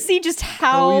wanted that. to see just Chloe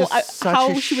how is such how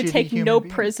a she would shitty take human no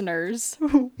being. prisoners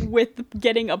with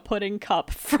getting a pudding cup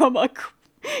from a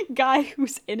guy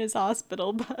who's in his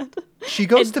hospital bed. She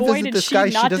goes And to boy, visit did this she guy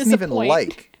she not doesn't even disappoint.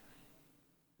 like.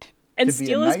 And to be a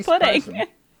steal his nice pudding. person,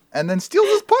 and then steals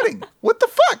his pudding. What the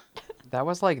fuck? That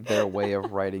was like their way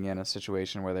of writing in a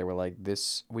situation where they were like,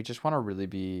 this, we just want to really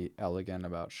be elegant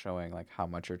about showing like how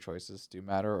much your choices do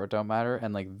matter or don't matter.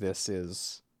 And like, this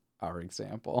is our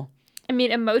example, I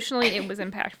mean, emotionally, it was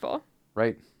impactful,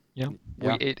 right? Yep.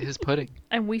 Yeah. We ate his pudding.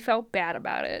 and we felt bad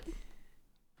about it.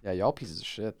 Yeah, y'all pieces of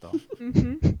shit though.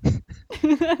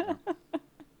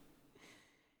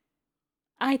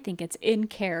 I think it's in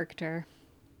character.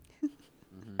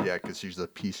 Yeah, because she's a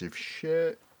piece of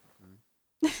shit.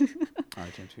 All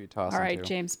right, James, who you tossing All right, to?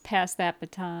 James, pass that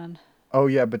baton. Oh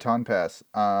yeah, baton pass.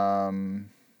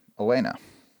 Elena.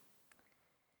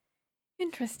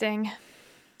 Interesting.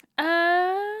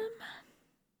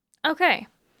 Okay.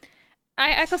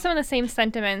 I echo some of the same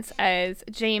sentiments as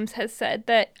James has said,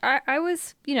 that I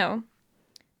was,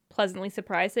 pleasantly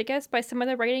surprised, I guess, by some of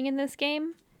the writing in this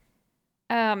game.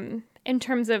 In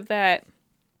terms of that,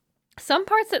 some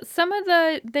parts that some of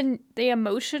the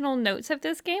emotional notes of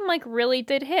this game like really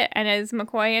did hit, and as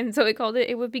McCoy and Zoe called it,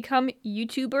 it would become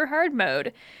YouTuber hard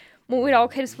mode. We would all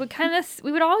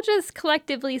just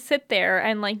collectively sit there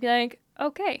and like be like,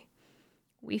 okay,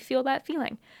 we feel that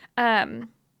feeling. I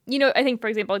think, for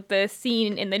example, the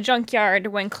scene in the junkyard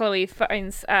when Chloe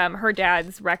finds her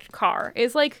dad's wrecked car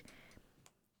is like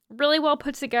really well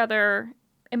put together,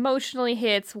 emotionally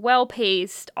hits, well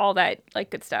paced, all that like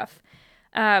good stuff.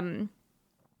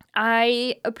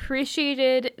 I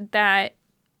appreciated that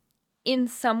in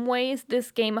some ways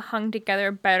this game hung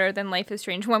together better than Life is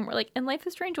Strange 1, where like in Life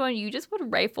is Strange 1 you just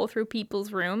would rifle through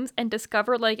people's rooms and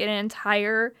discover like an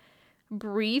entire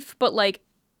brief but like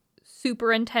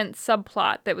super intense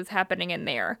subplot that was happening in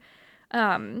there.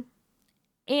 And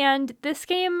this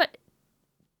game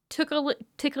took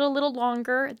it a little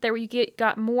longer. There you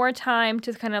got more time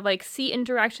to kind of like see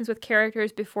interactions with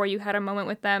characters before you had a moment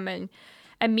with them and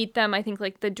meet them. I think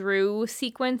like the Drew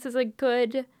sequence is a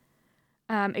good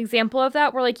example of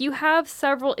that, where like you have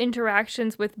several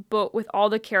interactions with all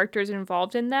the characters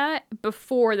involved in that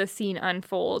before the scene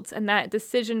unfolds, and that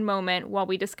decision moment, while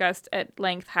we discussed at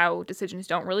length how decisions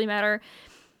don't really matter,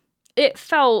 it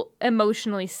felt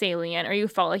emotionally salient, or you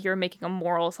felt like you were making a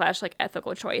moral / like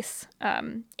ethical choice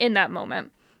in that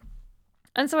moment.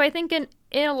 And so I think in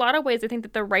a lot of ways, I think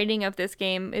that the writing of this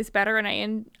game is better,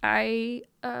 and I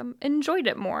enjoyed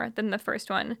it more than the first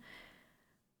one.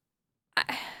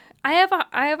 I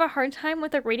have a hard time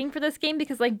with the rating for this game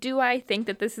because, like, do I think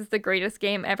that this is the greatest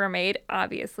game ever made?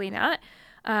 Obviously not.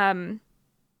 I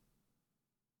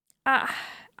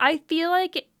feel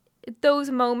like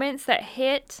those moments that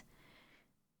hit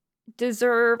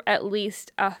deserve at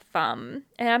least a thumb,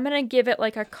 and I'm gonna give it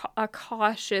like a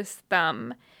cautious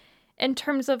thumb in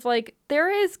terms of like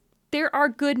there are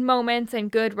good moments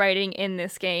and good writing in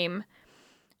this game.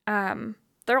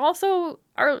 There also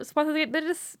are spots that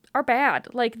just are bad.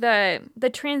 Like the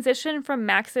transition from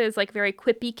Max's like very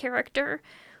quippy character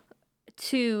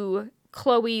to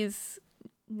Chloe's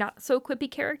not so quippy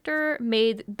character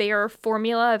made their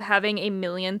formula of having a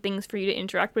million things for you to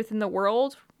interact with in the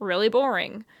world really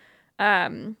boring.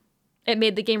 It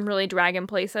made the game really drag in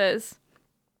places.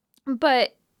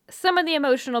 But some of the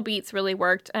emotional beats really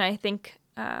worked, and I think,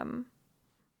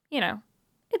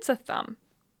 it's a thumb.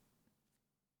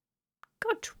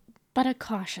 But a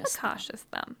cautious.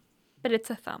 Thumb. But it's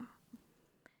a thumb.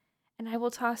 And I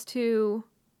will toss to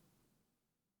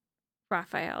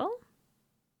Raphael.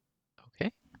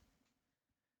 Okay.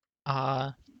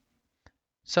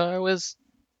 So I was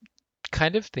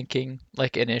kind of thinking,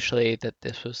 like, initially that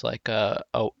this was like a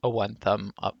one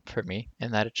thumb up for me,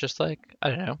 and that it's just like, I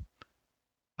don't know.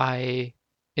 I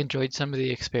enjoyed some of the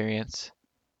experience.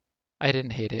 I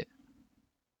didn't hate it.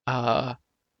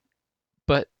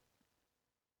 But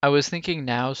I was thinking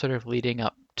now, sort of leading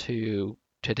up to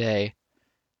today,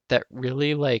 that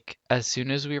really, like, as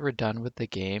soon as we were done with the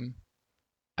game,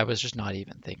 I was just not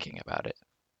even thinking about it.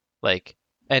 Like,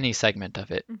 any segment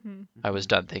of it, Mm-hmm. I was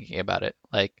done thinking about it.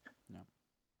 Like, Yeah.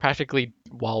 practically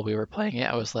while we were playing it,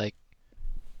 I was like,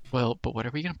 well, but what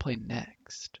are we gonna play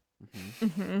next?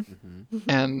 Mm-hmm. Mm-hmm.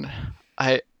 And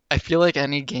I feel like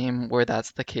any game where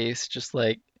that's the case, just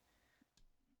like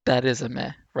that is a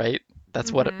meh, right?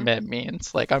 That's what Mhm. meh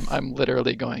means. Like I'm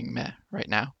literally going meh right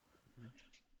now.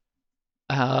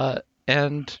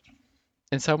 And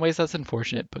in some ways that's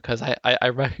unfortunate because I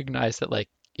recognize that like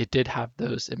it did have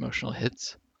those emotional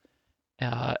hits.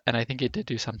 And I think it did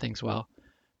do some things well,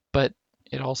 but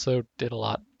it also did a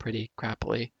lot pretty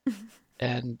crappily.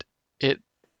 And it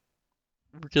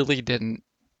really didn't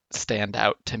stand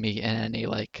out to me in any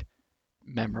like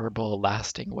memorable,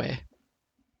 lasting way.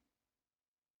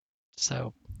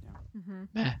 So, Mm-hmm.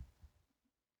 meh.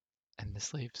 And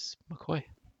this leaves McCoy.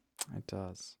 It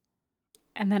does.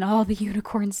 And then all the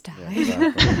unicorns Yeah, died.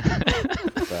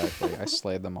 exactly. Exactly. I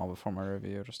slayed them all before my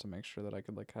review just to make sure that I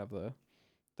could like have the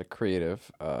creative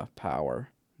power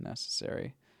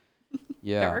necessary.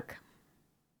 Yeah. Dark.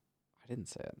 I didn't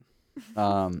say it.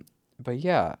 But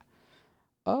yeah.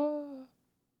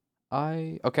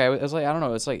 Okay, I was like I don't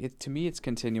know, it's like to me it's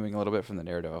continuing a little bit from the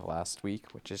narrative of last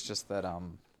week, which is just that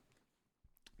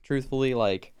truthfully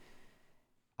like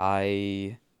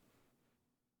I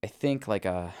think like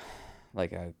a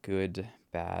good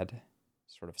bad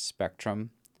sort of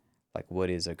spectrum, like what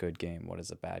is a good game, what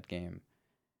is a bad game,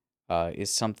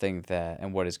 is something that,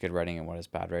 and what is good writing and what is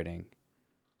bad writing,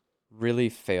 really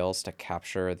fails to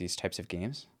capture these types of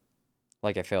games.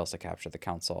 Like it fails to capture The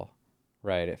Council,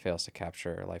 right? It fails to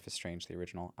capture Life is Strange, the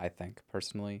original, I think,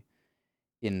 personally,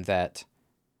 in that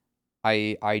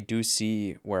I do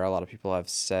see where a lot of people have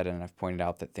said and have pointed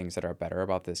out that things that are better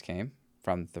about this game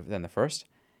than the first.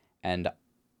 And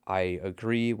I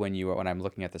agree when I'm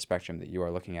looking at the spectrum that you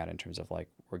are looking at in terms of like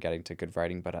we're getting to good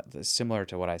writing, but similar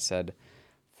to what I said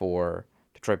for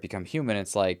Detroit Become Human,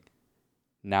 it's like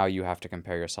now you have to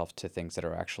compare yourself to things that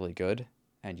are actually good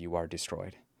and you are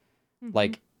destroyed.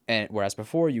 Like, and whereas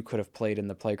before you could have played in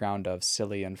the playground of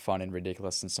silly and fun and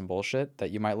ridiculous and some bullshit that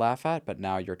you might laugh at, but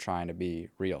now you're trying to be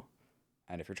real.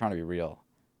 And if you're trying to be real,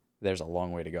 there's a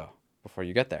long way to go before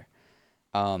you get there.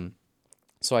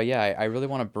 So I really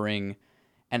want to bring,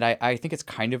 and I think it's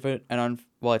kind of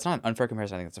well, it's not an unfair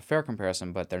comparison. I think it's a fair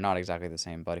comparison, but they're not exactly the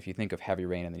same. But if you think of Heavy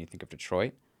Rain and then you think of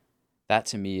Detroit, that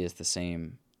to me is the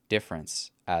same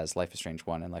difference as Life is Strange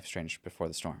 1 and Life is Strange Before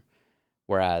the Storm.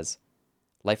 Whereas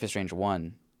Life is Strange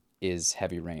 1 is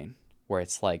Heavy Rain, where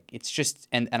it's like, it's just,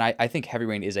 and I think Heavy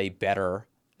Rain is a better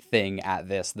thing at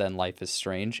this than Life is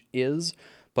Strange is,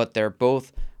 but they're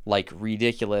both like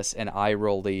ridiculous and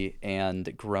eye-rolly and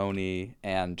groany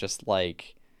and just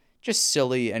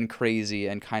silly and crazy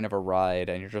and kind of a ride,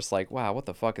 and you're just like, wow, what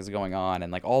the fuck is going on?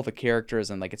 And like all the characters,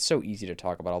 and like it's so easy to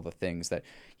talk about all the things that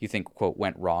you think quote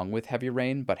went wrong with Heavy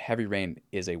Rain, but Heavy Rain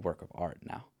is a work of art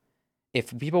now.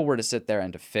 If people were to sit there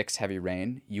and to fix Heavy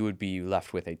Rain, you would be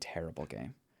left with a terrible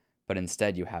game. But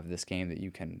instead you have this game that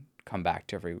you can come back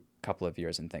to every couple of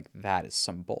years and think that is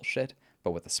some bullshit,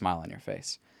 but with a smile on your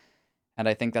face. And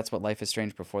I think that's what Life is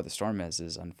Strange Before the Storm is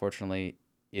unfortunately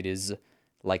it is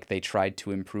like they tried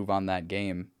to improve on that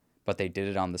game, but they did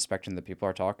it on the spectrum that people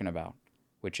are talking about,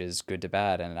 which is good to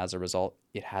bad, and as a result,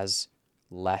 it has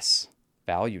less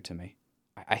value to me.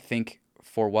 I think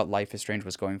for what Life is Strange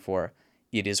was going for,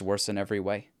 it is worse in every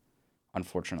way,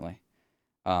 unfortunately.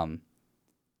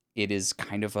 It is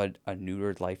kind of a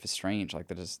neutered Life is Strange. Like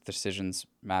the decisions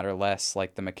matter less,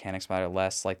 like the mechanics matter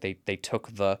less. Like they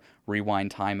took the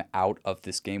rewind time out of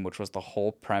this game, which was the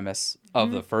whole premise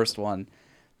of the first one.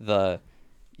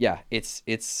 It's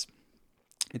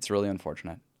really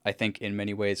unfortunate. I think in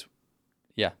many ways,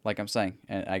 yeah, like I'm saying,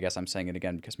 and I guess I'm saying it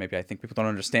again because maybe I think people don't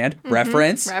understand.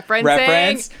 Reference.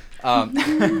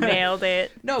 Nailed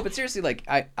it. No, but seriously, like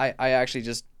I actually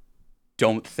just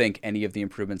don't think any of the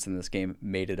improvements in this game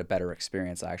made it a better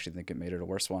experience. I actually think it made it a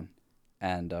worse one,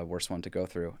 and a worse one to go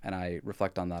through. And I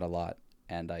reflect on that a lot,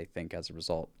 and I think as a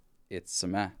result, it's a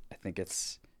meh. I think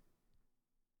it's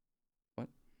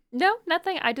No,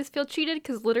 nothing. I just feel cheated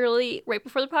because literally right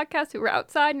before the podcast, we were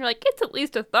outside and you're like, it's at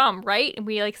least a thumb, right? And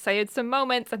we like cited some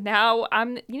moments, and now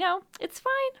it's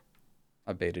fine.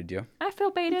 I baited you. I feel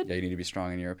baited. Yeah, you need to be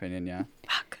strong in your opinion. Yeah.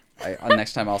 Fuck.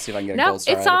 Next time I'll see if I can get a No, gold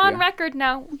star. it's out of on you. record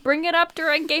now. Bring it up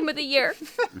during Game of the Year.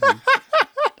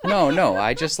 No.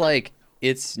 I just like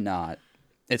it's not.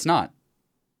 It's not,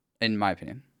 in my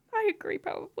opinion. I agree,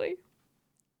 probably.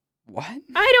 What?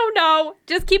 I don't know.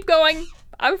 Just keep going.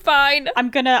 I'm fine. I'm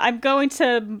going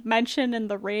to mention in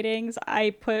the ratings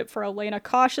I put for Elena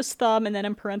cautious thumb, and then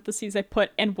in parentheses I put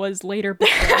and was later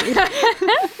betrayed.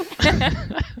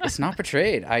 It's not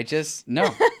betrayed.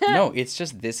 No. It's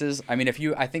just this is. I mean,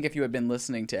 I think if you had been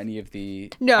listening to any of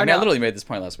the, No, I no. literally made this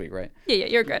point last week, right? Yeah,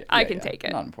 you're good. I can Yeah, take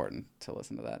it. Not important to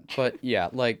listen to that, but yeah,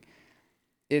 like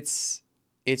it's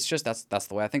just that's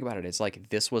the way I think about it. It's like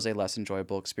this was a less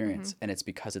enjoyable experience, and it's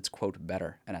because it's quote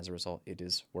better, and as a result, it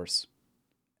is worse.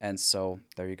 And so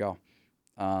there you go.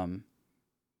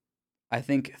 I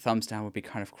think thumbs down would be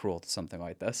kind of cruel to something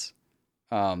like this.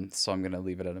 So I'm gonna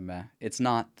leave it at a meh. It's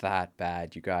not that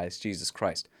bad, you guys. Jesus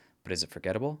Christ. But is it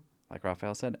forgettable? Like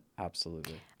Raphael said,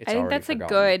 absolutely. It's I think already that's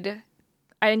forgotten.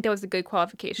 I think that was a good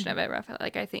qualification of it, Raphael.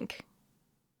 Like, I think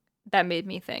that made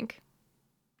me think.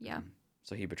 Yeah.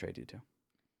 So he betrayed you too.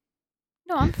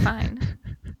 No, I'm fine.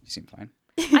 You seem fine.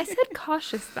 I said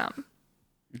cautious thumb.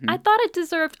 Mhm. I thought it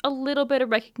deserved a little bit of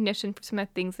recognition for some of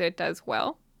the things that it does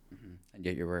well. And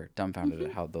yet you were dumbfounded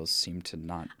at how those seem to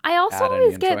not. I also Add any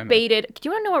always get enjoyment. baited. Do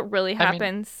you want to know what really I mean,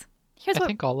 happens? Here's I what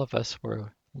think all of us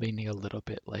were leaning a little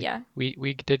bit like Yeah.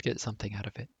 we did get something out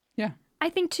of it. I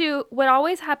think too. What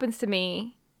always happens to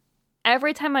me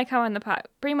every time I come on the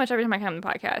pretty much every time I come on the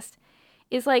podcast,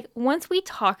 is like once we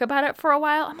talk about it for a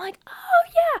while, I'm like, oh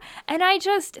yeah, and I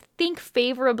just think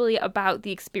favorably about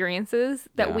the experiences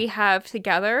that Yeah. we have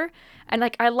together, and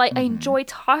like I enjoy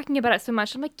talking about it so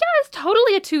much. I'm like, yeah, it's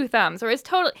totally a 2 thumbs, or it's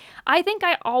totally. I think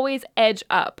I always edge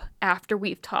up after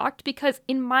we've talked because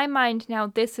in my mind now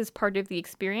this is part of the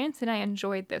experience, and I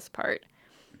enjoyed this part.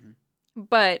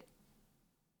 But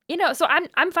so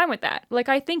I'm fine with that. Like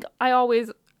I think I always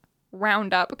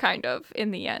round up kind of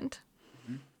in the end.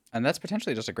 And that's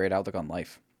potentially just a great outlook on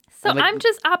life. So And, like, I'm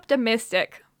just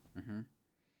optimistic.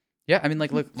 Yeah, I mean,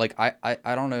 like, look, like I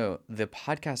don't know. The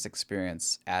podcast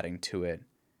experience adding to it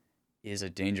is a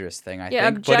dangerous thing. I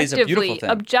think, but it's a beautiful thing.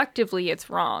 Objectively, it's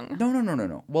wrong.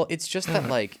 No. Well, it's just that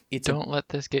like Don't let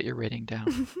this get your rating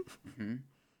down.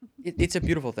 it's a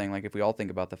beautiful thing. Like if we all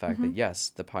think about the fact that yes,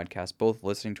 the podcast, both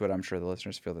listening to it, I'm sure the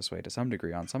listeners feel this way to some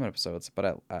degree on some episodes,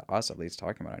 but us at least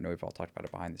talking about it, I know we've all talked about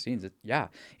it behind the scenes.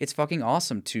 It's fucking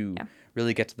awesome to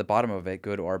really get to the bottom of it,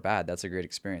 good or bad. That's a great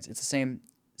experience. It's the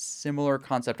similar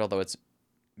concept, although it's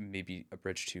maybe a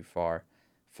bridge too far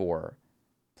for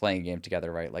playing a game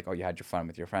together, right? Like, oh, you had your fun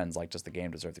with your friends. Like, does the game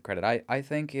deserve the credit? I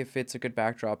think if it's a good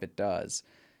backdrop, it does.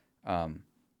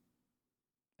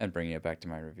 And bringing it back to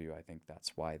my review, I think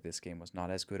that's why this game was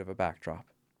not as good of a backdrop,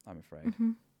 I'm afraid.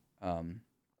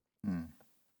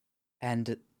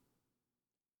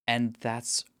 And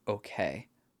that's okay.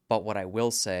 But what I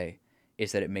will say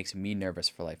is that it makes me nervous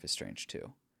for Life is Strange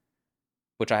 2,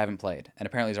 which I haven't played. And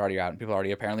apparently it's already out, and people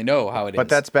already apparently know how it is. But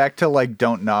that's back to like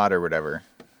Don't Nod or whatever.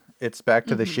 It's back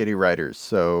to the shitty writers.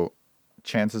 So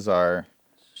chances are.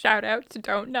 Shout out to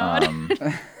Don't Nod.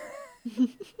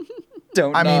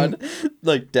 Don't I mean- nod.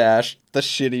 Like dash the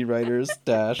shitty writers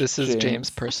dash. This is James'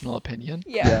 personal opinion.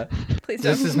 yeah. Please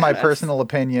don't. This is my personal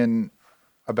opinion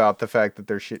about the fact that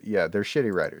they're they're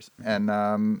shitty writers. And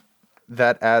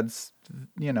that adds,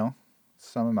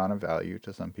 some amount of value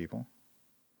to some people.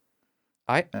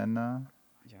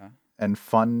 And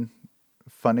fun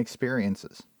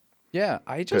experiences. Yeah,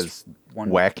 I just Because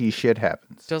wonder. wacky shit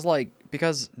happens.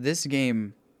 Because this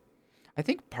game, I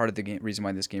think part of the reason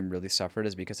why this game really suffered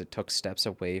is because it took steps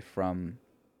away from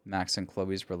Max and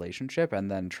Chloe's relationship and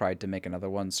then tried to make another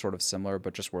one sort of similar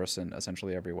but just worse in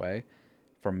essentially every way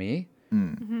for me.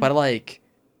 But like,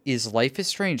 is Life is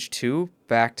Strange 2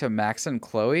 back to Max and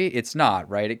Chloe? It's not,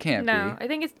 right? It can't No, be. I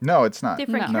think it's No, it's not.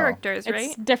 different No. characters, right?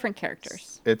 It's different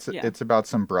characters. It's Yeah. it's about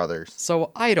some brothers.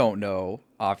 So I don't know,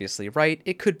 obviously, right?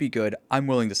 It could be good. I'm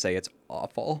willing to say it's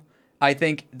awful. I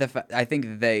think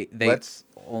they Let's-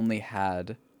 only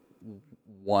had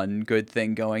one good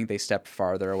thing going. They stepped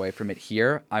farther away from it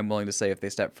here. I'm willing to say if they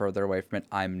step further away from it,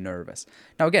 I'm nervous.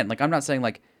 Now again, like I'm not saying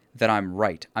like that I'm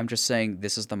right. I'm just saying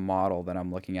this is the model that I'm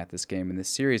looking at this game in this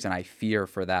series, and I fear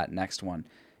for that next one.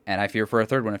 And I fear for a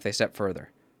third one if they step further.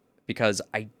 Because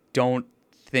I don't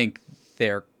think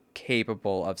they're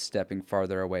capable of stepping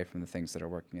farther away from the things that are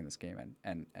working in this game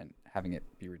and having it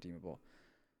be redeemable.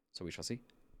 So we shall see.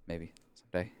 Maybe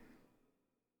someday.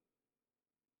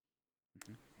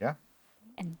 Yeah.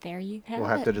 And there you have We'll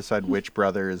it. have to decide which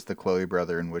brother is the Chloe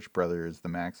brother and which brother is the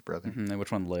Max brother. And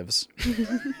which one lives?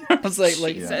 I was like,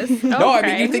 Jesus. no, I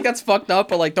mean, Okay. you think that's fucked up,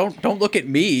 but like, don't look at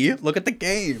me. Look at the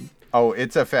game. Oh,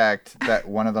 it's a fact that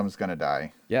one of them's gonna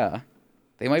die. Yeah,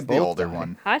 they might It's both the older die.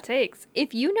 one. Hot takes.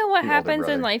 If you know what The older happens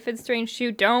in brother. Life is Strange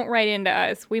 2, don't write into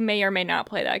us. We may or may not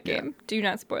play that game. Do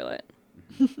not spoil it.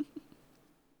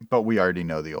 But we already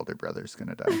know the older brother's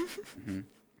gonna die.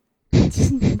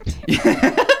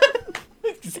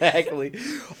 Exactly.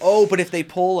 Oh, but if they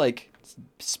pull like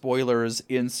spoilers,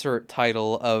 insert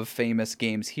title of famous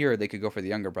games here, they could go for the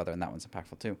younger brother, and that one's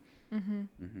impactful too.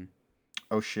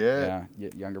 Oh shit. Yeah,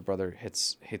 younger brother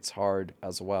hits hard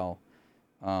as well.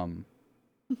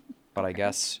 But I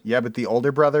guess Yeah, but the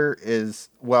older brother is,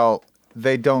 well,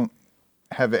 they don't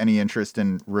have any interest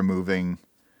in removing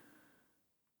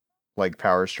like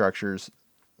power structures.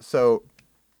 So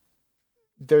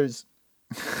there's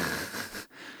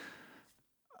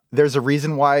there's a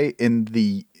reason why in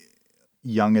the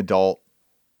young adult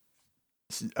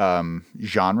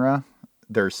genre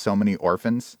there's so many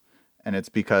orphans, and it's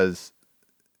because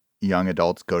young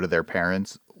adults go to their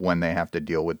parents when they have to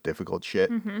deal with difficult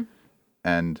shit.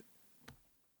 And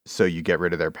so you get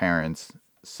rid of their parents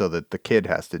so that the kid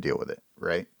has to deal with it,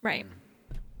 right? Right.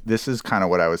 This is kind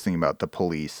of what I was thinking about the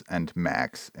police and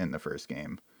Max in the first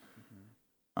game.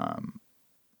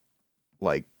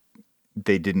 Like,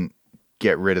 they didn't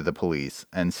get rid of the police,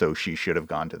 and so she should have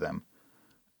gone to them.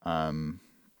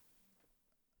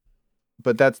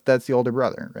 But that's the older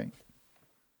brother, right?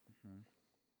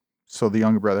 So the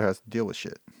younger brother has to deal with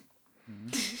shit.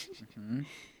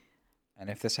 And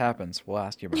if this happens, we'll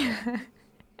ask you about it.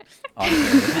 On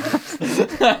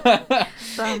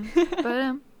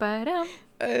camera. Ba-dum.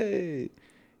 Hey.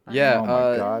 Yeah. Oh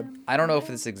my God. I don't know if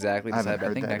it's exactly I this haven't I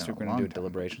heard think that next in week a we're gonna do a long time.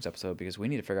 deliberations episode because we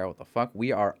need to figure out what the fuck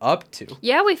we are up to.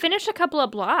 Yeah, we finished a couple of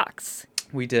blocks.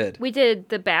 We did. We did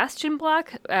the Bastion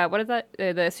block. What is that? The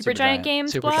Supergiant Supergiant.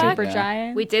 Games Supergiant. block. Super Yeah.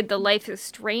 Giant. We did the Life is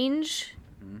Strange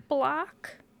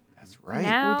block. That's right.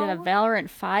 Now We did a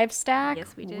Valorant 5 stack.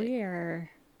 Yes, we did.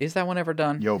 We're Is that one ever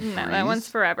done? Yo, No, that Breeze, one's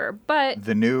forever. But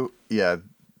the new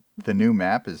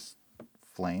map is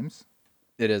Flames.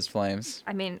 It is Flames.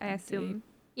 I mean, I assume,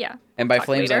 yeah. And by talk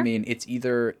Flames, I later. mean it's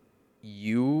either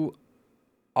you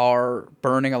are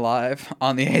burning alive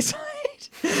on the A side,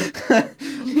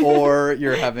 or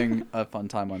you're having a fun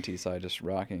time on T side, just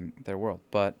rocking their world.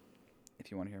 But if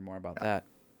you want to hear more about that,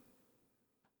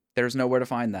 there's nowhere to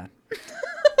find that.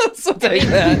 So take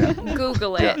that.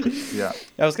 Google it. Yeah.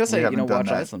 I was gonna say, haven't done watch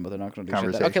that Iceland, but they're not gonna do shit.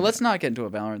 conversation Okay, let's yet. not get into a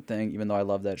Valorant thing, even though I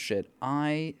love that shit.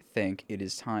 I think it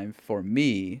is time for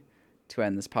me to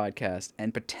end this podcast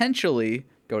and potentially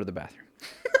go to the bathroom.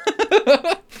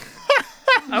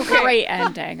 Okay. great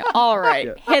ending. All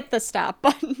right, hit the stop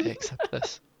button. I accept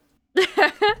this.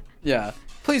 Yeah.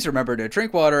 Please remember to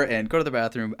drink water and go to the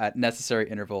bathroom at necessary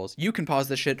intervals. You can pause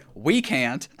this shit. We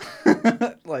can't.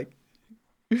 Like,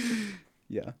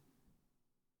 yeah.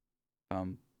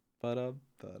 Ba-da.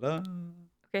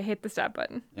 Okay, hit the stop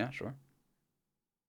button. Yeah, sure.